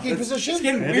 Yeah. Jockey It's position?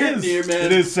 getting it weird is. here, man.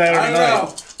 It is Saturday I night.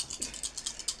 know.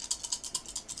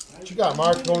 What you got,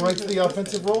 Mark? Going right to the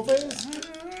offensive roll phase?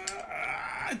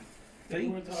 I They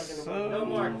think were talking so. about. No,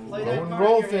 Mark, play that Going card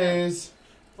roll in your hand. phase.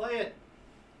 Play it.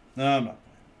 No, I'm not.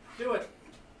 Do it.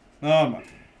 No, I'm not.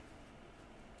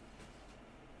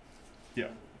 Yeah.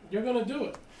 You're gonna do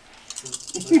it.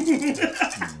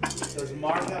 Does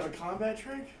Mark have a combat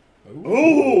trick?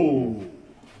 Ooh!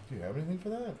 Do you have anything for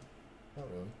that? Not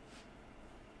really.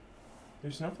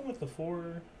 There's nothing with the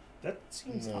 4. That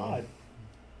seems No. odd.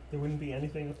 There wouldn't be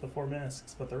anything with the 4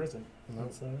 masks, but there isn't. Nope.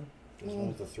 That's, There's one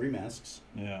with the 3 masks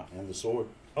Yeah. and the sword.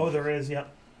 oh, there is. Yeah.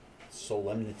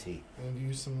 Solemnity. And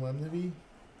use some lemnity.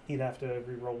 He'd have to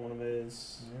re-roll one of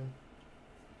his. Yeah.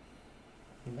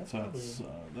 I mean, that's So probably. it's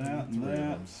that and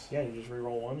that. Yeah, you just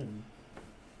re-roll one and.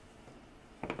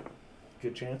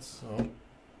 Good chance. Oh.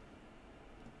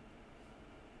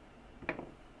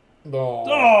 No.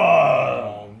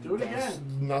 Oh! Do it That's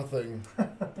again. nothing.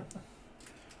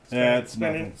 Yeah, it's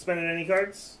spending, nothing. spending any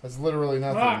cards? That's literally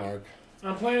nothing, Fuck. Mark.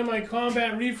 I'm playing my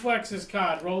combat reflexes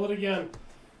card. Roll it again.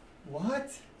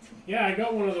 What? Yeah, I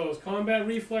got one of those combat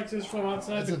reflexes from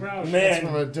outside That's the a- crowd. Man. That's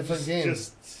from a different game.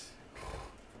 Just.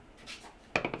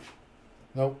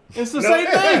 Nope. It's the No. same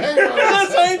thing. It's the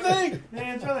same thing.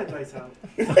 Man, throw that dice out.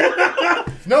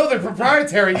 No, they're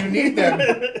proprietary. You need them.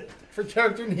 For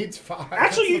character needs 5.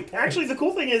 Actually, the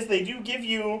cool thing is they do give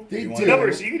you they You the do.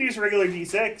 numbers, so you can use regular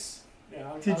D6.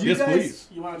 Yeah, Did you Yes, guys? please.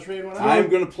 You want to trade one out? I'm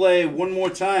going to play one more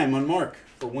time on Mark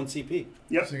for 1 CP.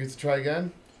 Yep. So you get to try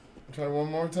again. Try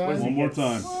one more time. One more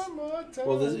time. One more time.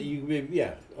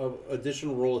 Well,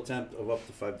 additional roll attempt of up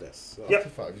to 5 dice. So. Up Yep. to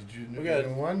 5. Did you We got get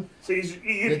one? So you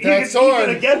Get that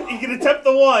sword. can attempt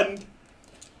the 1.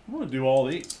 I'm gonna do all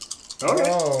 8. Okay.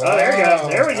 Oh, There you wow. go.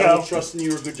 There we I will go. trust in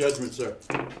your good judgment, sir.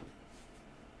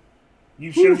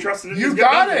 You should have trusted in his You good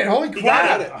got judgment. it. Holy You crap.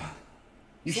 got it.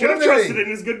 You should have Solemnity. trusted in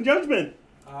his good judgment.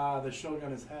 The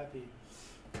Shogun is happy.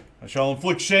 I shall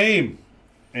inflict shame.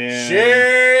 And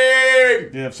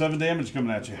Shame! you have 7 damage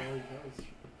coming at you.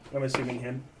 I'm assuming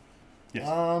him. Yes.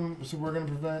 So we're gonna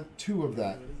prevent 2 of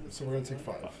that. So we're gonna take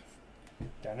 5.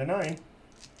 Down to 9.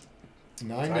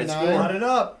 9 to Tied 9. Lot it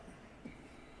up.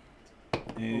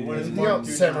 And What is Yo, Mark do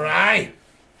now? samurai.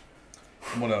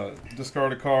 I'm gonna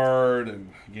discard a card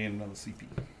and gain another CP.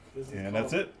 And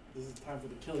that's it. This is time for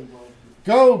the killing blow.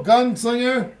 Go,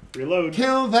 gunslinger. Reload.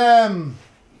 Kill them.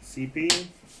 CP.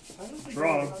 I don't think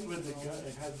Draw. with the gun,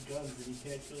 it has guns and you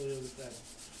can't kill the other guy.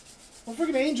 I'm a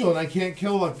freaking angel and I can't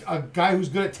kill a guy who's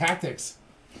good at tactics.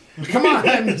 Come on,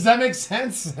 does that make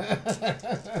sense?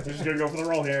 We're just gonna go for the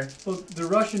roll here. So the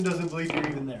Russian doesn't believe you're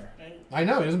even there. Right? I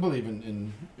know, he doesn't believe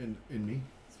in me.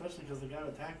 Especially because the guy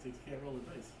with tactics can't roll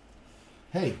the dice.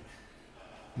 Hey,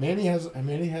 Manny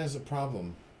has a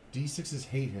problem. D6s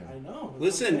hate him. I know.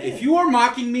 Listen, if you are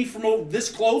mocking me from this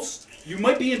close, you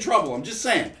might be in trouble. I'm just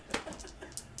saying.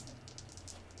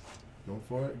 Go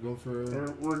for it. Go for.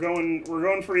 We're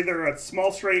going for either a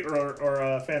small straight or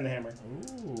a fan the hammer.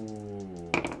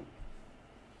 Ooh.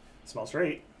 Small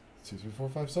straight. 2, 3, 4,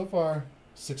 5 so far.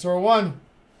 6 or a 1.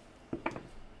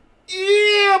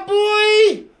 Yeah,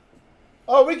 boy.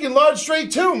 Oh, we can lodge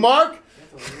straight too, Mark.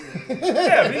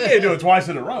 Yeah, but you can't do it twice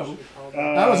in a row.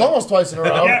 That was almost twice in a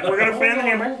row. Yeah, we're gonna fan the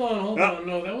hammer. Hold Oh. on.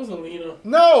 No, that was Alina.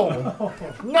 No.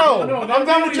 No. No, that I'm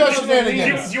done with really your wasn't Do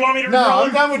shenanigans. you want me to No, roll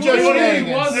I'm done with your Really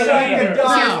shenanigans. wasn't So you either. can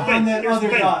die No. on that Here's the other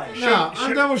thing. guy. No,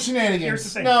 I'm done with Here's the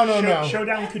shenanigans. thing. No.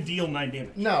 Showdown could deal 9 damage.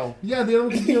 No. Yeah, the other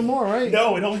one can deal more, right?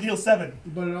 No, it only deals 7.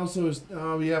 But it also is.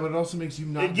 Oh, yeah, but it also makes you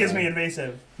not. It gives die. me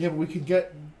invasive. Yeah, but we could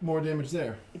get more damage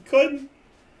there. It could.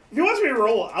 If he wants me to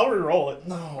roll, I'll re-roll it.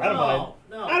 No. I don't mind.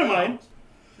 No, I don't mind.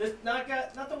 Not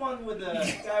the one with the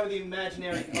guy with the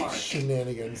imaginary card.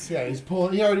 Shenanigans. Yeah, he's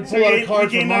pulling. He already So pulled out we a card for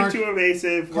gain Mark. 2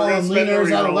 evasive. We're Calling gonna spend the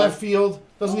leaners out of reroll. left field.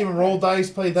 Doesn't even roll dice.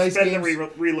 Play dice Spend games.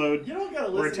 the reload. You don't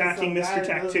gotta We're listen attacking to some Mr. guy that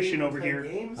doesn't Tactician even over play here.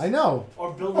 Games, I know.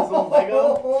 or build his own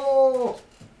Lego. Oh,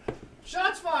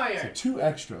 Shots So fired. 2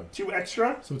 extra. 2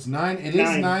 extra. So it's 9. It is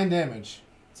 9. 9 damage.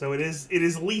 So it is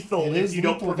lethal It if is you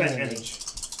don't lethal prevent damage.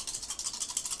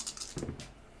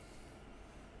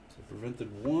 So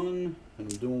prevented 1, and I'm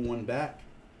doing 1 back.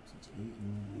 So it's 8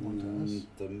 and 1 to us.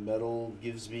 And the metal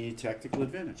gives me tactical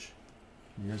advantage.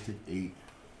 You guys take 8.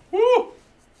 Woo!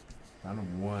 Down to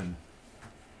 1.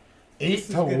 this 8 is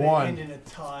to gonna 1. end in a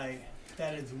tie.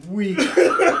 That is weak. You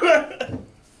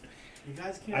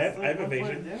guys can't. I have inflict 1 point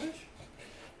evasion. of damage?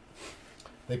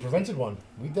 They prevented 1.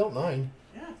 We dealt 9.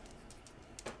 Yeah.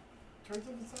 Turn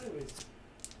something sideways.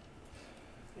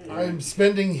 Yeah, I'm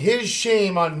spending his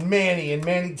shame on Manny, and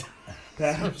Manny.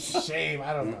 Shame.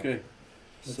 I don't know. Okay.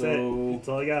 That's so it. That's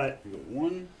all I got. we got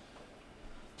 1.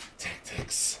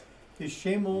 Tactics. Is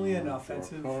shame only in Draw a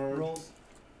offensive card. rolls?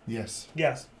 Yes.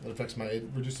 Yes. That affects my. It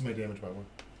reduces my damage by 1.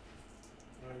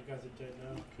 Oh, you guys are dead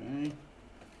now. Okay.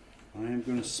 I am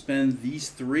going to spend these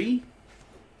 3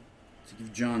 to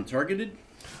give John targeted.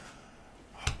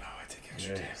 Oh no! I take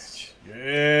extra damage.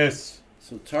 Yes.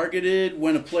 So targeted,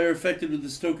 when a player affected with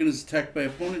this token is attacked by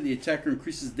opponent, the attacker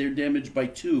increases their damage by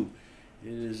 2. It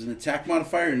is an attack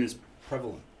modifier and is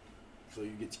prevalent. So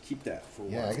you get to keep that for a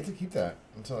while. Yeah, I get to keep that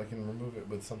until I can remove it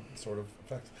with some sort of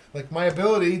effect. Like my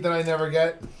ability that I never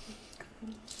get.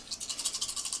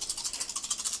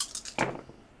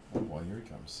 Oh boy, here he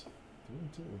comes. 3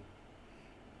 and 2.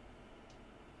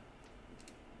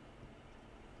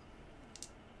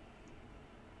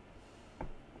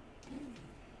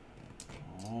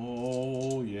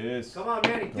 Oh, yes. Come on,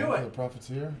 Manny, do Going for the it.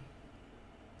 Profiteer.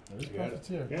 There's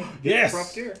Profiteer. Yeah. Yes.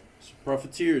 Profiteer. So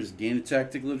Profiteers gain a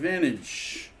tactical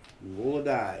advantage. Roll a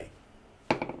die.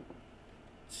 2.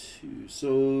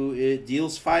 So it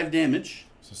deals 5 damage.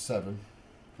 So 7.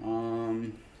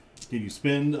 Um, Can you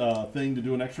spend a thing to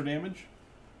do an extra damage?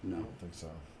 no. I don't think so.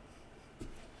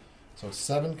 So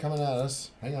 7 coming at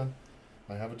us. Hang on.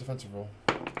 I have a defensive roll.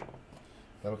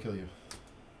 That'll kill you.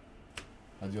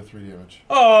 I deal 3 damage.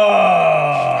 With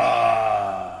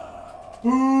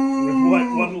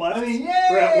what? One left? I mean,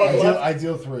 We're at one left. I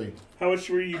deal 3. How much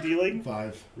were you dealing?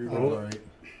 5. Reroll. All right.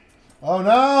 Oh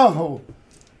no!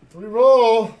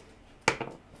 Reroll.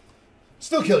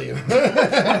 Still kill you.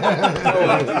 That's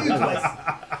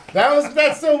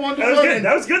still 1 to 1. That was good.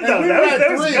 That was good, though. We That were was- at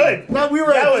that was 3. good. No, we were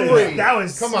That at was- 3. that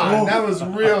was- Come on, that was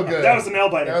real good. That was a nail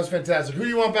biter. That was fantastic. Who do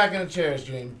you want back in the chairs,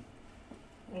 Gene?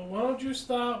 Well, why don't you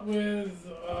start with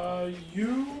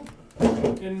you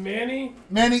and Manny?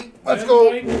 Manny, let's then go.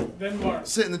 Mike, then Mark.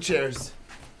 Sit in the chairs.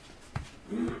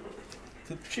 To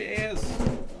the chairs.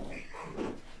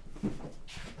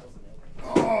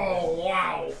 Oh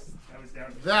wow. That was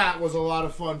down. That was a lot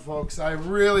of fun, folks. I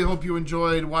really hope you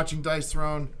enjoyed watching Dice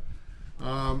Throne.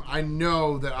 I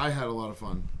know that I had a lot of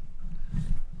fun.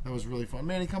 That was really fun.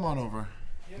 Manny, come on over.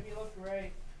 Jim, you look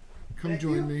great. Come Thank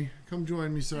join you. me. Come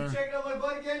join me, sir. Checking out my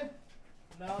butt again?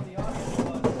 No, the audience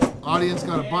was. Audience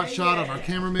got a butt Yeah, shot of yeah. our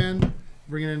cameraman,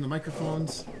 bringing in the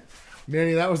microphones.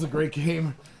 Manny, that was a great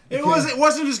game. It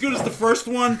wasn't as good as the first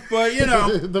one, but you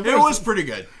know, The it first was one- pretty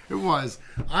good. It was.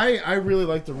 I really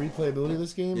like the replayability of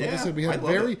this game. Like I Yeah, said, we I had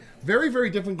love very, it. very, very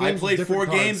different games. I with played different 4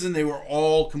 cards. games and they were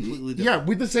all completely different. Yeah,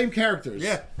 with the same characters.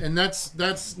 Yeah. And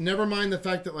that's never mind the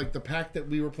fact that like the pack that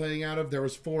we were playing out of, there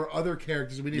was 4 other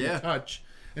characters we didn't Yeah. touch.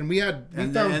 And we found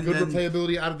And good then-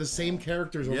 replayability out of the same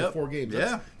characters over Yep. 4 games. Yeah,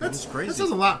 that That's was crazy. That says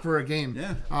a lot for a game.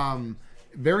 Yeah.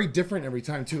 Very different every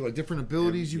time too. Like different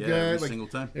abilities you get. every like, single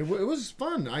time. It was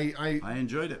fun. I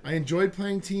enjoyed it. I enjoyed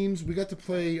playing teams. We got to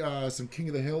play some King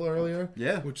of the Hill earlier.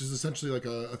 Yeah. Which is essentially like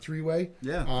a 3-way.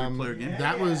 Yeah, 3-player game.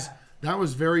 That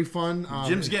was very fun.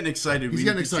 Jim's getting excited. He's We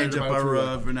getting need to excited change up about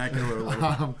our it. vernacular a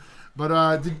little.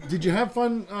 But did you have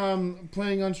fun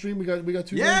playing on stream? We got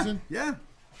 2 games in. Yeah.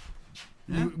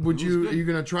 Are you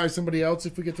gonna try somebody else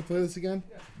if we get to play this again?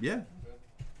 Yeah.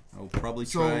 I'll probably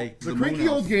So try the Moon cranky Elf.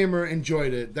 old gamer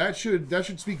enjoyed it. That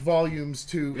should speak volumes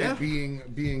to Yeah. it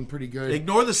being pretty good.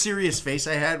 Ignore the serious face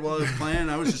I had while I was playing.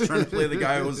 I was just trying to play the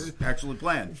guy who was actually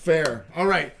playing. Fair. All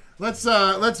right. Let's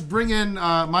bring in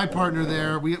my partner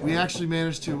there. We actually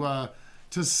managed to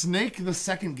snake the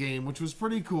second game, which was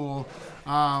pretty cool.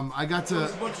 I got There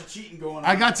was a to bunch of cheating going on.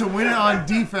 I got to win it on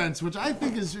defense, which I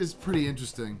think is pretty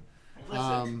interesting.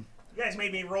 You guys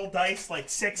made me roll dice like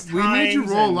 6 times. We made you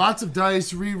roll and- lots of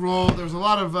dice, re-roll. There was a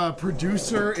lot of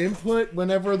producer input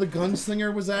whenever the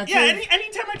gunslinger was active. Yeah,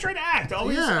 anytime I try to act,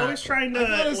 always trying to I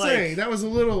gotta like. say that was a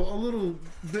little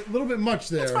bit much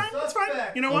there. It's fine. It's fine.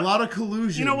 You know what? A lot of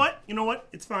collusion. You know what? You know what?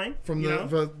 It's fine. From you the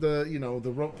know?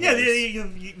 the rope. Yeah,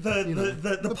 players.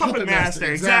 the puppet master.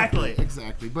 Exactly.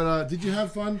 Exactly. But did you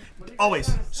have fun?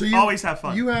 Always. So you always have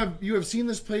fun. You have seen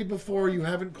this played before. You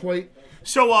haven't quite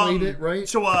So played it, right?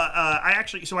 So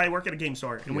I work at a game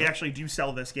store, and we actually do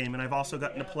sell this game, and I've also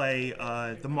gotten to play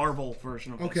the Marvel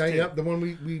version of this Okay. too. Yep. The one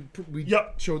we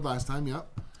showed last time. Yep.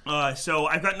 So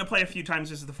I've gotten to play a few times.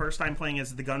 This is the first time playing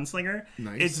as the gunslinger.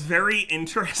 Nice. It's very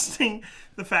interesting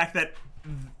the fact that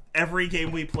every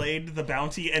game we played, the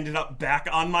bounty ended up back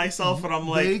on myself, and I'm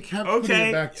like, They kept putting okay,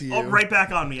 it back to you. oh, right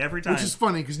back on me every time. Which is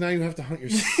funny because now you have to hunt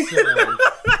yourself.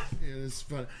 It's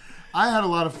fun. I had a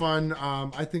lot of fun.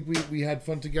 I think we had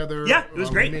fun together. Yeah, it was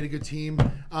great. We made a good team.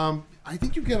 I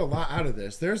think you get a lot out of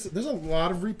this. There's a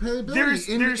lot of replayability There's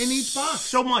in each box.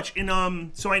 so much.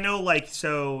 And so I know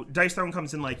Dice Throne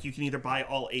comes in you can either buy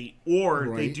all 8 or they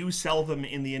Right. do sell them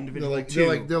in the individual They're 2.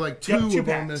 like two Yep, of them.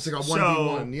 packs. And it's like a So,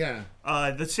 1v1.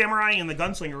 Yeah. The samurai and the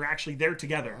gunslinger are actually there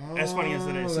together. As funny as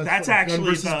it is, so that's that's fun. actually Gun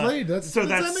versus the, blade. so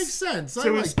that that's, makes sense. I so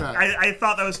it like was- that. I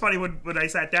thought that was funny when I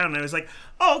sat down and I was like,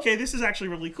 oh, okay, this is actually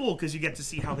really cool because you get to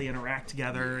see how they interact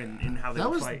together and how they That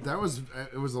was fight.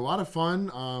 it was a lot of fun.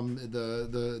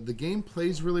 the game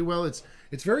plays really well. It's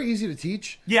very easy to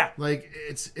teach. Yeah. Like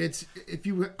it's if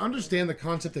you understand the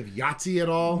concept of Yahtzee at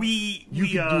all, you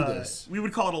can do this. We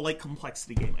would call it a light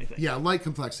complexity game, I think. Yeah, light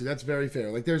complexity. That's very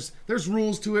fair. Like there's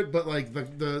rules to it, but like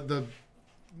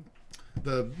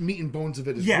the meat and bones of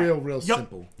it is real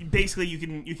simple. Basically, you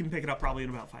can pick it up probably in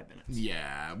about 5 minutes.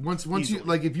 Yeah. Once you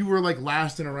like, if you were like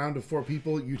last in a round of 4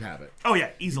 people, you'd have it. Oh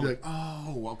yeah, easily. You'd be like,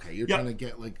 oh, okay. You're trying to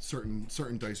get like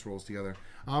certain dice rolls together.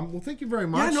 Well, thank you very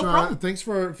much. Yeah, no problem. Thanks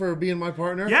for being my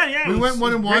partner. Yeah. We went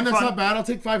 1 and 1. That's fun. not bad. I'll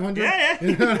take 500. Yeah.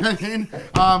 You know what I mean?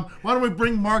 Why don't we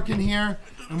bring Mark in here,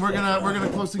 and we're gonna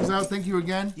close things out. Thank you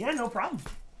again. Yeah, no problem.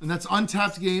 And that's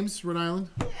Untapped Games, Rhode Island.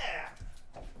 Yeah.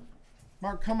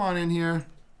 Mark, come on in here.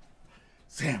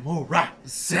 Samurai.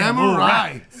 So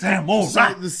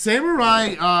the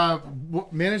Samurai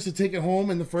managed to take it home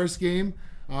in the first game,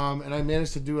 and I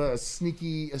managed to do a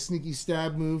sneaky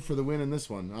stab move for the win in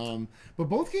this one. But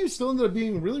both games still ended up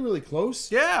being really, really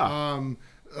close. Yeah.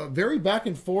 Very back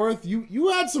and forth. You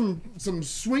had some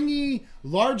swingy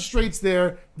large straights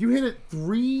there. You hit it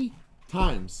 3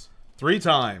 times. 3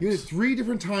 times. You hit it 3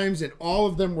 different times, and all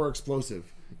of them were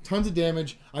explosive. Tons of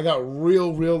damage. I got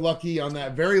real lucky on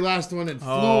that very last one. It flew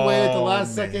away at the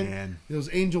last second. Those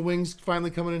angel wings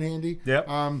finally coming in handy. Yep.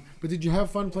 But did you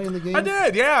have fun playing the game? I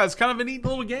did. Yeah, it's kind of a neat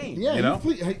little game. Yeah. You know?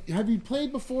 Have you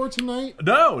played before tonight?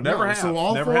 No, never have. So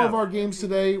all never 4 have. of our games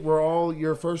today were all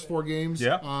your first 4 games.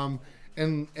 Yeah.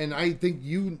 And I think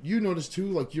you noticed too.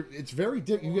 Like you get very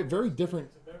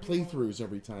different playthroughs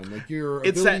every time. Like your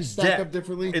abilities stack up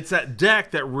differently. It's that deck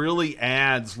that really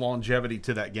adds longevity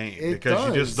to that game because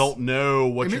you just don't know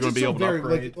what you're going to be able to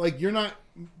upgrade. Like you're not,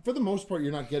 for the most part,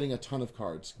 you're not getting a ton of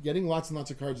cards. Getting lots and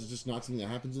lots of cards is just not something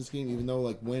that happens in this game. Even though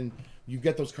like when you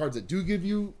get those cards that do give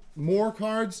you more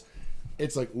cards,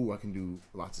 it's like, ooh, I can do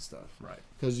lots of stuff. Right.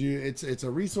 Because it's a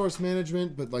resource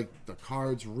management, but like the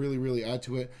cards really add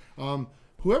to it.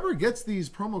 Whoever gets these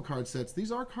promo card sets,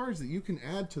 these are cards that you can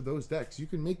add to those decks. You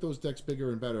can make those decks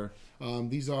bigger and better.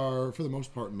 These are, for the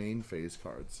most part, main phase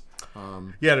cards.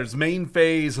 Yeah, there's main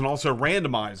phase and also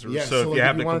randomizers. Yeah, so if like you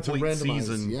have the wanted to complete randomize,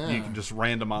 season, you can just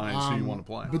randomize who you want to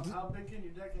play. How big can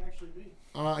your deck actually be?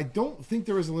 I don't think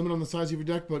there is a limit on the size of your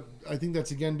deck, but I think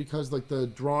that's again because like the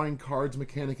drawing cards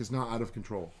mechanic is not out of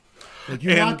control. Like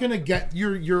you're not gonna get,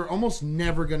 you're almost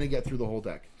never gonna get through the whole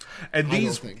deck. And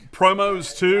these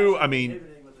promos too, I mean,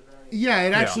 yeah,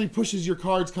 it actually pushes your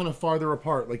cards kind of farther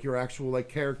apart, like your actual like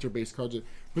character-based cards.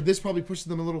 But this probably pushes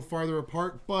them a little farther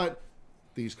apart. But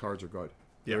these cards are good.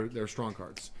 Yeah, they're strong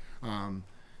cards.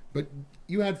 But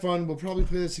you had fun. We'll probably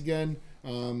play this again.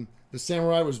 The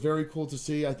Samurai was very cool to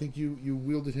see. I think you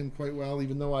wielded him quite well,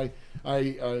 even though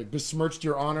I besmirched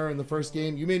your honor in the first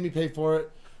game. You made me pay for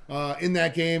it in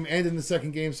that game and in the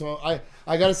second game. So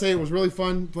I got to say it was really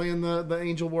fun playing the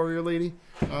Angel Warrior lady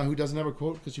who doesn't have a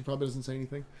quote because she probably doesn't say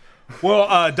anything. Well,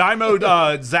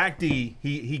 Daimo Zach D,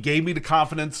 he gave me the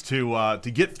confidence to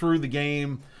get through the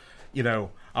game. You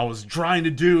know, I was trying to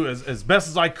do as best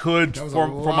as I could for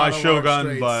my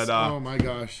Shogun, but oh my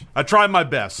gosh, I tried my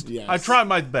best. Yes. I tried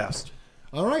my best.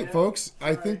 All right, folks,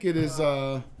 I think it is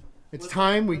it's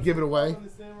time we give it away.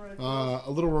 A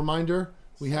little reminder: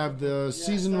 we have the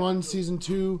season 1, season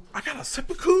 2. I got a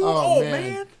seppuku. Oh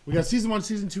man, we got season 1,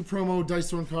 season 2 promo Dice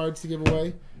Throne cards to give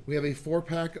away. We have a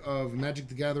 4-pack of Magic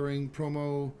the Gathering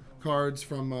promo cards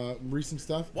from recent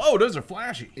stuff. Whoa, those are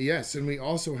flashy. Yes, and we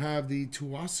also have the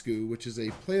Tuasku, which is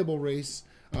a playable race,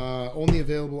 only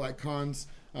available at cons.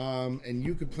 And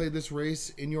you could play this race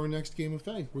in your next game of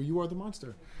Fae, where you are the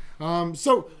monster.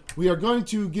 So we are going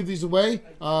to give these away.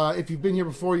 If you've been here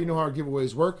before, you know how our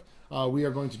giveaways work. We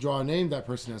are going to draw a name. That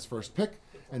person has first pick,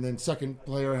 and then second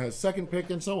player has second pick,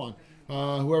 and so on.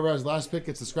 Whoever has last pick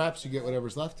gets the scraps. You get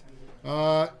whatever's left.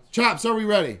 Chops, are we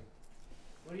ready?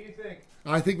 What do you think?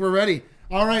 I think we're ready.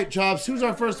 All right, Chops, who's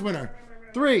our first winner?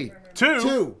 3, 2,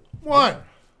 2, 1.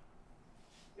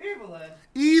 Evil Ed.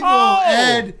 Evil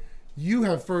Ed, you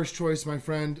have first choice, my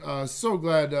friend. So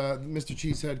glad Mr.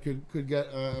 Cheesehead could get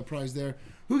a prize there.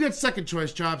 Who gets second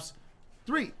choice, Chops?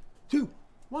 3, 2,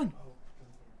 1.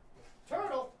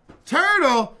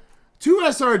 Turtle. 2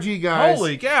 SRG guys.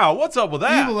 Holy cow, what's up with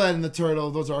that? Evil Ed and the Turtle.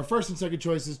 Those are our first and second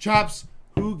choices. Chops,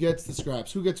 who gets the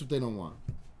scraps? Who gets what they don't want?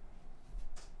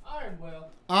 Iron Will.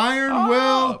 Iron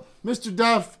Will. Mr.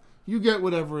 Duff, you get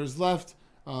whatever is left.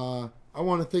 I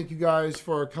want to thank you guys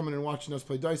for coming and watching us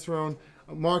play Dice Throne.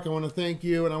 Mark, I want to thank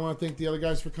you, and I want to thank the other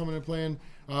guys for coming and playing.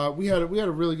 We had a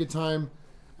really good time.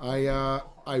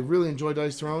 I really enjoy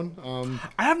Dice Throne.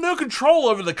 I have no control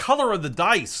over the color of the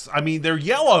dice. I mean, they're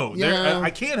yellow. Yeah. I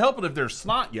can't help it if they're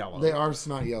snot yellow. They are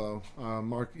snot yellow,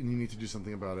 Mark, and you need to do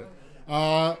something about it.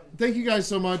 Thank you guys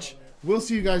so much. We'll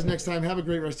see you guys next time. Have a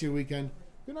great rest of your weekend.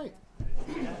 Good night.